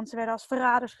Indonesië. Want ze werden als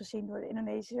verraders gezien door de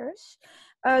Indonesiërs.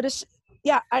 Dus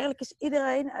eigenlijk is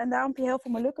iedereen, en daarom heb je heel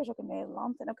veel Molukkers ook in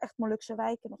Nederland, en ook echt Molukse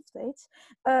wijken nog steeds,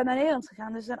 naar Nederland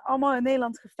gegaan. Dus ze zijn allemaal in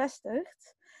Nederland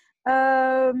gevestigd.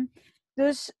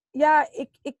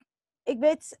 Ik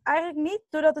weet eigenlijk niet,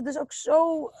 doordat het dus ook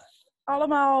zo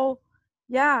allemaal,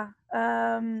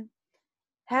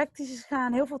 hectisch is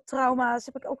gegaan, heel veel trauma's,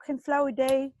 heb ik ook geen flauw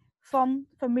idee van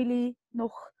familie,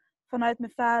 nog vanuit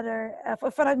mijn vader,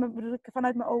 vanuit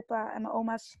mijn opa en mijn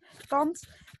oma's kant.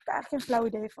 Heb ik eigenlijk geen flauw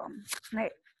idee van.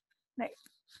 Nee.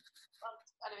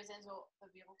 Want we zijn zo, we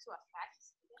hebben hier ook zo wat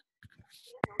vraagjes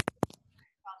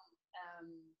van,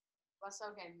 wat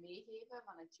zou jij meegeven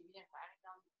vanuit jullie ervaring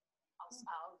dan als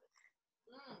ouder?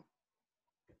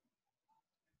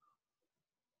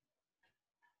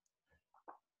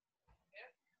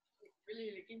 Willen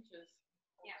jullie kindjes?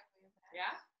 Ja.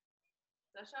 Ja?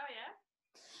 Sasha, ja?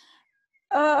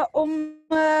 Om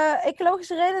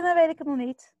ecologische redenen weet ik het nog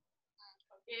niet.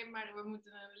 Oké, maar we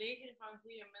moeten een leger van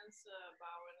goede mensen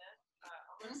bouwen, hè?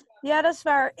 Ja, dat is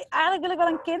waar. Eigenlijk wil ik wel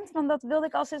een kind, want dat wilde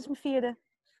ik al sinds mijn 4e.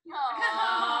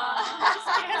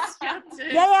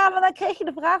 Ja, maar dan kreeg je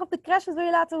de vraag op de crash, wat wil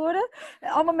je laten worden?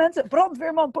 En allemaal mensen,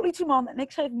 brandweerman, politieman. En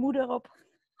ik schreef moeder op.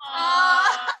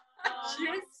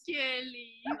 Just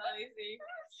Kelly. Dat is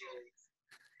echt.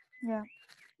 Ja.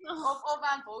 Of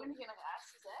aan volgende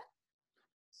generaties, hè?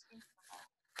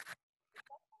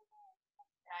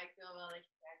 Ja, ik wil wel echt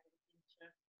graag een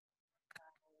kindje.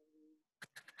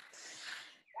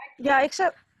 Ja, ik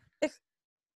zou...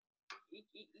 Ik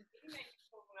denk dat ik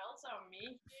vooral zou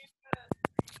meegeven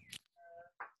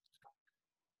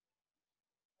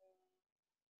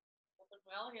dat er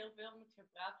vooral heel veel moet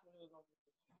gepraat worden over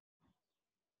dit.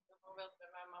 Bijvoorbeeld bij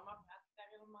mijn mama praat ik daar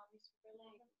helemaal niet zoveel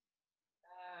over.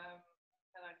 Ik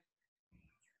ga daar,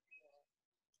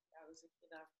 hoe zeg je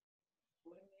dat,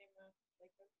 voornemen,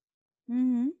 denk ik.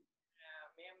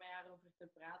 Meer met haar over te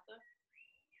praten.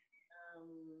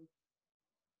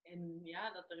 En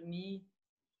dat er niet,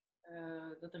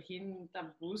 dat er geen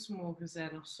taboes mogen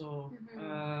zijn of zo.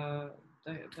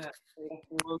 Dat je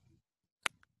gewoon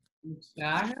moet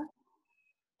vragen.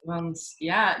 Want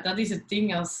dat is het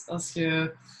ding als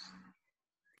je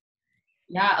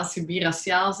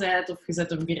biraciaal bent of je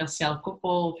zet een biraciaal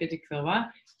koppel of weet ik veel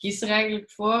wat, kies er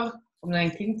eigenlijk voor om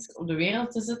een kind op de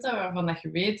wereld te zetten waarvan dat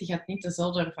je weet, die gaat niet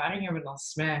dezelfde ervaring hebben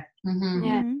als mij.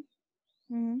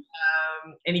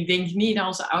 En ik denk niet dat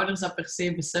onze ouders dat per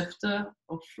se beseften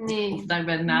of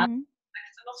daarbij nadachten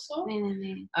of zo.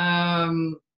 Nee.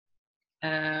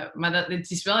 Maar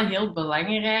het is wel heel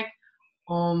belangrijk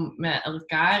om met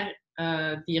elkaar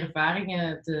die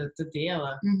ervaringen te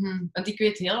delen. Want ik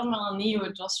weet helemaal niet hoe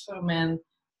het was voor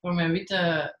mijn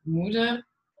witte moeder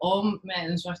om met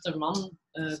een zwarte man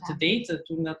te daten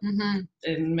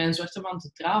en met een zwarte man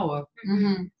te trouwen.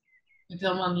 Ik weet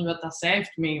helemaal niet wat dat zij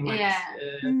heeft meegemaakt.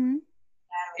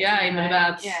 Ja,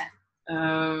 inderdaad.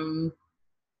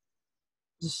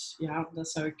 Dus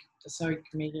dat zou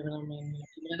ik meegeven aan mijn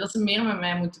kinderen. Dat ze meer met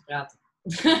mij moeten praten.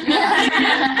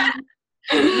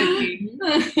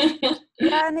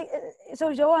 Ja, en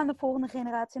sowieso aan de volgende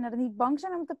generatie. Dat niet bang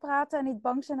zijn om te praten en niet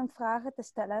bang zijn om vragen te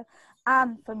stellen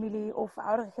aan familie of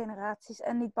oudere generaties.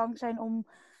 En niet bang zijn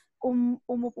om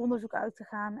op onderzoek uit te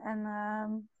gaan.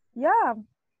 En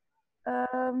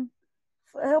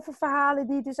heel veel verhalen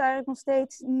die dus eigenlijk nog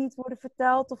steeds niet worden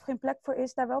verteld of geen plek voor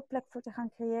is, daar wel plek voor te gaan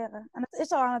creëren. En dat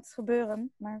is al aan het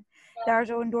gebeuren, maar daar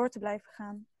zo in door te blijven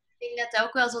gaan. Ik denk dat dat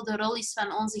ook wel zo de rol is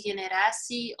van onze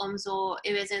generatie, om zo,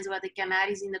 wij zijn zo wat de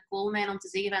kanaries in de koolmijn, om te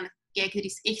zeggen van, kijk, er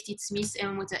is echt iets mis en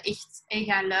we moeten echt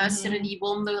gaan luisteren, die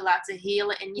wonden laten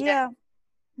helen en niet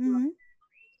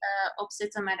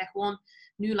opzetten, maar dat gewoon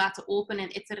nu laten open en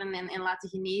etteren en laten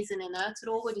genezen en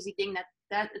uitdrogen. Dus ik denk dat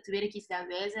dat het werk is dat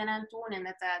wij zijn aan het doen en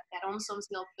dat daarom soms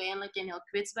heel pijnlijk en heel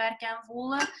kwetsbaar kan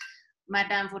voelen. Maar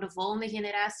dan voor de volgende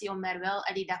generatie, om daar wel,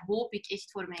 dat hoop ik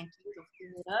echt voor mijn kind of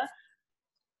kinderen,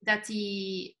 dat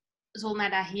die zo naar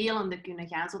dat helende kunnen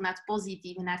gaan, zo naar het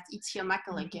positieve, naar het iets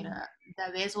gemakkelijkere.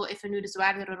 Dat wij zo even nu de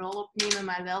zwaardere rol opnemen,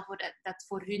 maar wel dat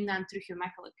voor hun dan terug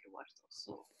gemakkelijker wordt of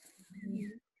zo.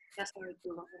 Dat zou ik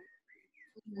willen.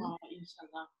 Wow,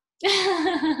 inshallah.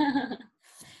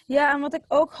 Ja, en wat ik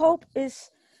ook hoop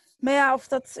is... Maar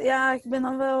ja, ik ben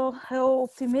dan wel heel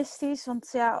optimistisch.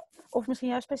 Of misschien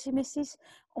juist pessimistisch.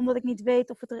 Omdat ik niet weet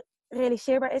of het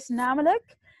realiseerbaar is.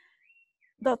 Namelijk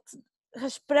dat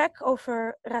gesprek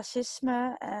over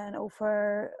racisme en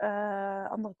over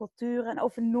andere culturen en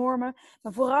over normen.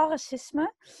 Maar vooral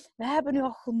racisme. We hebben nu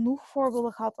al genoeg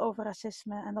voorbeelden gehad over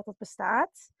racisme en dat het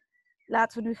bestaat.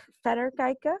 Laten we nu verder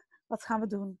kijken. Wat gaan we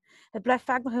doen? Het blijft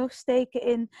vaak nog heel steken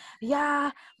in...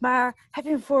 Ja, maar heb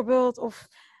je een voorbeeld? Of...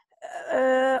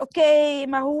 Oké,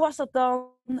 maar hoe was dat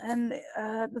dan? En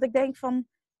dat ik denk van...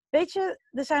 Weet je,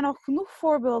 er zijn al genoeg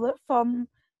voorbeelden van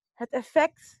het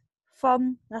effect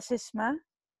van racisme.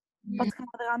 Wat gaan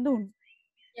we eraan doen?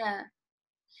 Ja.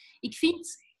 Ik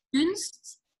vind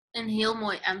kunst een heel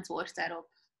mooi antwoord daarop.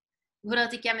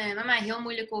 Bijvoorbeeld, ik kan met mijn mama heel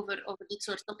moeilijk over dit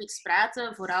soort topics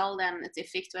praten. Vooral dan het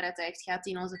effect waar het echt gaat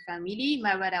in onze familie.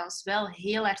 Maar wat ons wel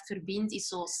heel hard verbindt, is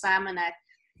zo samen naar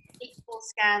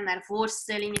expos gaan, naar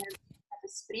voorstellingen,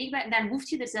 bespreekbaar. Dan hoef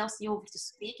je er zelfs niet over te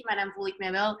spreken, maar dan voel ik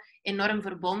mij wel enorm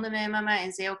verbonden met mama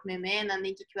en zij ook met mij. En dan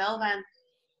denk ik wel van...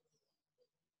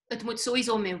 Het moet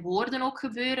sowieso met woorden ook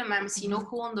gebeuren, maar misschien ook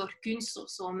gewoon door kunst of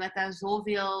zo. Omdat dat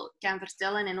zoveel kan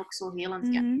vertellen en ook zo helend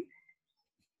kan.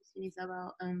 Misschien is dat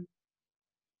wel een...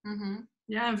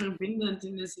 Ja, en verbindend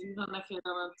in de zin van dat je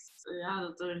dan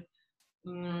dat er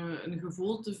een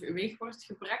gevoel teweeg wordt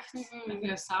gebracht dat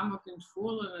je samen kunt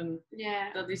voelen. En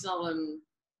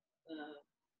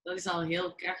dat is al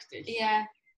heel krachtig.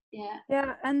 Ja.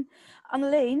 Ja, en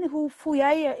Anneleen, hoe voel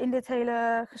jij je in dit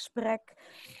hele gesprek?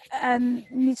 En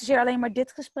niet zozeer alleen maar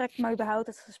dit gesprek, maar überhaupt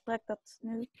het gesprek dat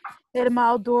nu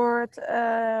helemaal door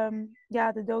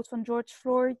de dood van George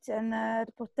Floyd en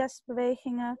de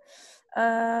protestbewegingen,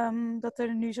 dat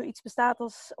er nu zoiets bestaat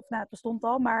als, het bestond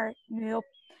al, maar nu heel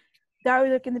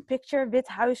duidelijk in de picture, wit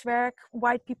huiswerk,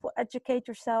 white people educate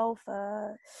yourself.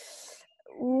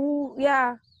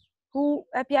 Hoe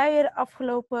heb jij je de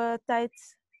afgelopen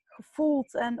tijd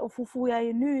gevoeld of hoe voel jij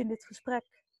je nu in dit gesprek?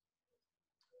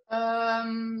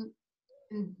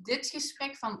 In dit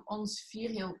gesprek van ons vier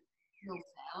heel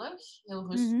veilig, heel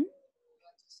rustig,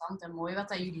 interessant en mooi wat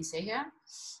dat jullie zeggen.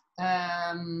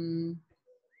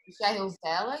 Dus ja, heel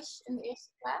veilig in de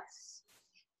eerste plaats.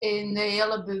 In de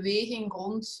hele beweging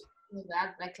rond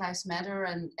inderdaad Black Lives Matter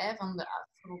en van de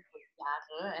afgelopen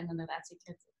jaren en inderdaad zeker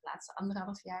het laatste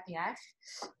 1,5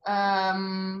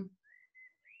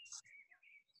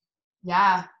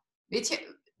 jaar. Weet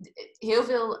je, heel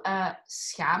veel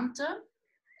schaamte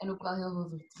en ook wel heel veel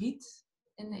verdriet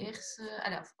in de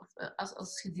eerste,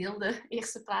 als gedeelde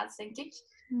eerste plaats, denk ik.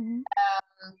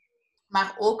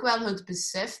 Maar ook wel het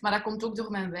besef, maar dat komt ook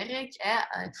door mijn werk.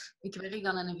 Ik werk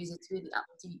dan in een VZ2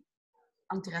 die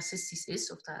antiracistisch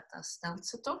is, of dat stelt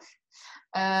ze toch.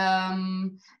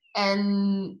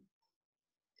 En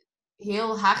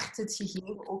heel hard het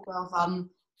gegeven ook wel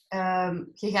van...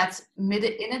 je gaat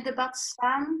midden in het debat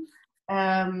staan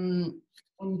en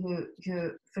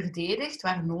je verdedigt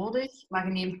waar nodig, maar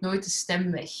je neemt nooit de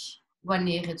stem weg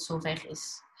wanneer het zover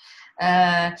is.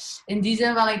 In die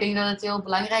zin, ik denk dat het heel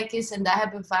belangrijk is, en dat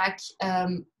hebben vaak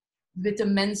witte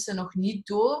mensen nog niet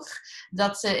door,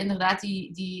 dat ze inderdaad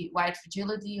die white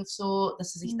fragility of zo, dat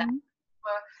ze zich daar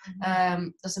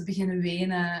dat ze beginnen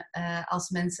wenen als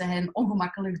mensen hen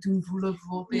ongemakkelijk doen voelen,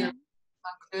 bijvoorbeeld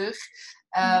van kleur.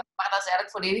 Maar dat is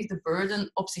eigenlijk volledig de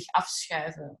burden op zich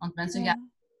afschuiven. Want mensen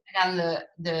gaan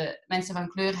de mensen van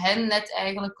kleur hen net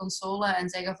eigenlijk consolen en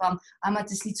zeggen van maar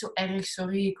het is niet zo erg,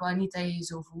 sorry, ik wou niet dat je je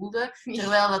zo voelde.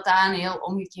 Terwijl dat een heel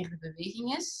omgekeerde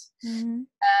beweging is.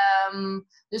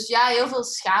 Dus ja, heel veel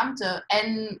schaamte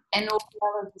en ook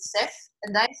wel het besef.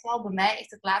 En dat is wel bij mij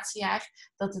echt het laatste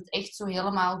jaar dat het echt zo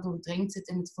helemaal doordringd zit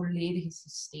in het volledige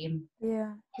systeem.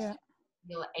 Ja.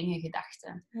 Hele enge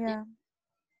gedachten. Ja.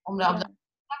 Om dat op dat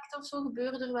vlak oppervlakte of zo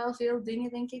gebeuren er wel veel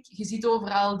dingen, denk ik. Je ziet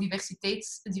overal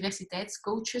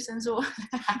diversiteitscoaches en zo.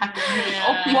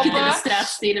 Oppikken de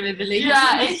straatstenen met beleggen.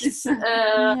 Ja, echt.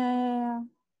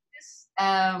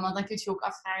 Ja. Want dan kun je ook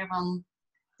afvragen van...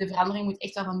 De verandering moet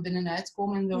echt wel van binnenuit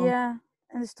komen. En door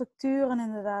En de structuren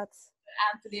inderdaad.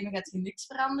 aan te nemen gaat je niks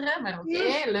veranderen. Maar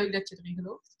oké, leuk dat je erin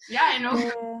gelooft. Ja, en ook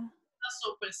Ja. dat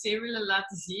ze per se willen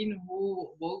laten zien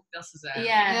hoe woke dat ze zijn.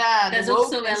 Ja, dat is de ook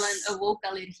woke zo wel is- een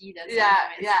woke-allergie. Dat Ja,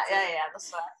 dat is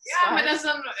waar. Ja, maar dat is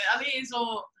dan alleen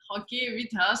zo... Oké,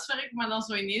 wit huiswerk, maar dan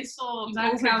zo ineens zo In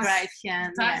daar overdrive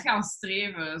gaan. daar Ja. gaan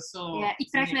streven. Zo. Ja, ik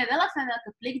vraag me wel af van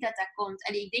welke plek dat komt.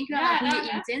 Allee, ik denk wel een goede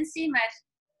intentie, maar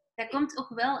dat komt ook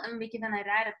wel een beetje van een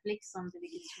rare plek soms. Heb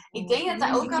ik het gevoel. Ik denk dat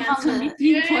dat ook Ik al kan van zo de... niet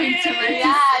pinpointen, maar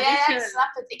Ja, ik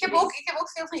snap het. Ik heb ook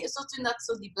veel van... Zo toen dat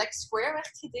zo die Black Square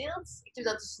werd gedeeld. Ik heb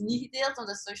dat dus niet gedeeld,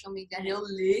 omdat social media heel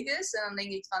leeg is. En dan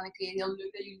denk ik van, oké, heel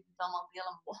leuk dat jullie het allemaal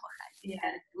delen. Maar wat ga ik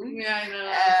eigenlijk doen? Ja,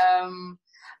 inderdaad.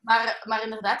 Maar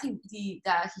inderdaad,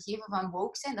 dat gegeven van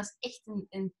woke zijn, dat is echt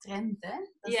een trend, hè.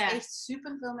 Dat is echt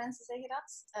superveel mensen zeggen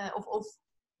dat. Of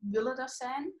willen dat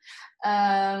zijn.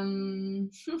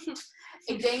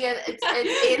 Ik denk het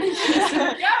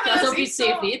enige... Ja, maar Dat is op echt je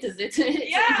zo. cv te zetten.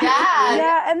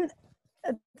 Ja, en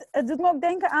het doet me ook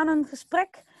denken aan een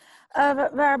gesprek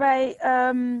waarbij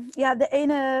de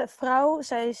ene vrouw,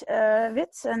 zij is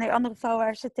wit, en de andere vrouw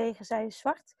waar ze tegen, zij is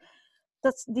zwart.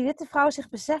 Dat die witte vrouw zich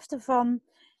besefte van,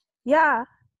 ja,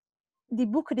 die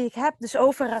boeken die ik heb, dus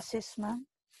over racisme,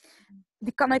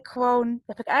 die kan ik gewoon,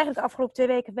 dat heb ik eigenlijk de afgelopen 2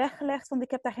 weken weggelegd, want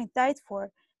ik heb daar geen tijd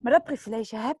voor. Maar dat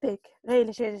privilege heb ik,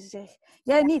 realiseerde ze zich.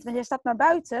 Jij niet, want jij stapt naar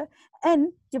buiten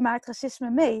en je maakt racisme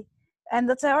mee. En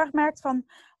dat zij heel erg merkt van,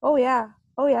 oh ja,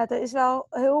 er is wel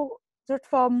heel soort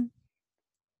van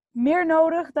meer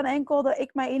nodig dan enkel dat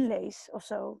ik mij inlees of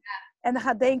zo. Ja. En dan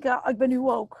gaat denken, ik ben nu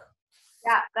woke.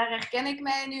 Ja, daar herken ik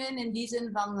mij nu in die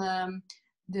zin van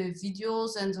de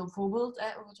video's en zo bijvoorbeeld,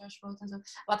 over George Floyd en zo.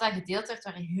 Wat daar gedeeld werd,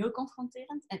 waren heel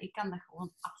confronterend en ik kan dat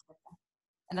gewoon afzetten.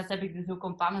 En dat heb ik dus ook op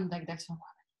een bepaald moment dat ik dacht van,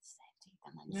 ik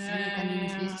kan dat niet zien, ik kan die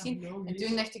niet bezig zien. En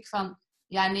toen dacht ik van,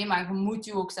 ja nee, maar je moet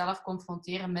je ook zelf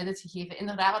confronteren met het gegeven.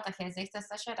 Inderdaad, wat dat jij zegt,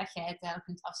 Sascha, dat jij het eigenlijk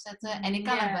kunt afzetten. En ik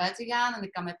kan naar buiten gaan en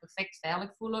ik kan me perfect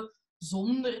veilig voelen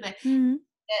zonder dat...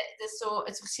 Het is zo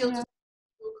het verschil tussen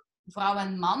vrouw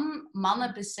en man.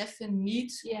 Mannen beseffen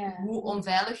niet hoe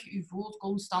onveilig je je voelt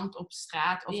constant op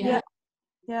straat. Of Ja,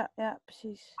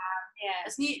 precies.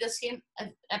 Dat is geen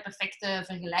perfecte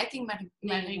vergelijking,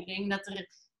 maar ik denk dat er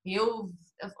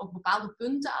op bepaalde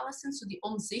punten alleszins, zo die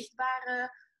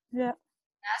onzichtbare of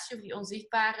die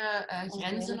onzichtbare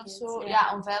grenzen of zo,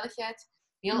 onveiligheid,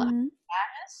 heel erg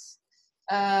is.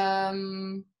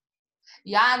 En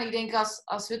ik denk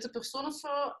als witte persoon of zo,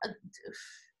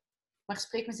 maar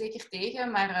spreek me zeker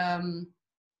tegen, maar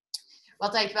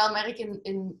wat ik wel merk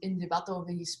in debatten of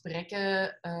in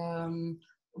gesprekken,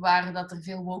 waar dat er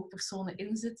veel woke personen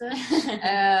in zitten,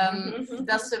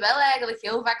 dat ze wel eigenlijk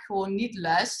heel vaak gewoon niet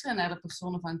luisteren naar de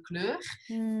personen van kleur.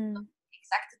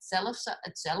 Exact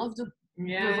hetzelfde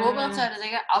bijvoorbeeld zouden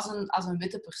zeggen als een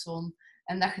witte persoon.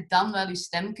 En dat je dan wel je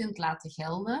stem kunt laten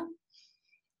gelden.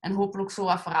 En hopelijk zo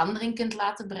wat verandering kunt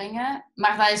laten brengen.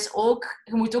 Maar dat is ook...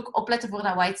 Je moet ook opletten voor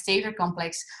dat white savior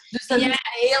complex. Dus dat is een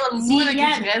hele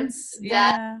moeilijke grens. Kun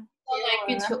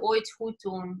je ooit goed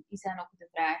doen? Is dan ook de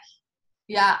vraag.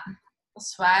 Ja, dat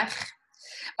is waar.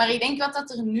 Maar ik denk wat dat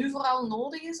er nu vooral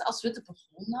nodig is, als witte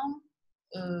persoon dan...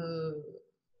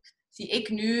 zie ik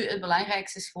nu het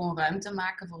belangrijkste is gewoon ruimte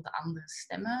maken voor de andere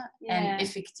stemmen. En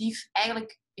effectief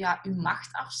eigenlijk uw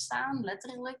macht afstaan,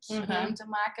 letterlijk. Ruimte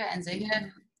maken en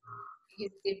zeggen...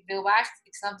 Je bent veel waard.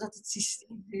 Ik snap dat het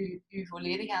systeem u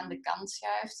volledig aan de kant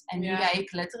schuift. En nu ga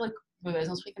ik letterlijk, bij wijze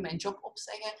van spreken, mijn job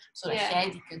opzeggen, zodat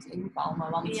jij die kunt inpalmen.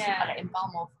 Want,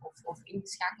 inpalmen of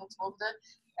ingeschakeld worden.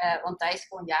 Want dat is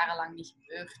gewoon jarenlang niet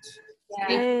gebeurd.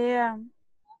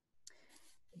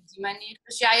 Op die manier.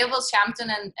 Dus heel veel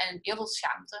schaamte en heel veel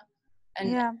schaamte.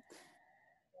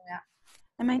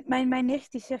 En mijn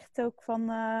nicht die zegt ook van...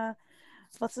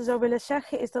 wat ze zo willen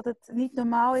zeggen is dat het niet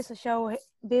normaal is als jouw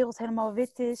wereld helemaal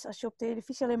wit is. Als je op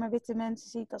televisie alleen maar witte mensen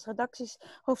ziet. Als redacties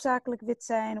hoofdzakelijk wit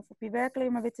zijn. Of op je werk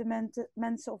alleen maar witte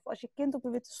mensen. Of als je kind op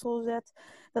een witte school zet.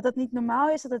 Dat dat niet normaal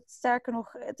is. Dat het sterker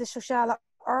nog, het is sociale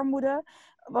armoede.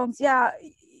 Want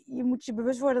je moet je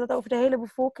bewust worden dat over de hele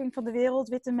bevolking van de wereld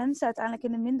witte mensen uiteindelijk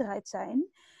in de minderheid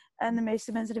zijn. En de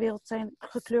meeste mensen in de wereld zijn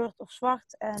gekleurd of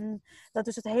zwart. En dat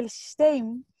dus het hele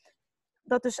systeem...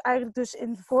 Dat dus eigenlijk dus in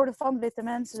het voordeel van witte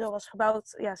mensen, zoals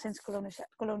gebouwd sinds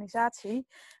kolonisatie,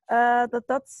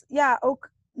 dat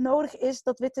ook nodig is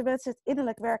dat witte mensen het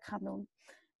innerlijk werk gaan doen.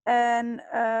 En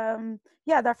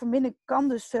daarvan binnen kan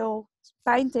dus veel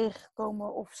pijn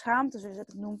tegengekomen of schaamte, zoals je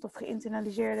het noemt, of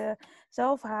geïnternaliseerde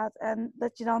zelfhaat. En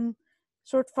dat je dan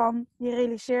soort van je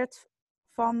realiseert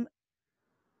van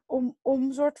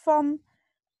om soort van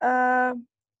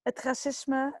het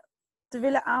racisme te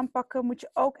willen aanpakken, moet je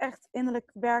ook echt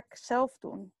innerlijk werk zelf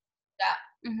doen.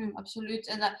 Absoluut.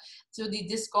 En zo die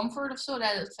discomfort of zo,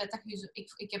 het feit dat je zo...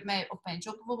 Ik heb mij op mijn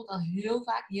job bijvoorbeeld al heel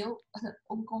vaak heel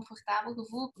oncomfortabel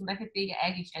gevoeld, omdat je tegen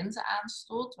eigen grenzen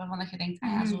aanstoot, waarvan dat je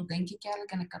denkt, zo denk ik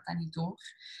eigenlijk en ik had dat niet door.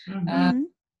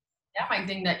 Ja, maar ik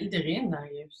denk dat iedereen dat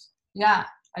heeft.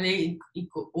 Ja. Allee,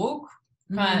 ik ook.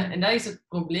 En dat is het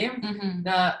probleem,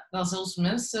 dat zelfs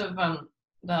mensen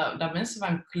dat mensen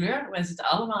van kleur, wij zitten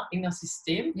allemaal in dat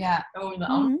systeem, we worden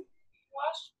allemaal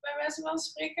bij wijze van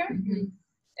spreken.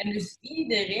 En dus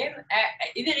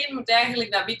iedereen moet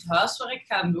eigenlijk dat wit huiswerk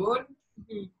gaan doen,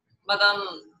 maar dan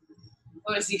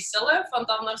voor zichzelf, want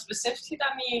anders besef je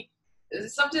dat niet.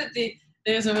 Snap je?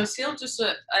 Er is een verschil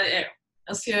tussen...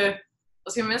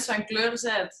 Als je mensen van kleur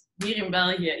bent, hier in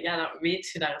België, ja, dan weet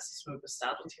je dat racisme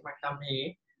bestaat, want je mag dat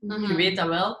mee. Je weet dat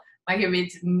wel, maar je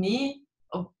weet niet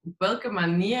op welke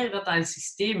manier dat een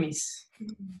systeem is.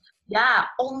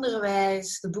 Ja,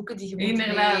 onderwijs, de boeken die je moet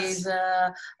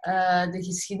lezen, de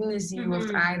geschiedenis die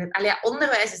wordt aangeduid. Allee,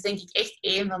 onderwijs is denk ik echt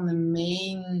een van de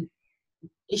main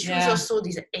issues of zo,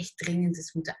 die ze echt dringend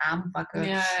eens moeten aanpakken.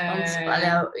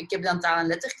 Want ik heb dan taal- en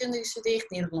letterkunde gestudeerd,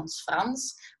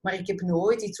 Nederlands-Frans, maar ik heb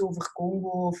nooit iets over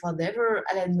Congo of whatever,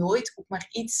 nooit ook maar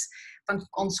iets van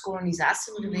ons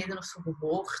kolonisatieverleden of zo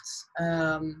gehoord.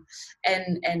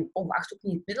 En ongeacht ook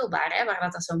niet het middelbaar,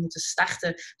 waar dat zou moeten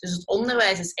starten. Dus het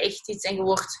onderwijs is echt iets, en je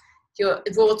wordt...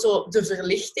 Bijvoorbeeld zo de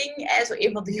verlichting, zo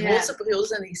een van de grootste periodes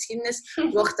in de geschiedenis,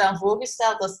 wordt dan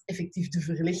voorgesteld als effectief de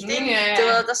verlichting.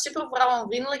 Terwijl dat super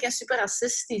vrouwenvriendelijk en super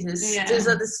racistisch is. Ja. Dus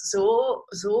dat is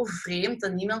zo vreemd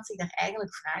dat niemand zich daar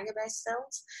eigenlijk vragen bij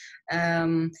stelt.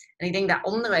 En ik denk dat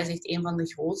onderwijs echt een van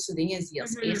de grootste dingen is die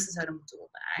als eerste zouden moeten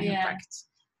worden aangepakt.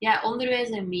 Ja, onderwijs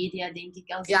en media, denk ik.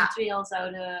 Als die twee al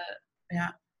zouden...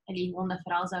 alleen gewoon dat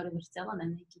verhaal zouden vertellen, dan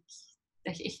denk ik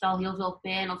dat je echt al heel veel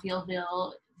pijn of heel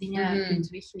veel dingen kunt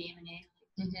wegnemen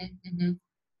eigenlijk.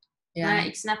 Maar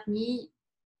ik snap niet...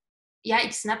 Ja,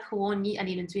 ik snap gewoon niet...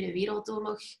 Alleen de Tweede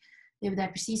Wereldoorlog... We hebben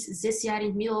daar precies 6 jaar in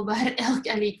het middelbaar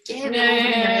keihard over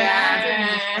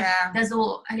gepraat. Dat is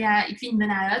zo... ik vind het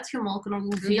bijna uitgemolken om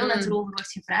hoeveel dat er over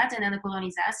wordt gepraat. En dan de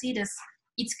kolonisatie, dat is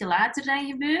iets later dan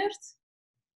gebeurd.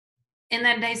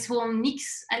 En dat is gewoon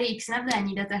niks... ik snap dat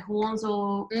niet. Dat gewoon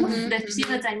zo... Dat is precies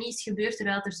dat dat niet is gebeurd,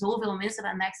 terwijl er zoveel mensen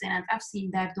vandaag zijn aan het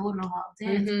afzien, daardoor nog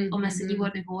altijd. Omdat ze niet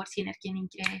worden gehoord, geen erkenning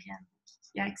krijgen.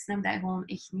 Ja, ik snap dat gewoon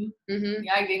echt niet.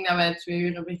 Ja, ik denk dat wij 2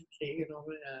 uur hebben gekregen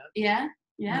over... Ja,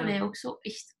 wij ook zo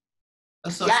echt...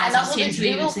 En dan zo de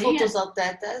gruwelfoto's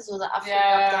altijd, hè? Zo de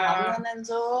afgekapte handen en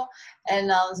zo. En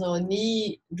dan zo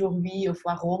niet door wie of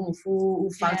waarom of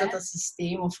hoe fout dat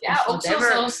systeem of ook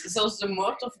zelfs de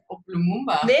moord op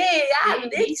Lumumba.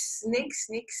 Niks.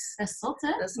 Dat is zot,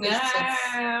 hè? Dat is echt zot.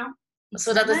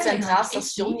 Zodat het Centraal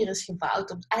Station hier is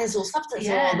gebouwd. Zo, snap je?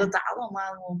 Zo, dat is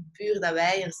allemaal gewoon puur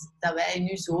dat wij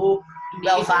nu zo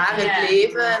welvarend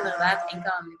leven. Inderdaad,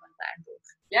 enkel aan daardoor.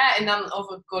 Ja, en dan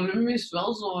over Columbus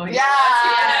wel zo. Ik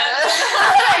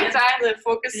daar de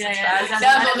focus. Zo de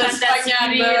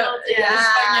Spanjaarden. De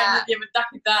Spanjaarden die hebben dat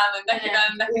gedaan en dat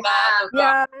gedaan en dat gedaan.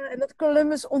 Ja, en dat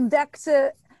Columbus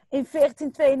ontdekte in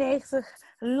 1492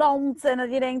 land. En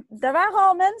dat je denkt, daar waren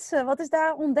al mensen. Wat is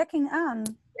daar ontdekking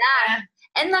aan? Ja,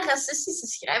 en dat racistische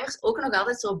schrijvers ook nog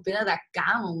altijd zo binnen dat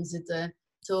kanon zitten.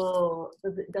 Zo,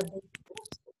 dat denk ik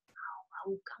ook.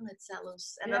 Hoe kan het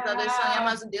zelfs? En dat is van, maar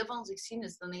dat is een deel van onze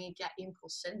geschiedenis. Dan denk ik,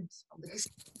 1% van de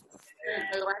geschiedenis.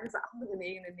 Maar waar is de andere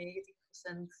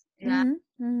 99%? Ja.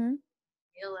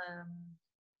 Heel,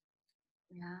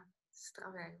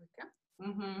 straf eigenlijk, hè?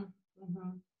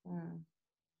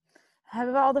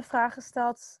 Hebben we al de vraag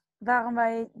gesteld waarom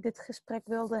wij dit gesprek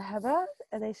wilden hebben?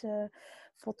 Deze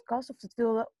podcast, of het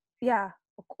wilden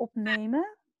ook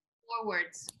opnemen?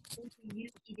 Forward.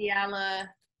 Jullie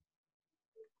ideale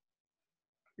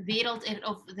wereld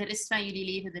of de rest van jullie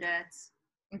leven eruit.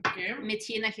 Oké. Met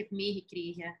hetgeen dat je hebt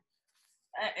meegekregen.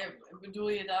 Bedoel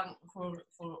je dan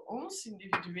voor ons,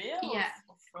 individueel? Ja.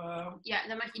 Ja,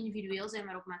 Dat mag individueel zijn,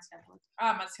 maar ook maatschappelijk.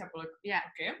 Maatschappelijk. Ja,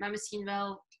 Oké. Maar misschien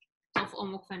wel tof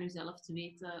om ook van jezelf te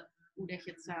weten hoe dat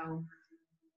je het zou...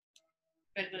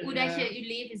 Verder, hoe dat je je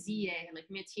leven ziet eigenlijk,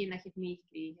 met hetgeen dat je hebt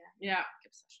meegekregen. Ja. Ik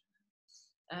heb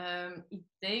ik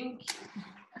denk...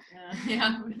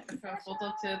 even een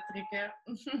fotootje trekken.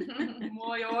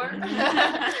 Mooi hoor.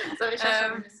 Sorry,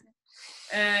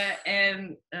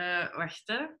 wacht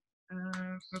hè.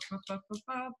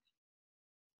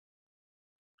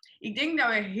 Ik denk dat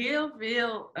we heel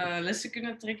veel lessen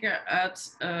kunnen trekken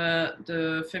uit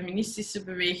de feministische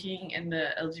beweging en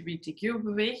de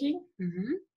LGBTQ-beweging.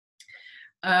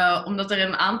 Omdat er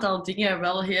een aantal dingen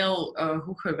wel heel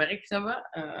goed gewerkt hebben.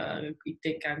 Ik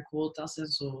denk aan quota's en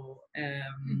zo.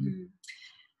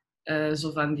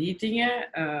 Zo van die dingen.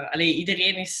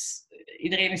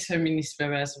 Iedereen is feminist, bij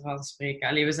wijze van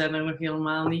spreken. We zijn er nog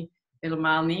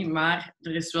helemaal niet. Maar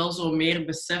er is wel zo meer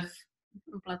besef.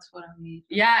 Een platform meer.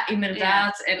 Ja,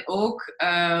 inderdaad. Ja. En ook,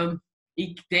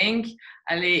 ik denk,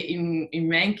 in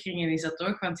mijn kringen is dat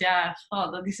ook, want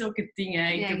dat is ook het ding.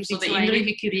 Hè. Ik heb zo de indruk...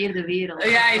 gecureerde wereld.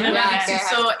 Ja, inderdaad.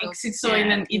 Ik zit zo in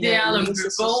een ideale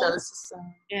bubbel.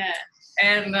 Ja.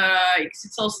 En ik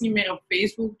zit zelfs niet meer op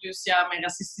Facebook, dus mijn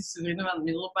racistische vrienden van het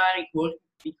middelbaar, ik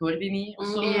hoor die niet of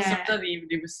zo.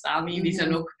 Die bestaan niet.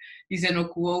 Die zijn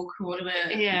ook woke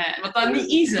geworden. Yeah. Wat dat niet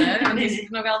is, hè. Want die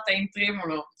zitten nog altijd in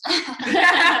tremolo.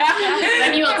 Ik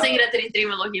kan niemand zeggen dat er in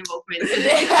tremolo geen woke mensen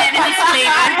zijn. Nee, dat is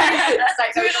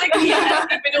leven. Tuurlijk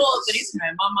niet. Ik bedoel, er is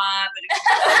mijn mama, er is...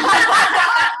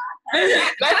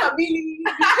 Mijn familie.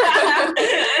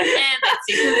 En dat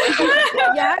is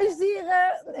het. Ja,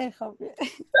 huisdieren. En grapje.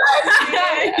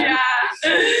 Ja.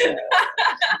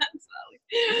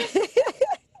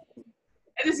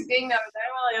 En dus ik denk dat we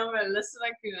daar wel heel veel lessen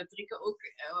aan kunnen trekken. Ook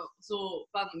zo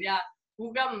van,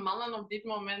 hoe gaan mannen op dit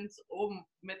moment om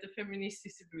met de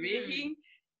feministische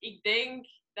beweging? Ik denk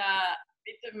dat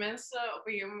witte mensen op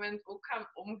een gegeven moment ook gaan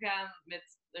omgaan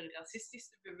met de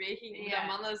racistische beweging. Hoe dat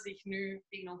mannen zich nu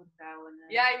tegenover vrouwen.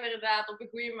 Ja, inderdaad, op een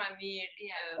goede manier.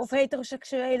 Of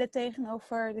heteroseksuelen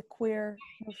tegenover de queer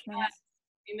movement. Ja,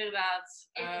 inderdaad.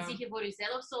 En zie je voor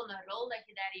jezelf zo'n rol dat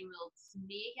je daarin wilt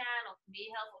meegaan of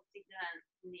meehelpen? Of zeg je dan,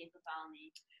 nee, totaal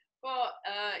niet?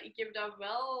 Ik heb dat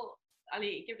wel...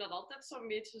 ik heb dat altijd zo'n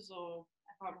beetje zo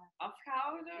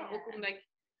afgehouden. Ja.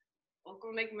 Ook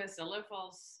omdat ik mezelf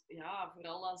als,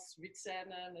 vooral als wit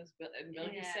zijnde en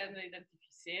Belgisch zijnde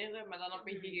identificeerde. Maar dan op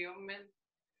een gegeven moment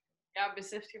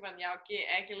besef je van,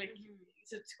 eigenlijk is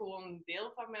het gewoon een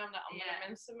deel van mij, omdat andere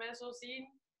mensen mij zo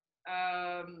zien.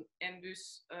 En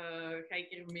dus ga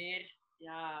ik er meer,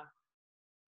 ga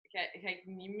ik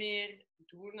niet meer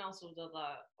doen alsof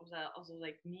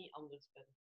ik niet anders ben.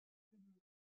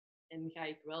 En ga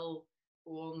ik wel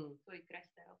gewoon... Voor je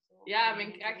kracht daarop zo. Ja,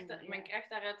 mijn kracht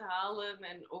daaruit halen.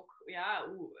 En ook,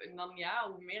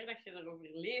 hoe meer dat je erover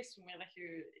leest, hoe meer dat je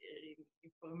je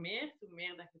informeert, hoe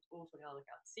meer dat je het overal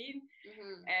gaat zien.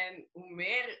 En hoe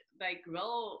meer dat ik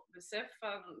wel besef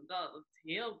van dat het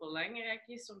heel belangrijk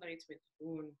is om daar iets mee te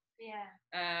doen.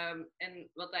 En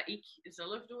wat dat ik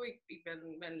zelf doe, ik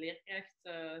ben leerkracht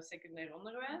secundair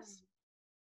onderwijs.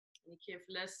 En ik geef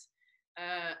les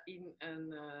in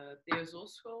een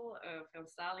TSO-school,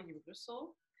 Franstalig in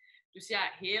Brussel. Dus 90%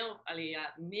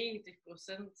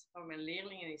 van mijn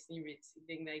leerlingen is niet wit. Ik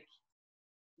denk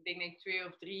dat ik 2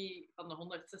 of 3 van de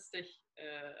 160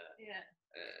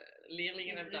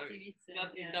 leerlingen heb dat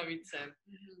wit zijn.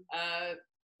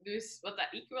 Dus wat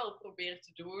dat ik wel probeer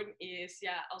te doen is,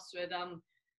 als wij dan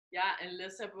een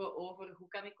les hebben over hoe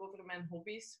kan ik over mijn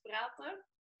hobby's praten,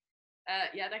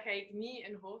 dan ga ik niet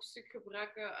een hoofdstuk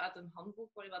gebruiken uit een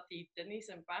handboek waar dat die tennis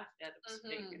en paardrijden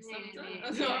bespreken. Snap je?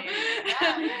 Dat is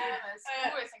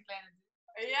goed, is een kleine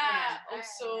of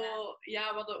zo. We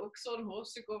hadden ook zo'n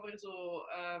hoofdstuk over zo,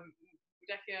 hoe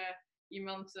dat je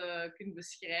iemand kunt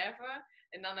beschrijven.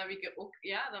 En dan heb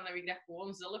ik dat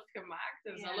gewoon zelf gemaakt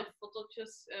en zelf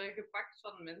fotootjes gepakt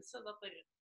van mensen dat er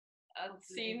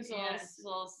uitzien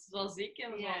zoals ik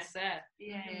en zoals zij.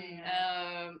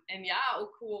 En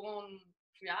ook gewoon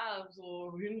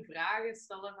zo hun vragen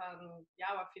stellen van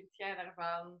wat vind jij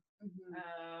daarvan?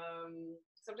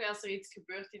 Snap je, als er iets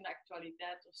gebeurt in de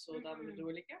actualiteit of zo, dan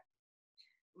bedoel ik het.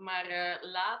 Maar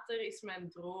later is mijn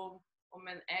droom om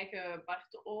mijn eigen bar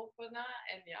te openen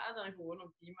en dan gewoon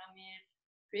op die manier,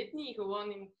 ik weet niet,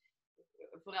 gewoon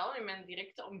vooral in mijn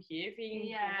directe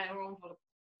omgeving, gewoon voor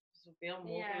zoveel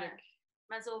mogelijk.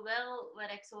 Maar zowel,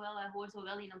 wat ik zowel hoor,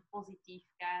 zowel in een positief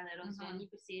kader, of zo, niet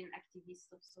per se een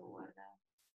activist of zo worden.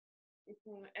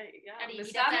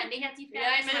 Niet dat dat negatief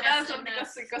kader is.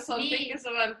 Inderdaad, ik was aan het denken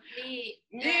zo van...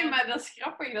 Nee, maar dat is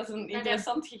grappig, dat is een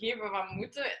interessant gegeven. Van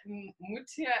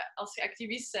moet je, als je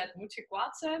activist bent, moet je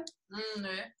kwaad zijn?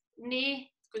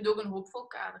 Nee. Je kunt ook een hoopvol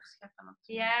kader scheppen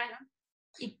natuurlijk.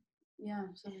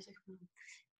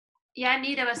 Ja,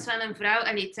 dat was van een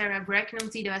vrouw, Sarah Bragg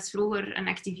noemt die, dat was vroeger een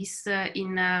activiste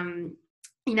in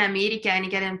in Amerika. En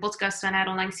ik had een podcast van haar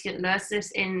onlangs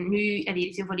geluisterd. En nu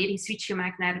heeft ze een volledige switch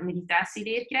gemaakt naar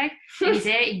meditatieleerkracht. En die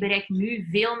zei, ik bereik nu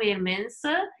veel meer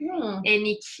mensen. En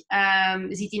ik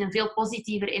zit in een veel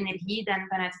positiever energie dan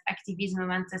vanuit het activisme.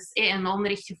 Want het is een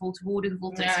onrecht, je voelt woede, je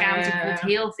voelt schaamte, je voelt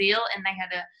heel veel. En dan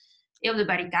ga je op de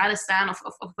barricade staan.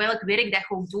 Of welk werk dat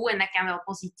je ook doet. En dat kan wel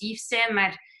positief zijn,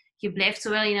 maar je blijft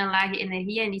zowel in een lage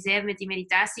energie. En die zei met die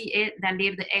meditatie, dan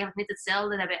leer je eigenlijk net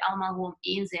hetzelfde, dat wij allemaal gewoon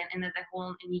één zijn. En dat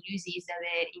gewoon een illusie is, dat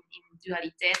wij in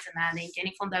dualiteiten nadenken. En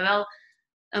ik vond dat wel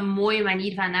een mooie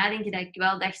manier van nadenken, dat ik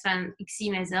wel dacht van, ik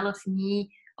zie mijzelf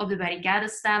niet op de barricade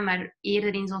staan, maar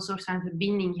eerder in zo'n soort van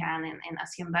verbinding gaan. En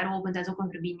als je een bar opent, dat is ook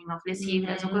een verbinding. Of lesgeven,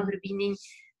 dat is ook een verbinding.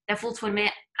 Dat voelt voor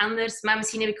mij anders. Maar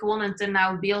misschien heb ik gewoon een te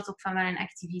nauw beeld op van wat een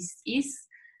activist is.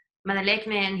 Maar dat lijkt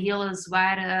mij een hele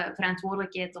zware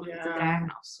verantwoordelijkheid om te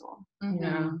dragen of zo.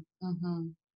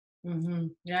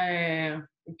 Ja.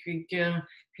 Ik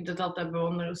vind het altijd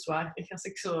bewonderenswaardig als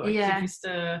ik zo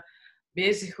activisten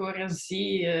bezig hoor en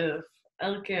zie.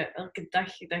 Elke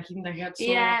dag in dag uit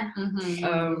zo. En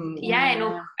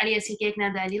ook als je kijkt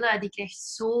naar Dalila, die krijgt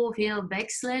zoveel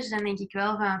backslash. Dan denk ik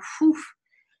wel van,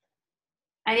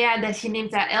 dat je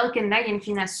neemt dat elke dag. En ik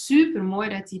vind dat super mooi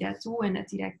dat hij dat doet en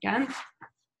dat hij dat kan.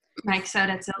 Maar ik zou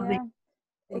dat zelf denken.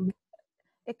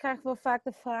 Ik krijg wel vaak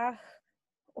de vraag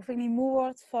of ik niet moe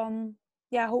word van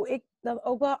hoe ik dan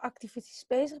ook wel activistisch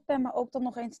bezig ben, maar ook dan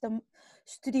nog eens de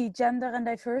studie gender en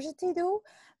diversity doe,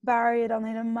 waar je dan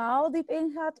helemaal diep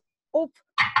ingaat op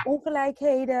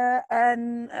ongelijkheden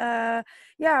en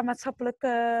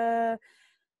maatschappelijke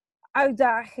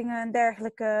uitdagingen en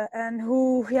dergelijke. En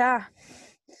hoe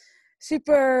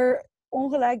super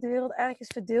ongelijk de wereld eigenlijk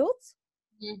is verdeeld.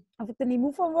 Of ik er niet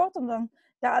moe van word om dan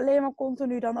daar alleen maar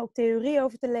continu dan ook theorie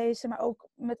over te lezen, maar ook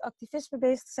met activisme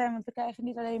bezig te zijn. Want we krijgen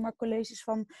niet alleen maar colleges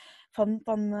van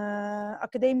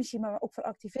academici, maar ook van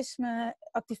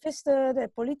activisten,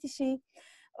 de politici.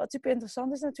 Wat super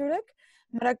interessant is natuurlijk.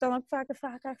 Maar dat ik dan ook vaak de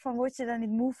vraag krijg van, word je daar niet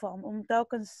moe van? Om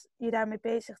telkens je daarmee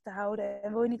bezig te houden.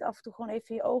 En wil je niet af en toe gewoon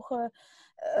even je ogen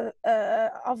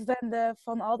afwenden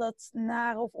van al dat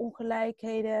nare of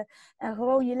ongelijkheden. En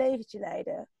gewoon je leventje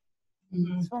leiden.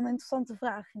 Dat is wel een interessante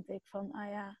vraag, vind ik.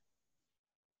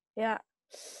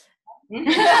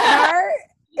 Maar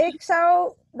ik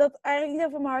zou dat eigenlijk niet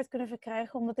over mijn hart kunnen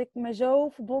verkrijgen. Omdat ik me zo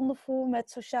verbonden voel met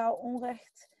sociaal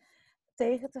onrecht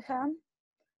tegen te gaan.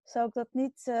 Zou ik dat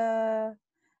niet...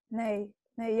 Nee,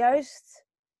 juist...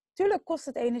 Tuurlijk kost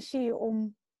het energie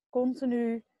om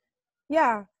continu...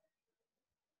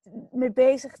 mee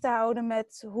bezig te houden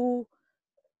met hoe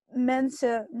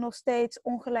mensen nog steeds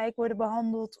ongelijk worden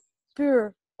behandeld.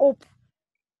 Puur op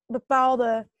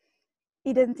bepaalde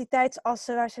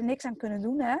identiteitsassen waar ze niks aan kunnen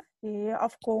doen. Hè? Je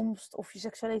afkomst of je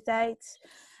seksualiteit.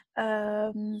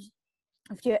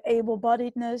 Of je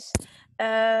able-bodiedness.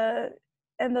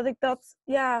 En dat ik dat,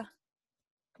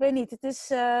 ik weet niet. Het is,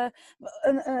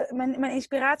 mijn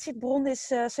inspiratiebron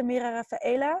is Samira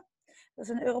Rafaela. Dat is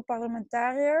een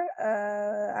Europarlementariër.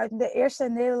 Uit de eerste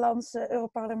Nederlandse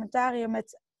Europarlementariër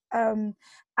met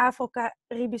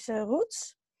Afro-Caribische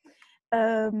roots.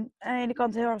 Aan de ene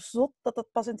kant heel erg zot dat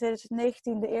dat pas in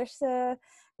 2019 de eerste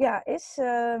is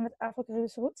met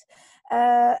Afro-Caribische roots.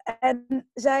 En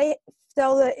zij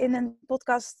vertelde in een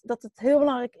podcast dat het heel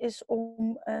belangrijk is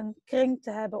om een kring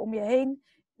te hebben om je heen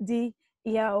die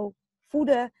jou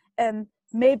voeden en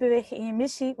meebewegen in je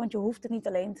missie, want je hoeft het niet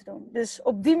alleen te doen. Dus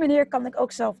op die manier kan ik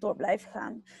ook zelf door blijven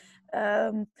gaan.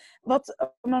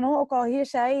 Wat Manon ook al hier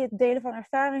zei, het delen van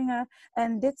ervaringen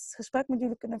en dit gesprek met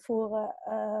jullie kunnen voeren,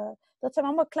 dat zijn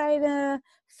allemaal kleine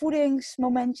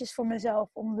voedingsmomentjes voor mezelf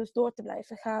om dus door te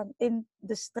blijven gaan in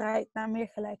de strijd naar meer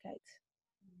gelijkheid.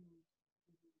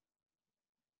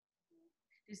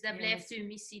 Dus dat blijft uw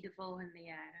missie de volgende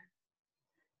jaren?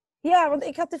 Ja, want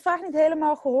ik had de vraag niet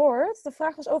helemaal gehoord. De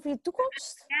vraag was over je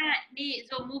toekomst. Ja, nee,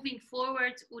 zo moving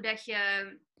forward, hoe dat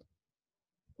je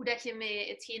met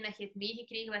hetgeen dat je hebt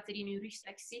meegekregen, wat er in je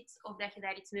rugzak zit, of dat je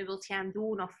daar iets mee wilt gaan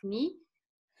doen of niet.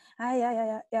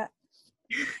 Ja.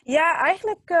 Ja,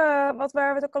 eigenlijk waar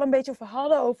we het ook al een beetje over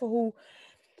hadden, over hoe,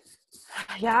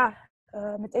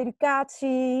 met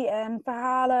educatie en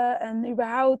verhalen en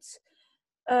überhaupt,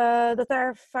 dat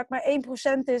daar vaak maar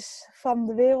 1% is van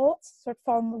de wereld. Een soort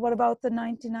van, what about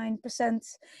the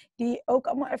 99% die ook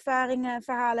allemaal ervaringen en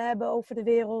verhalen hebben over de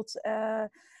wereld.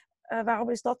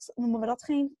 Waarom noemen we dat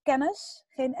geen kennis?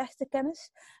 Geen echte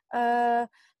kennis?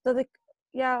 Dat ik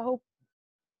hoop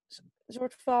een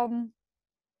soort van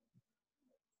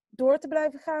door te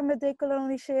blijven gaan met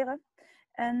dekoloniseren.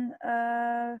 En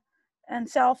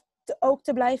zelf ook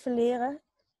te blijven leren.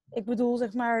 Ik bedoel,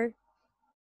 zeg maar,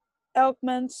 elk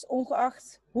mens,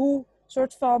 ongeacht hoe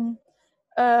soort van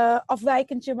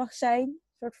afwijkend je mag zijn. Een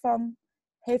soort van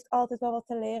heeft altijd wel wat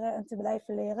te leren en te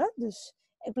blijven leren. Dus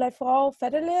ik blijf vooral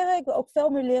verder leren. Ik wil ook veel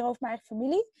meer leren over mijn eigen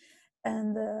familie.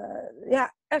 En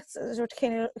echt een soort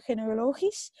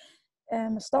genealogisch.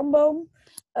 Mijn stamboom.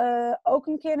 Ook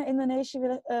een keer naar Indonesië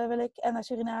wil ik en naar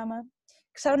Suriname.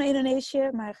 Ik zou naar Indonesië,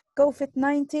 maar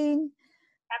COVID-19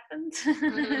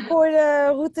 voor de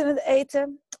route in het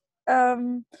eten.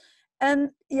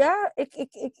 En ja,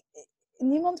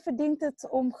 niemand verdient het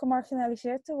om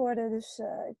gemarginaliseerd te worden. Dus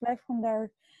ik blijf gewoon daar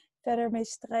verder mee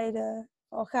strijden.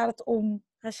 Al gaat het om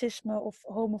racisme of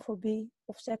homofobie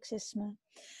of seksisme.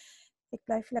 Ik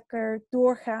blijf lekker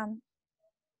doorgaan.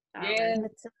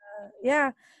 Met,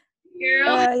 ja,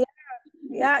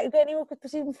 ik weet niet hoe ik het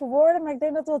precies moet verwoorden, maar ik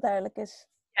denk dat het wel duidelijk is.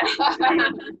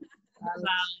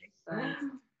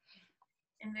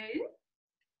 En nu?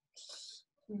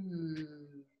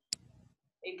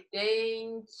 Ik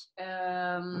denk,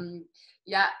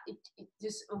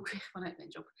 dus ook weer vanuit mijn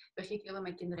job, werk ik heel veel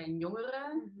met kinderen en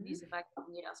jongeren. Die ze vaak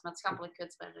meer als maatschappelijk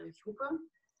kwetsbare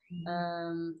groepen.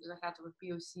 Dus dat gaat over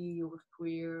POC, over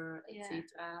queer, et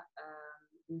cetera.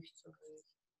 Jeugdzorg.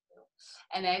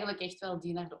 En eigenlijk echt wel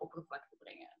die naar de oppervlakte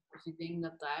brengen. Dus ik denk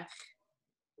dat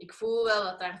ik voel wel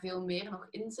dat daar veel meer nog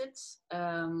in zit.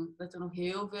 Dat er nog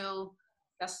heel veel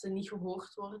gasten niet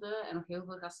gehoord worden en nog heel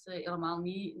veel gasten helemaal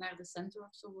niet naar de center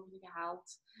of zo worden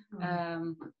gehaald.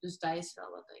 Dus dat is wel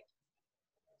wat ik...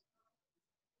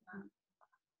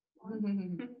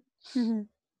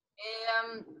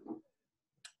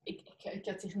 Ik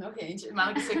had hier nog eentje, maar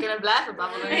ik zou kunnen blijven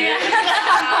babbelen.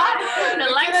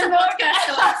 De langste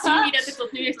podcast laat zien wie dat het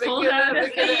tot nu heeft volgehouden.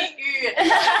 We kunnen 3 uur.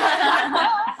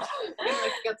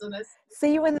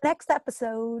 See you in the next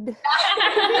episode.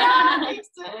 Ja,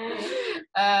 echt.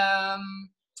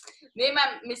 Nee,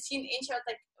 maar misschien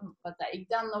eentje wat ik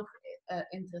dan nog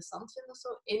interessant vind of zo.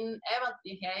 Want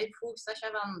jij vroeg,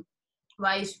 Sascha, van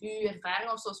wat is uw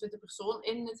ervaring of zoals witte persoon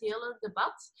in het hele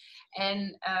debat?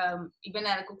 En ik ben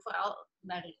eigenlijk ook vooral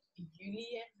naar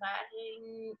jullie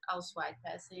ervaring als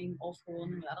whitepassing of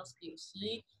gewoon als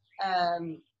POC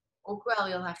ook wel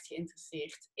heel hard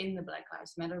geïnteresseerd in de Black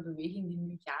Lives Matter beweging die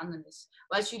nu gaande is.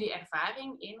 Wat is jullie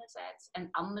ervaring enerzijds en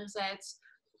anderzijds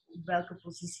welke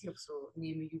positie of zo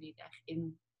nemen jullie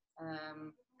daarin?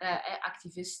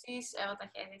 Activistisch, wat dat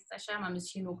jij zegt, Sascha, maar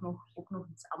misschien ook nog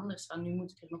iets anders. Van nu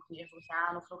moet ik er nog meer voor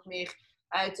gaan of nog meer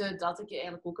uiten dat ik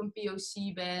eigenlijk ook een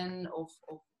POC ben of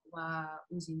hoe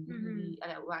zien jullie,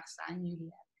 waar staan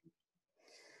jullie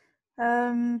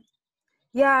eigenlijk?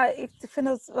 Ja, ik vind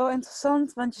dat wel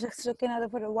interessant, want je zegt dus ook inderdaad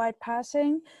over de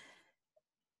whitepassing.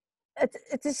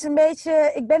 Het is een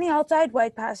beetje, ik ben niet altijd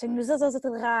whitepassing, dus dat is altijd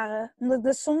het rare. Omdat ik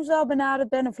dus soms wel benaderd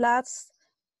ben, of laatst,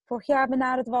 vorig jaar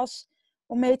benaderd was,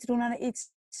 om mee te doen aan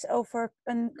iets over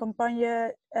een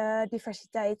campagne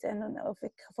diversiteit en of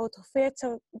ik gefotografeerd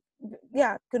zou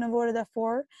kunnen worden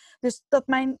daarvoor. Dus dat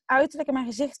mijn uiterlijk en mijn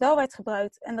gezicht wel werd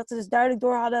gebruikt. En dat ze dus duidelijk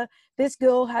door hadden, this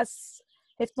girl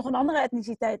heeft nog een andere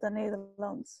etniciteit dan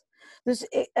Nederland. Dus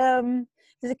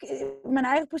mijn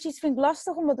eigen positie vind ik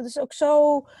lastig, omdat het dus ook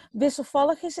zo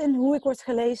wisselvallig is in hoe ik word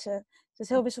gelezen. Het is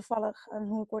heel wisselvallig aan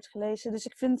hoe ik word gelezen. Dus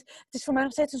ik vind, het is voor mij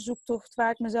nog steeds een zoektocht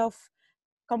waar ik mezelf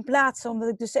kan plaatsen. Omdat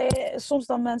ik dus soms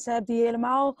dan mensen heb die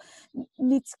helemaal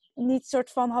niet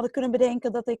soort van hadden kunnen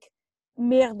bedenken dat ik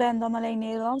meer ben dan alleen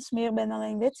Nederlands, meer ben dan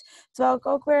alleen wit. Terwijl ik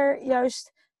ook weer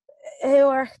juist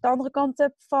heel erg de andere kant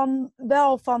heb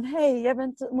van hey, jij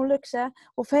bent Molux, hè?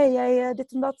 Of hey, jij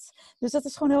dit en dat. Dus dat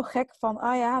is gewoon heel gek van,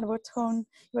 je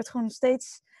wordt gewoon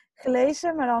steeds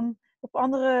gelezen, maar dan op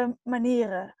andere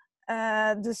manieren.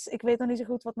 Dus ik weet nog niet zo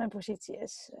goed wat mijn positie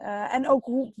is. En ook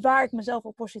waar ik mezelf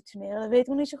op positioneer. Dat weet ik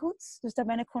nog niet zo goed. Dus daar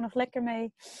ben ik gewoon nog lekker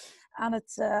mee aan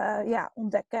het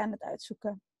ontdekken en het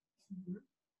uitzoeken.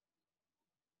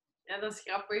 Ja, dat is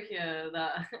grappig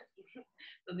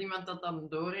dat iemand dat dan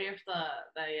doorheeft,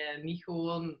 dat je niet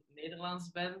gewoon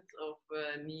Nederlands bent of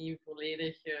niet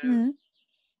volledig...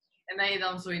 En dat je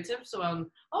dan zoiets hebt, zo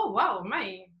van, oh wauw,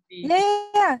 mij.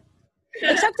 Ja.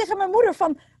 Ik zei tegen mijn moeder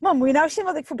van, mam, moet je nou zien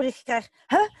wat ik voor berichtje krijg?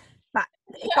 Huh? Maar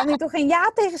ik kan hier toch geen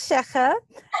ja tegen zeggen?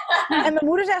 En mijn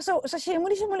moeder zegt zo, Sascha, je moet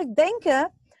niet zo moeilijk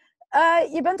denken.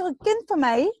 Je bent toch een kind van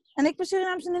mij? En ik ben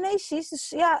Surinaams-Indonesisch. Dus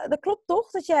ja, dat klopt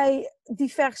toch dat jij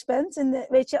divers bent. En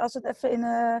weet je, als we het even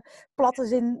in platte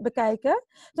zin bekijken.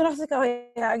 Toen dacht ik,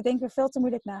 ik denk weer veel te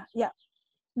moeilijk na. Ja.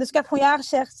 Dus ik heb gewoon ja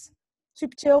gezegd.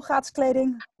 Super chill, gratis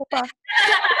kleding. Hoppa.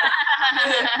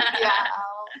 Ja.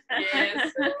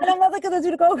 Yes. En omdat ik het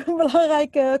natuurlijk ook een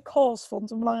belangrijke cause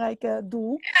vond. Een belangrijke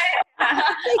doel.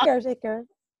 Zeker.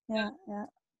 Ja.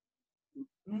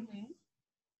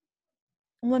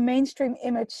 Om de mainstream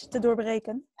image te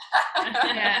doorbreken.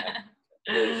 Ja.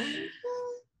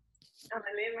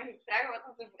 Alleen mag ik vragen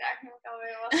wat de vraag nog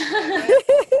alweer was?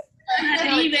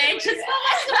 3 wijntjes van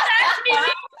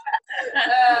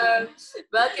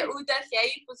hoe dat jij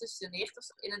je positioneert of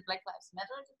zo in het Black Lives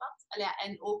Matter debat.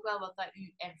 En ook wel wat dat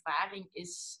uw ervaring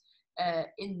is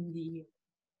in die...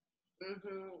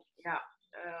 Ja,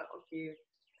 oké.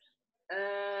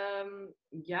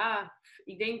 Ja,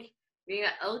 ik denk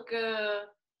dat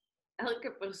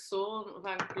elke persoon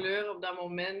van kleur op dat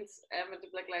moment met de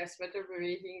Black Lives Matter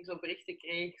beweging zo berichten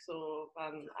kreeg. Zo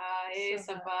van, hey,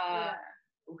 ça va,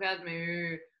 hoe gaat het met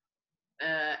u?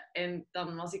 En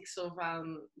dan was ik zo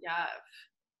van, ja,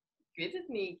 ik weet het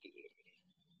niet.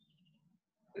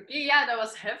 Oké, ja, dat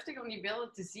was heftig om die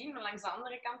beelden te zien. Maar langs de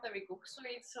andere kant heb ik ook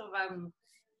zoiets zo van,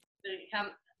 er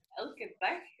gaan elke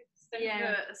dag sterven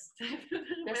er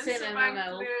mensen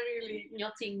van kleur, jullie.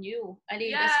 Nothing new. Allee,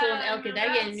 Ja, dat is gewoon elke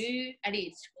inderdaad. dag. En nu, het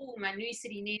is cool, maar nu is er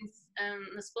ineens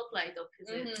een spotlight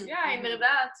opgezet. Ja,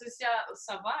 inderdaad. Dus ja,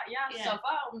 ça va. Ja, ça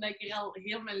va, omdat ik er al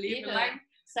heel mijn leven lang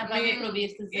Ça va, je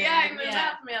probeert te zijn. ja,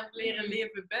 inderdaad, mee aan het leren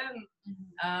leven ben.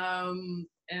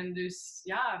 En dus,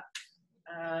 ja,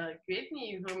 ik weet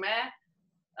niet, voor mij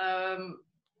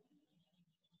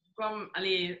kwam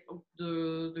op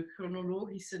de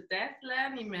chronologische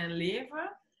tijdlijn in mijn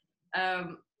leven,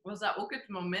 was dat ook het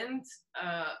moment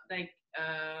dat ik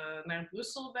naar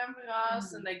Brussel ben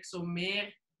verhuisd en dat ik zo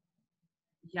meer,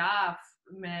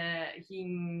 mij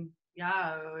ging,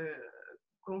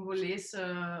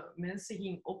 Congolese mensen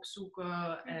ging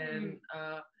opzoeken en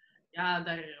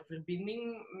daar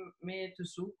verbinding mee te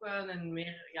zoeken en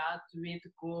meer te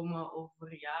weten komen over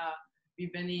wie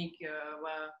ben ik,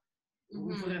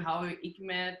 hoe verhoud ik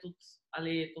mij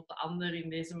tot de ander in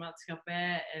deze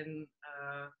maatschappij en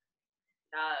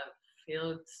veel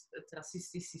het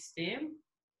racistisch systeem.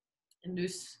 En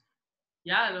dus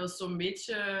dat was zo'n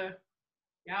beetje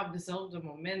op dezelfde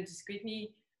moment. Dus ik weet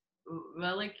niet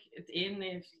welk het een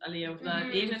heeft, of dat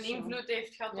het een een invloed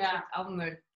heeft gehad op het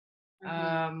ander.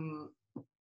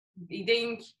 Ik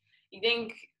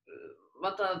denk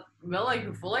wat dat wel een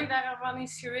gevolg daarvan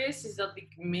is geweest, is dat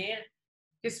ik meer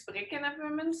gesprekken heb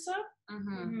met mensen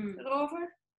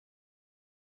erover.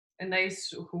 En dat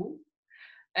is goed.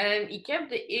 En ik heb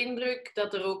de indruk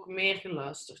dat er ook meer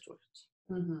geluisterd wordt.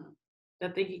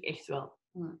 Dat denk ik echt wel.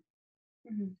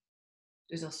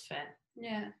 Dus dat is fijn.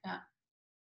 Ja.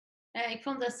 Ik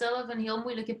vond dat zelf een heel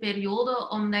moeilijke periode,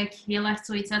 omdat ik heel hard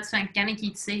zoiets had van, kan ik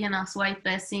iets zeggen als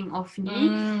whitepassing of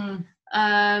niet?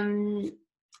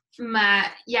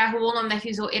 Maar gewoon omdat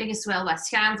je zo ergens wel wat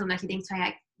schaamt, omdat je denkt van,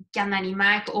 ik kan dat niet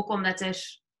maken, ook omdat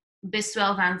er best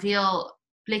wel van veel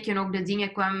plekken ook de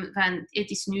dingen kwam van, het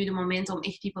is nu de moment om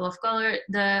echt people of color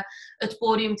het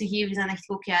podium te geven. Dus dan dacht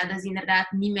ik ook, dat is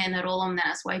inderdaad niet mijn rol om dan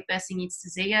als whitepassing iets te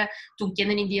zeggen. Toen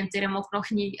kende ik die term ook nog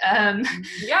niet.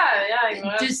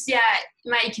 Dus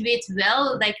maar ik weet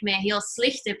wel dat ik mij heel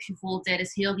slecht heb gevoeld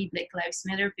tijdens heel die Black Lives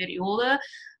Matter periode.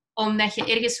 Omdat je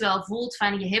ergens wel voelt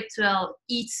van, je hebt wel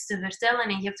iets te vertellen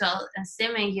en je hebt wel een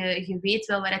stem en je weet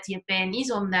wel waar het je pijn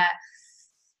is, omdat...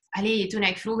 toen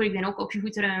ik vroeger, ik ben ook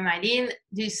opgevoed door mijn alleen,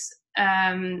 dus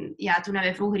toen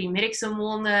wij vroeger in Merksem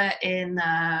woonden en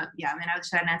mijn ouders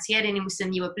waren aan het scheiden en die moesten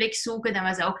een nieuwe plek zoeken, dan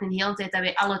was dat ook een hele tijd dat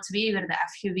wij alle twee werden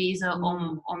afgewezen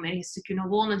om ergens te kunnen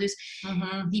wonen. Dus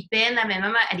die pijn dat mijn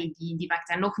mama, die maakt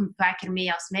daar nog vaker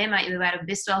mee als mij, maar we waren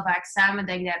best wel vaak samen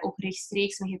dat ik daar ook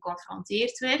rechtstreeks mee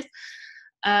geconfronteerd werd.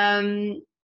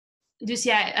 Dus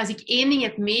als ik één ding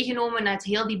heb meegenomen uit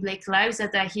heel die Black Lives,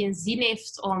 dat geen zin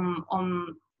heeft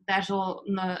om daar zo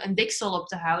een deksel op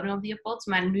te houden op die pot,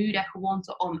 maar nu dat gewoon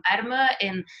te omarmen.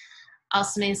 En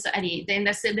als mensen... en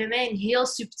dat zijn bij mij heel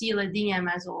subtiele dingen,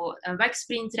 maar zo een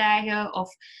waksprint dragen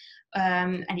of...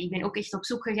 ik ben ook echt op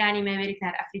zoek gegaan in mijn werk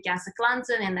naar Afrikaanse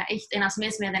klanten en als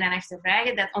mensen mij daarna achter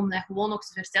vragen, om dat gewoon ook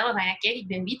te vertellen van, kijk, ik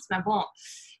ben wit, maar bon,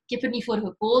 ik heb er niet voor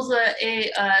gekozen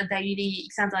dat jullie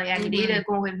x aantal jaar geleden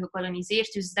Congo hebben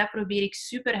gekoloniseerd, dus dat probeer ik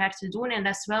super hard te doen en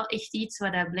dat is wel echt iets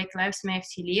wat dat Black Lives mij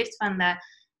heeft geleerd, van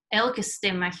dat elke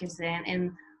stem mag er zijn.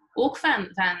 En ook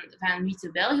van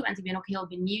witte Belgen, want ik ben ook heel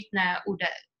benieuwd naar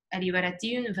wat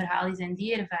die hun verhaal is en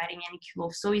die ervaring. En ik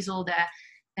geloof sowieso dat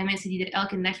mensen die er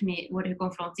elke dag mee worden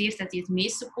geconfronteerd, dat die het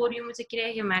meeste podium moeten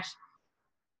krijgen. Maar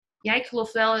ik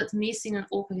geloof wel het meest in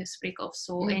een open gesprek of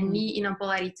zo. En niet in een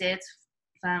polariteit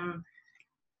van...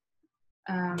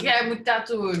 Jij moet dat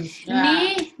doen.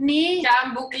 Nee. Ga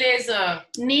een boek lezen.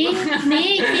 Nee,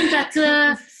 ik vind dat...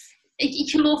 Ik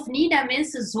geloof niet dat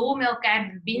mensen zo met elkaar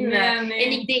verbinden. Nee.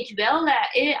 En ik denk wel dat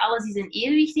alles is een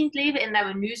evenwicht in het leven en dat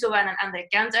we nu zo aan een andere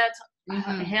kant uit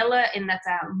hellen en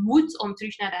dat moet om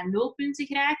terug naar dat nulpunt te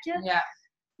geraken. Ja.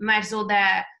 Maar zo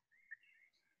dat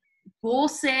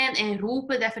boos zijn en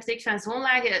roepen, dat vertrekt van zo'n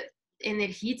lage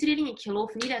energietrilling. Ik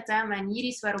geloof niet dat dat een manier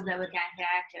is waarop dat we gaan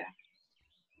raken.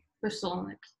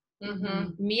 Persoonlijk.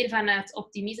 Meer vanuit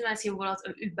optimisme. Als je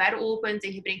bijvoorbeeld je bar opent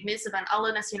en je brengt mensen van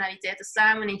alle nationaliteiten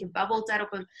samen en je babbelt daar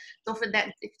op een toffe... Dat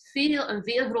heeft een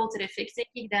veel groter effect, denk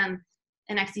ik, dan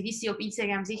een activist die op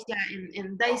Instagram zegt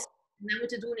en dat is wat we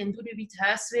moeten doen en doe je wit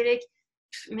huiswerk.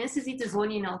 Mensen zitten zo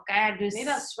niet in elkaar. Dus... Nee,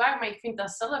 dat is waar, maar ik vind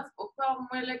dat zelf ook wel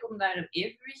moeilijk om daar een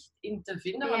evenwicht in te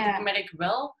vinden. Want ik merk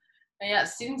wel,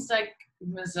 sinds dat ik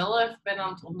mezelf ben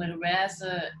aan het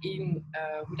onderwijzen in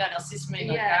hoe dat racisme in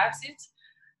elkaar zit.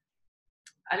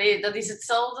 Allee, dat is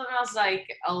hetzelfde als dat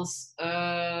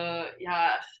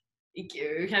ik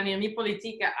we gaan hier niet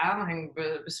politieke aanhang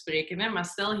bespreken, hè, maar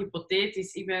stel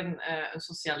hypothetisch, ik ben een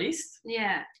socialist.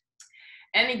 Ja.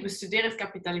 En ik bestudeer het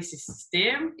kapitalistische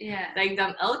systeem. Dat ik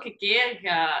dan elke keer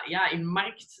in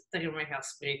markttermen ga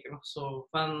spreken of zo.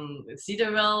 Van, zie je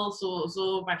wel,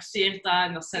 zo marcheert dat.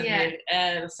 En dat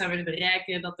zijn weer de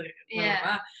rijken.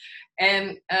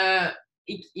 En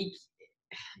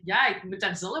ik moet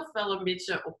daar zelf wel een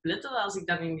beetje op letten. Als ik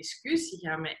dan in discussie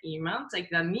ga met iemand, dat ik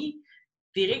dan niet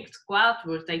direct kwaad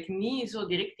word. Dat ik niet zo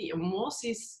direct die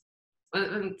emoties...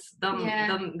 Want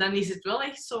dan is het wel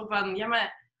echt zo van... Ja,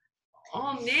 maar...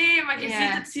 Oh nee, maar je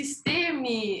ziet het systeem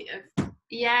niet.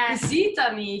 Je ziet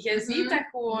dat niet. Je ziet dat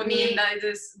gewoon niet.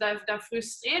 Dat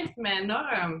frustreert mij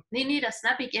enorm. Nee, dat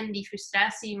snap ik. En die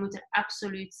frustratie moet er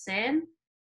absoluut zijn.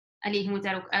 Allee, je moet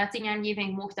daar ook uiting aan geven. En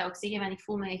je mag dat ook zeggen, van ik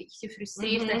voel me echt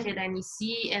gefrustreerd dat je dat niet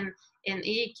ziet. En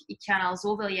ik ga al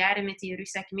zoveel jaren met die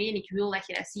rugzak mee. En ik wil dat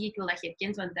je dat ziet. Ik wil dat je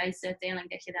herkent. Want dat is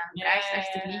uiteindelijk dat je dat vraagt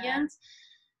achterliggend.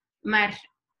 Maar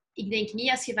ik denk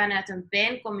niet als je vanuit een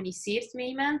pijn communiceert met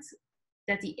iemand...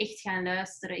 dat die echt gaan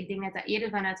luisteren. Ik denk dat dat eerder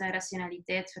vanuit een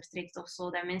rationaliteit vertrekt of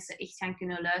zo. Dat mensen echt gaan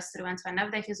kunnen luisteren. Want vanaf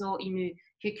dat je zo in je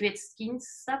gekwetst kind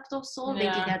stapt of zo,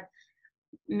 denk ik dat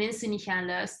mensen niet gaan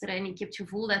luisteren. En ik heb het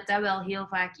gevoel dat dat wel heel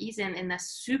vaak is. En dat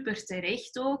is super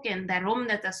terecht ook. En daarom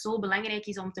dat zo belangrijk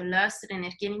is om te luisteren en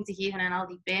erkenning te geven aan al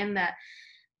die pijn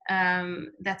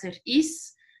dat er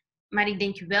is. Maar ik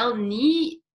denk wel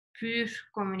niet... puur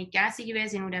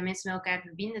communicatiegewijs en hoe dat mensen met elkaar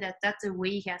verbinden, dat de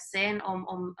way gaat zijn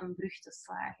om een brug te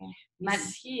slagen. Maar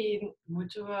misschien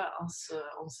moeten we als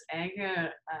ons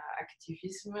eigen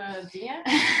activisme dingen,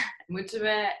 moeten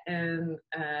wij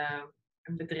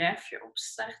een bedrijfje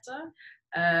opstarten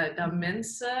dat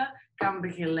mensen kan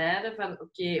begeleiden van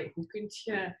oké,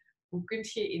 hoe kun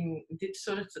je in dit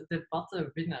soort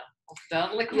debatten winnen? Of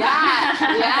duidelijk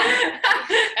maken.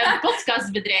 Een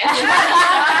podcastbedrijf.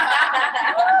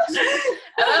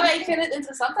 Maar ik vind het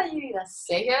interessant dat jullie dat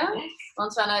zeggen.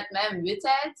 Want vanuit mijn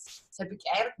witheid heb ik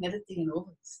eigenlijk net het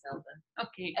tegenovergestelde.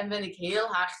 Okay. En ben ik heel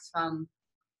hard van...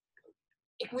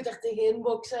 Ik moet er tegenin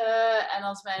boksen. En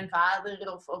als mijn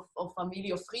vader of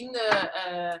familie of vrienden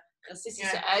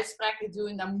racistische uitspraken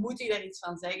doen, dan moet ik daar iets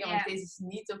van zeggen. Want deze is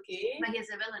niet oké. Maar jij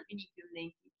bent wel een unicum,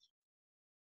 denk ik.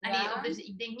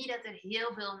 Ik denk niet dat er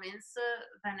heel veel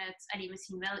mensen vanuit...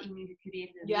 misschien wel in je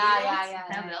gecureerde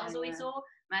wereld. Dat wel sowieso.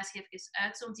 Maar als je even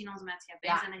uitzoomt in onze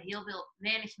maatschappij, zijn er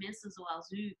weinig mensen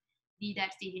zoals u die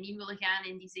daar tegenin willen gaan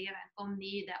en die zeggen van kom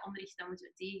nee, dat onrecht, dat moeten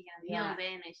we tegengaan. Heel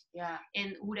weinig. Ja.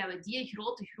 En hoe dat we die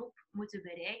grote groep moeten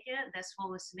bereiken, dat is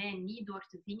volgens mij niet door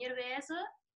te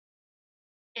vingerwijzen.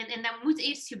 En dat moet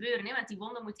eerst gebeuren, hè, want die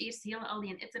wonden moet eerst al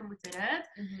die etter moet eruit.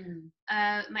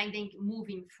 Maar ik denk,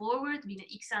 moving forward,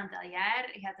 binnen x aantal jaar,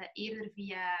 gaat dat eerder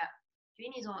via, ik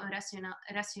weet niet, zo'n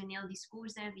rationeel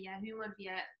discours zijn, via humor,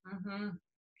 via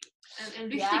een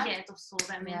luchtigheid of zo,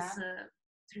 dat mensen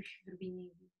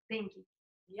terugverbinding doen, denk ik.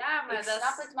 Ja, maar ik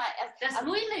snap het, maar... Dat is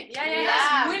moeilijk. Ja, dat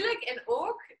is moeilijk. En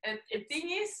ook, het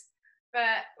ding is,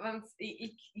 want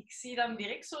ik zie dan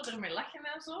direct zo ermee lachen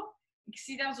en zo. Ik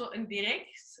zie dan zo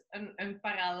een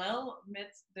parallel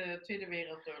met de Tweede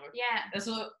Wereldoorlog. Ja. Dat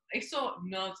is zo, echt zo,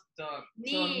 not done.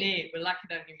 Nee. Zo, nee, we lachen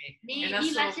daar niet mee. Nee,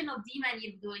 niet lachen op die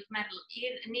manier bedoel ik, maar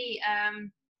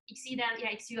ik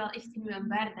zie wel echt in uw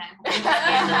bar dan.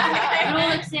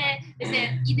 Vrolijk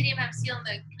zijn, iedereen met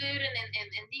verschillende kleuren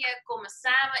en dingen komen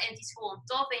samen en het is gewoon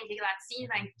tof en je laat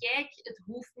zien van kijk, het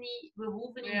hoeft niet, we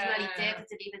hoeven in dualiteiten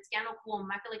te leven. Het kan ook gewoon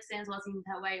makkelijk zijn zoals in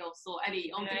Hawaii of zo.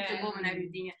 Om terug te komen naar uw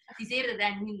dingen. Het is eerder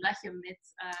dat niet lachen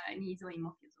met, niet zo in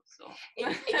mokjes of zo. Ik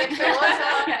heb gewoon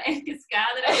zo... even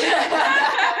kaderen.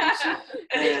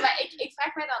 Nee, maar ik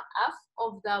vraag mij dan af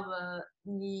of dat we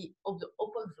niet op de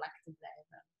oppervlakte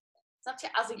blijven. Snap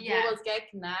je? Als ik bijvoorbeeld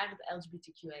kijk naar de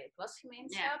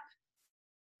LGBTQIA+-gemeenschap,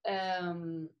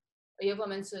 heel veel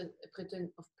mensen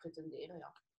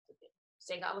pretenderen,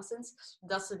 zeggen alleszins,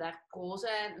 dat ze daar pro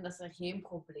zijn en dat ze er geen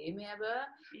probleem mee hebben.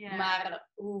 Ja. Maar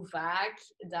hoe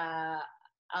vaak dat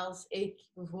als ik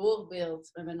bijvoorbeeld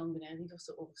met mijn non-binaire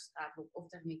liefde over straat loop of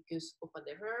daarmee kus of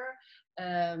whatever,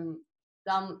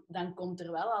 dan komt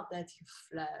er wel altijd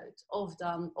gefluit. Of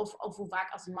hoe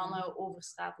vaak als mannen over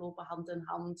straat lopen hand in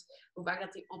hand, hoe vaak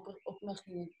dat die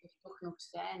opmerkingen er toch nog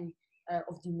zijn.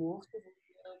 Of die moord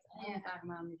bijvoorbeeld, een paar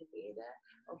maanden geleden.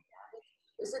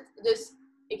 Dus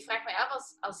ik vraag me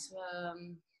af, als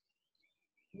we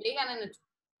meegaan in het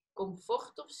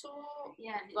comfort of zo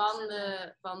van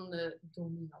de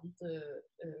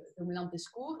dominant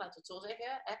discours, laten we het zo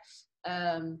zeggen,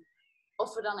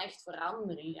 of we dan echt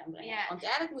verandering gaan brengen. Ja. Want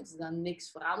eigenlijk moeten ze dan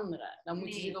niks veranderen. Dan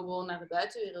moeten ze gewoon naar de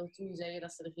buitenwereld toe zeggen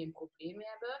dat ze er geen probleem mee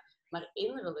hebben, maar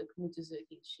innerlijk moeten ze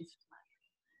geen shift maken.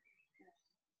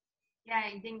 Ja,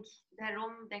 ik denk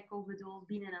daarom dat ik ook bedoel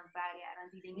binnen een paar jaar.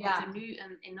 Want ik denk Ja. dat er nu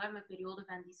een enorme periode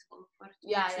van discomfort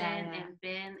Ja, moet zijn ja. en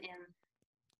pijn en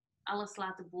alles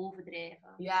laten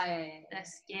bovendrijven. Ja. Dat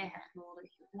is keihard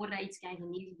nodig. Voordat iets kan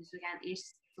genezen. Dus we gaan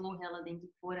eerst zo hellen, denk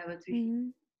ik, voordat we terug...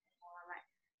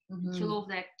 Ik geloof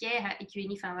dat keihard... Ik weet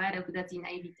niet van waar ook dat die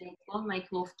naïviteit komt, maar ik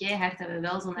geloof keihard dat we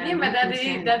wel zo naar Nee, een maar doelpunt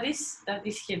gaan. dat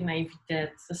is geen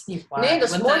naïviteit. Dat is niet waar. Nee, dat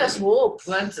is mooi, dat is hoop.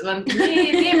 Want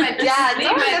nee, maar het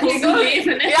het is ook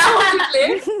leven, hè. Ja, het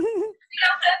leven.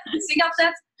 Ik zeg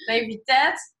altijd,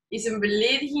 naïviteit is een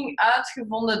belediging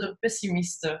uitgevonden door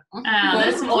pessimisten. Ah, dat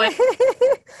is mooi.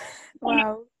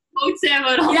 Wauw. Goed zijn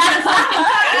we rond.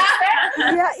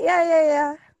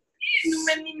 Ja. Noem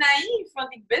me niet naïef,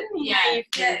 want ik ben niet naïef.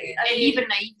 En liever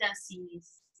naïef dan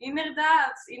cynisch.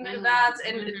 Inderdaad.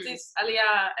 En het is,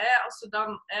 als we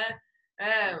dan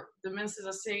de mensen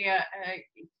dat zeggen,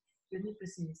 ik ben niet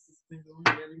pessimistisch, ik ben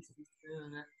gewoon realistisch.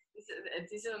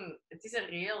 Het is een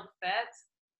reëel feit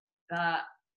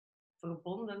dat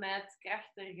verbondenheid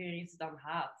krachtiger is dan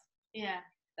haat.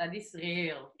 Ja. Dat is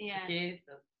reëel. Ja. Oké?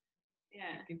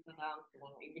 Je kunt dat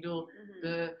aantonen. Ik bedoel, ik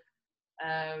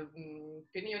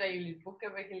weet niet of jullie het boek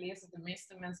hebben gelezen, de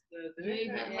meeste mensen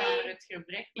deugen, maar het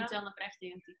gebrek Ik vind naar. het wel een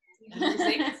prachtige titel. Dat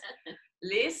is echt,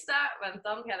 lees dat, want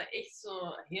dan ga je echt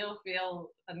zo heel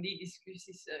veel van die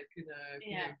discussies kunnen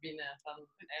winnen. Want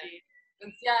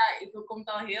je komt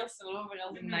al heel snel over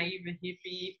als een naïeve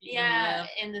hippie.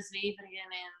 En de zweverigen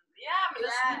en... Ja, maar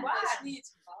dat is niet waar. Dat is niet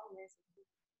het geval.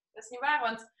 Dat is niet waar,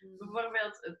 want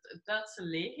bijvoorbeeld het Duitse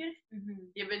leger, die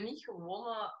hebben niet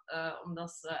gewonnen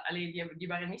omdat ze... die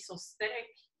waren niet zo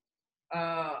sterk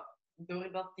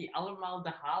doordat die allemaal de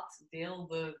haat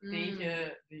deelden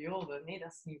tegen de Joden. Nee,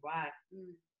 dat is niet waar.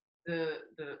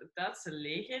 Het Duitse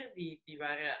leger, die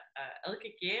waren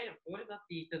elke keer voordat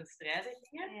die ten strijde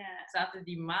gingen, zaten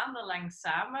die maandenlang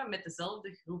samen met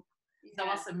dezelfde groep. Dus dat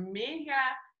was een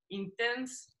mega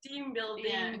intens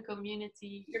teambuilding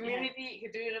community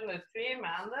gedurende 2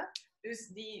 maanden. Dus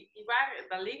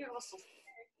dat leger was zo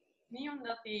sterk. Niet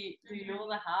omdat die de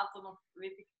Joden haten of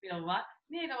weet ik veel wat.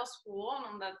 Nee, dat was gewoon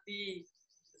omdat die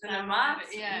zijn maat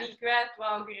niet kwijt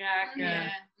wou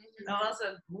geraken. Dat was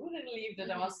uit broederliefde,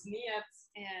 dat was niet uit...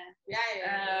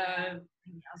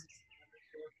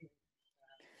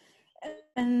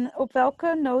 En op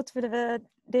welke noot willen we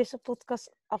deze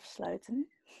podcast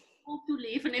afsluiten? Op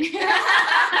toeleven in.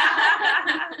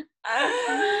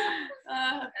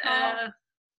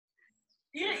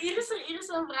 Hier is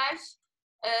een vraag.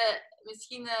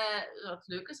 Misschien wat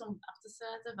leuk is om af te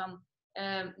sluiten. Van,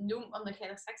 omdat jij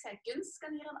daar straks zei, kunst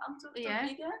kan hier een antwoord op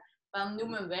bieden. Van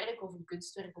noem een werk of een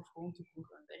kunstwerk of gewoon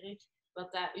toevoegen een werk.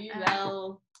 Wat dat u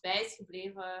wel bij is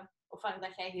gebleven of waar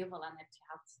dat jij heel veel aan hebt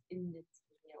gehad in dit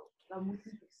wereld. Dat moet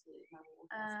niet per se, maar gewoon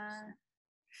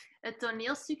het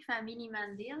toneelstuk van Winnie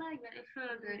Mandela. Ik ben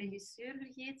even de regisseur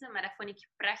vergeten, maar dat vond ik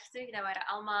prachtig. Dat waren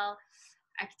allemaal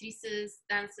actrices,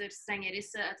 dansers,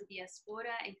 zangeressen uit de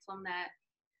diaspora. Ik vond dat...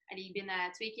 Ik ben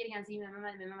dat 2 keer gaan zien met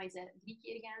mama. Mijn mama is dat 3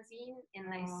 keer gaan zien.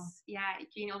 En dat is... Ja,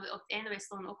 ik weet niet, op het einde, wij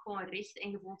stonden ook gewoon recht.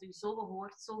 En je voelt je zo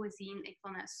gehoord, zo gezien. Ik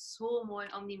vond het zo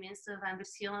mooi om die mensen van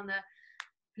verschillende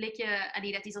plekken...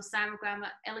 dat die zo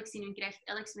samenkwamen. Elk in hun kracht,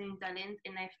 elk met hun talent.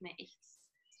 En dat heeft mij echt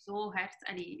zo hard...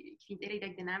 ik vind het erg dat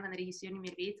ik de naam van de regisseur niet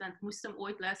meer weet. Want ik moest hem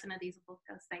ooit luisteren naar deze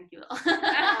podcast. Dankjewel.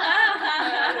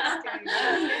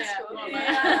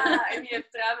 En je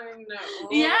hebt tranen in de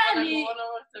ogen. Gewoon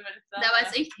over te vertellen. Dat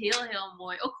was echt heel, heel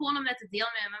mooi. Ook gewoon om dat te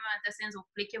delen met mijn mama. Want dat zijn zo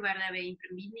plekken waar wij in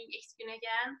verbinding echt kunnen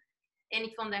gaan. En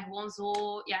ik vond dat gewoon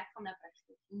zo... Ja, ik vond dat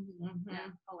prachtig.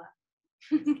 Ja, voilà.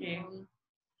 Okay.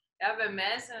 Ja, bij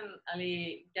mij zijn...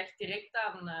 ik dacht direct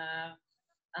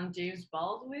aan James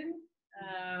Baldwin.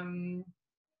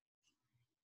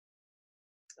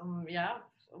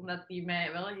 Omdat hij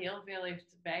mij wel heel veel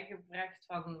heeft bijgebracht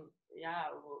van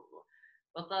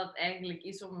wat dat eigenlijk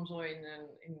is om zo in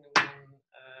een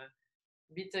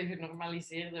witte,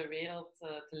 genormaliseerde wereld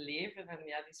te leven. En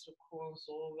ja, die is ook gewoon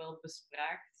zo wel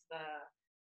bespraakt.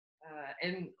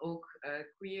 En ook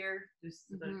queer, dus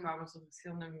er kwamen zo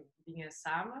verschillende dingen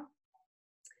samen.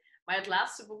 Maar het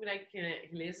laatste boek dat ik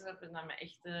gelezen heb en dat me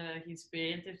echt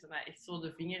geïnspireerd heeft en dat echt zo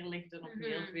de vinger legde op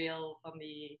heel veel van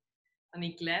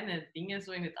die kleine dingen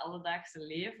zo in het alledaagse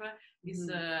leven, is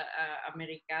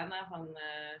Americana van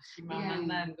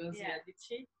Chimamanda Ngozi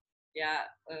Adichie.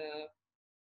 Ja,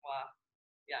 wow.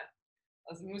 Ja,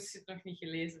 als moest je het nog niet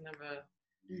gelezen hebben,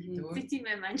 doen. Zit in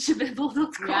mijn mandje bij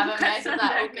bol.com. Ja, bij mij is dat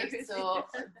ook echt zo.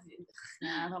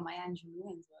 Ja, van Maya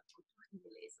Angelou en zo. Ik heb het nog niet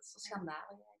gelezen. Dat is zo schandalig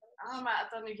eigenlijk. Ah, maar had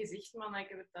dat nu gezegd, man, ik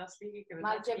heb het thuis liggen, ik heb het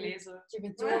Maar thuis gelezen. Ik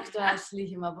heb het ook thuis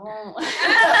liggen, maar bon.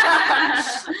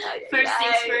 First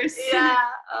things first.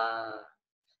 Ja.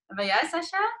 En bij jij,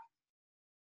 Sasha?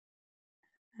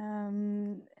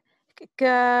 Ik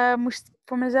moest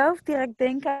voor mezelf direct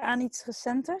denken aan iets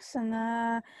recenters.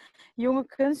 Een jonge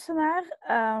kunstenaar,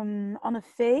 Anne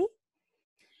V.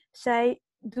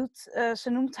 Ze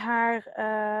noemt haar...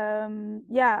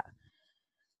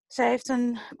 zij heeft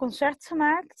een concert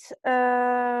gemaakt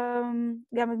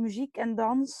met muziek en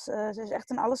dans. Ze is echt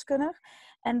een alleskunner.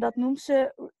 En dat noemt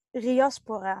ze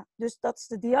diaspora. Dus dat is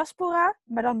de diaspora,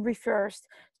 maar dan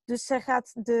reversed. Dus zij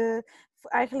gaat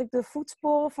eigenlijk de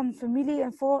voetsporen van familie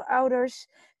en voorouders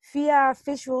via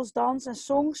visuals, dans en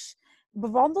songs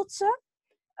bewandelt ze.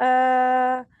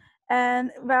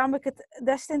 En waarom ik het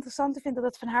des te interessanter vind dat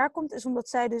het van haar komt, is omdat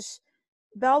zij dus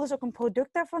ook een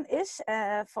product daarvan is,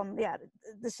 van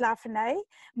de slavernij,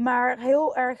 maar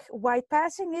heel erg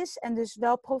whitepassing is en dus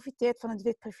wel profiteert van het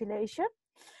wit privilege.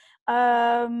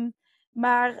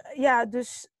 Maar ja,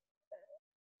 dus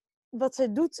wat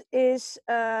ze doet is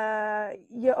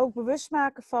je ook bewust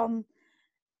maken van,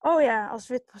 oh ja, als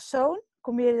wit persoon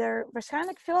kom je er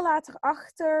waarschijnlijk veel later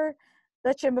achter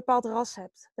dat je een bepaald ras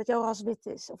hebt. Dat jouw ras wit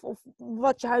is. Of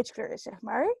wat je huidskleur is, zeg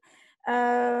maar.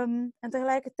 En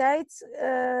tegelijkertijd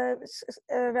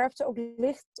werpt ze ook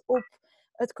licht op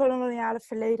het koloniale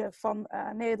verleden van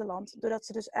Nederland. Doordat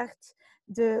ze dus echt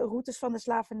de routes van de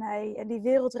slavernij en die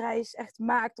wereldreis echt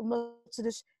maakt. Omdat ze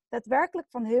dus daadwerkelijk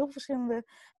van heel verschillende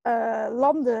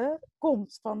landen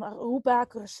komt. Van Aruba,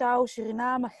 Curaçao,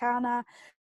 Suriname, Ghana.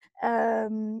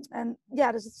 En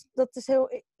ja, dus dat is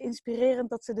heel inspirerend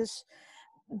dat ze dus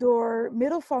door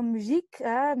middel van muziek,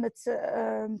 met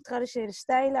traditionele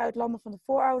stijlen uit landen van de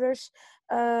voorouders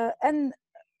en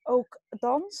ook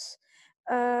dans,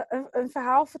 een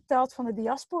verhaal vertelt van de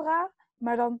diaspora,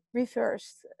 maar dan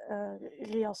reversed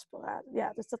diaspora.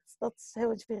 Ja, dus dat is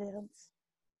heel inspirerend.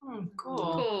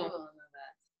 Cool.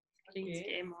 Klinkt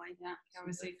heel mooi. Ja, gaan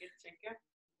we zeker checken.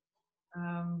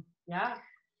 Ja,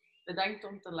 bedankt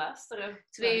om te luisteren.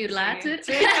 2 uur later. Wat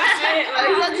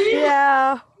is dat nu?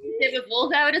 Ja. We hebben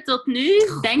volgehouden tot nu.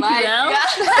 Dank u wel. Ja.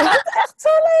 Echt zo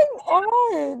lang?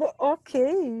 Oh,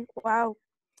 oké. Wauw.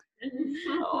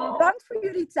 Bedankt voor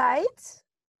jullie tijd.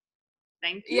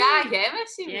 Dank u. Ja, jij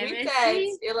merci voor Jij je merci.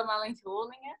 tijd. Helemaal in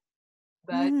Groningen.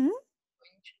 Buiten.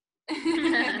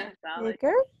 Zalig.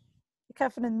 Zeker. Ik ga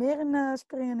even het meer in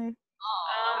springen nu.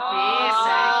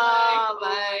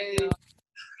 Bye.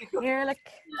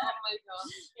 Heerlijk. Oh my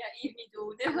god. Ja, hier niet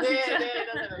doen. Nee, dat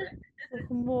hebben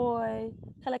we. Mooi.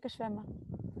 Ik ga lekker zwemmen.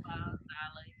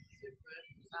 Zalig.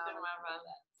 Super. Er maar van.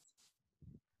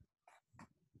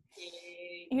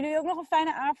 Jullie ook nog een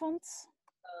fijne avond.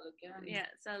 Ja,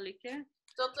 het zal lukken.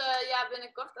 Tot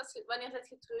binnenkort. Wanneer zit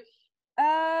je terug?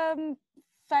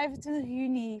 25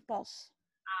 juni pas.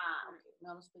 Oké.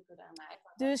 Nou, dan spreken we daarna.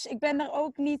 Dus ik ben er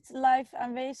ook niet live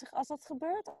aanwezig als dat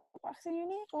gebeurt op 18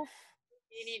 juni? Of?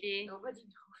 Geen idee.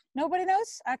 Nobody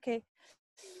knows? Oké.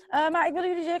 Maar ik wil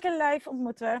jullie zeker live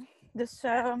ontmoeten. Dus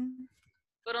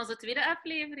Voor onze tweede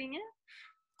aflevering, hè?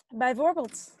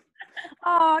 bijvoorbeeld.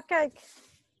 Oh, kijk.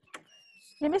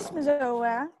 Je mist me zo,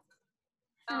 hè?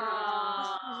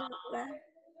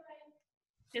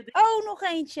 Oh, nog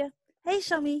eentje. Hey,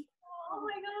 Sammy. Oh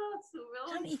my god,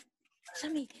 zoveel.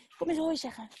 Sammy, kom eens hooi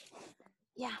zeggen.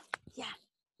 Ja. Ja,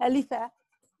 lief, hè?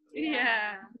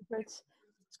 Ja.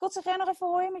 Scott, zeg jij nog even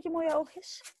hooi met je mooie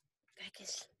oogjes? Kijk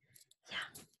eens. Ja.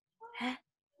 Hè?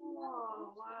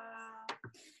 Oh, wow.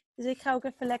 Dus ik ga ook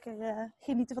even lekker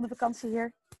genieten van de vakantie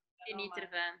hier. Geniet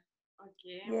ervan. Oké.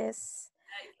 Yes.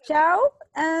 Ciao.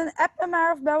 En app me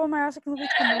maar of bel me maar als ik nog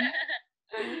iets kan doen.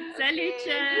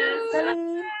 Salutjes.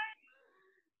 Salut.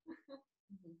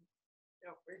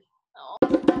 Grappig.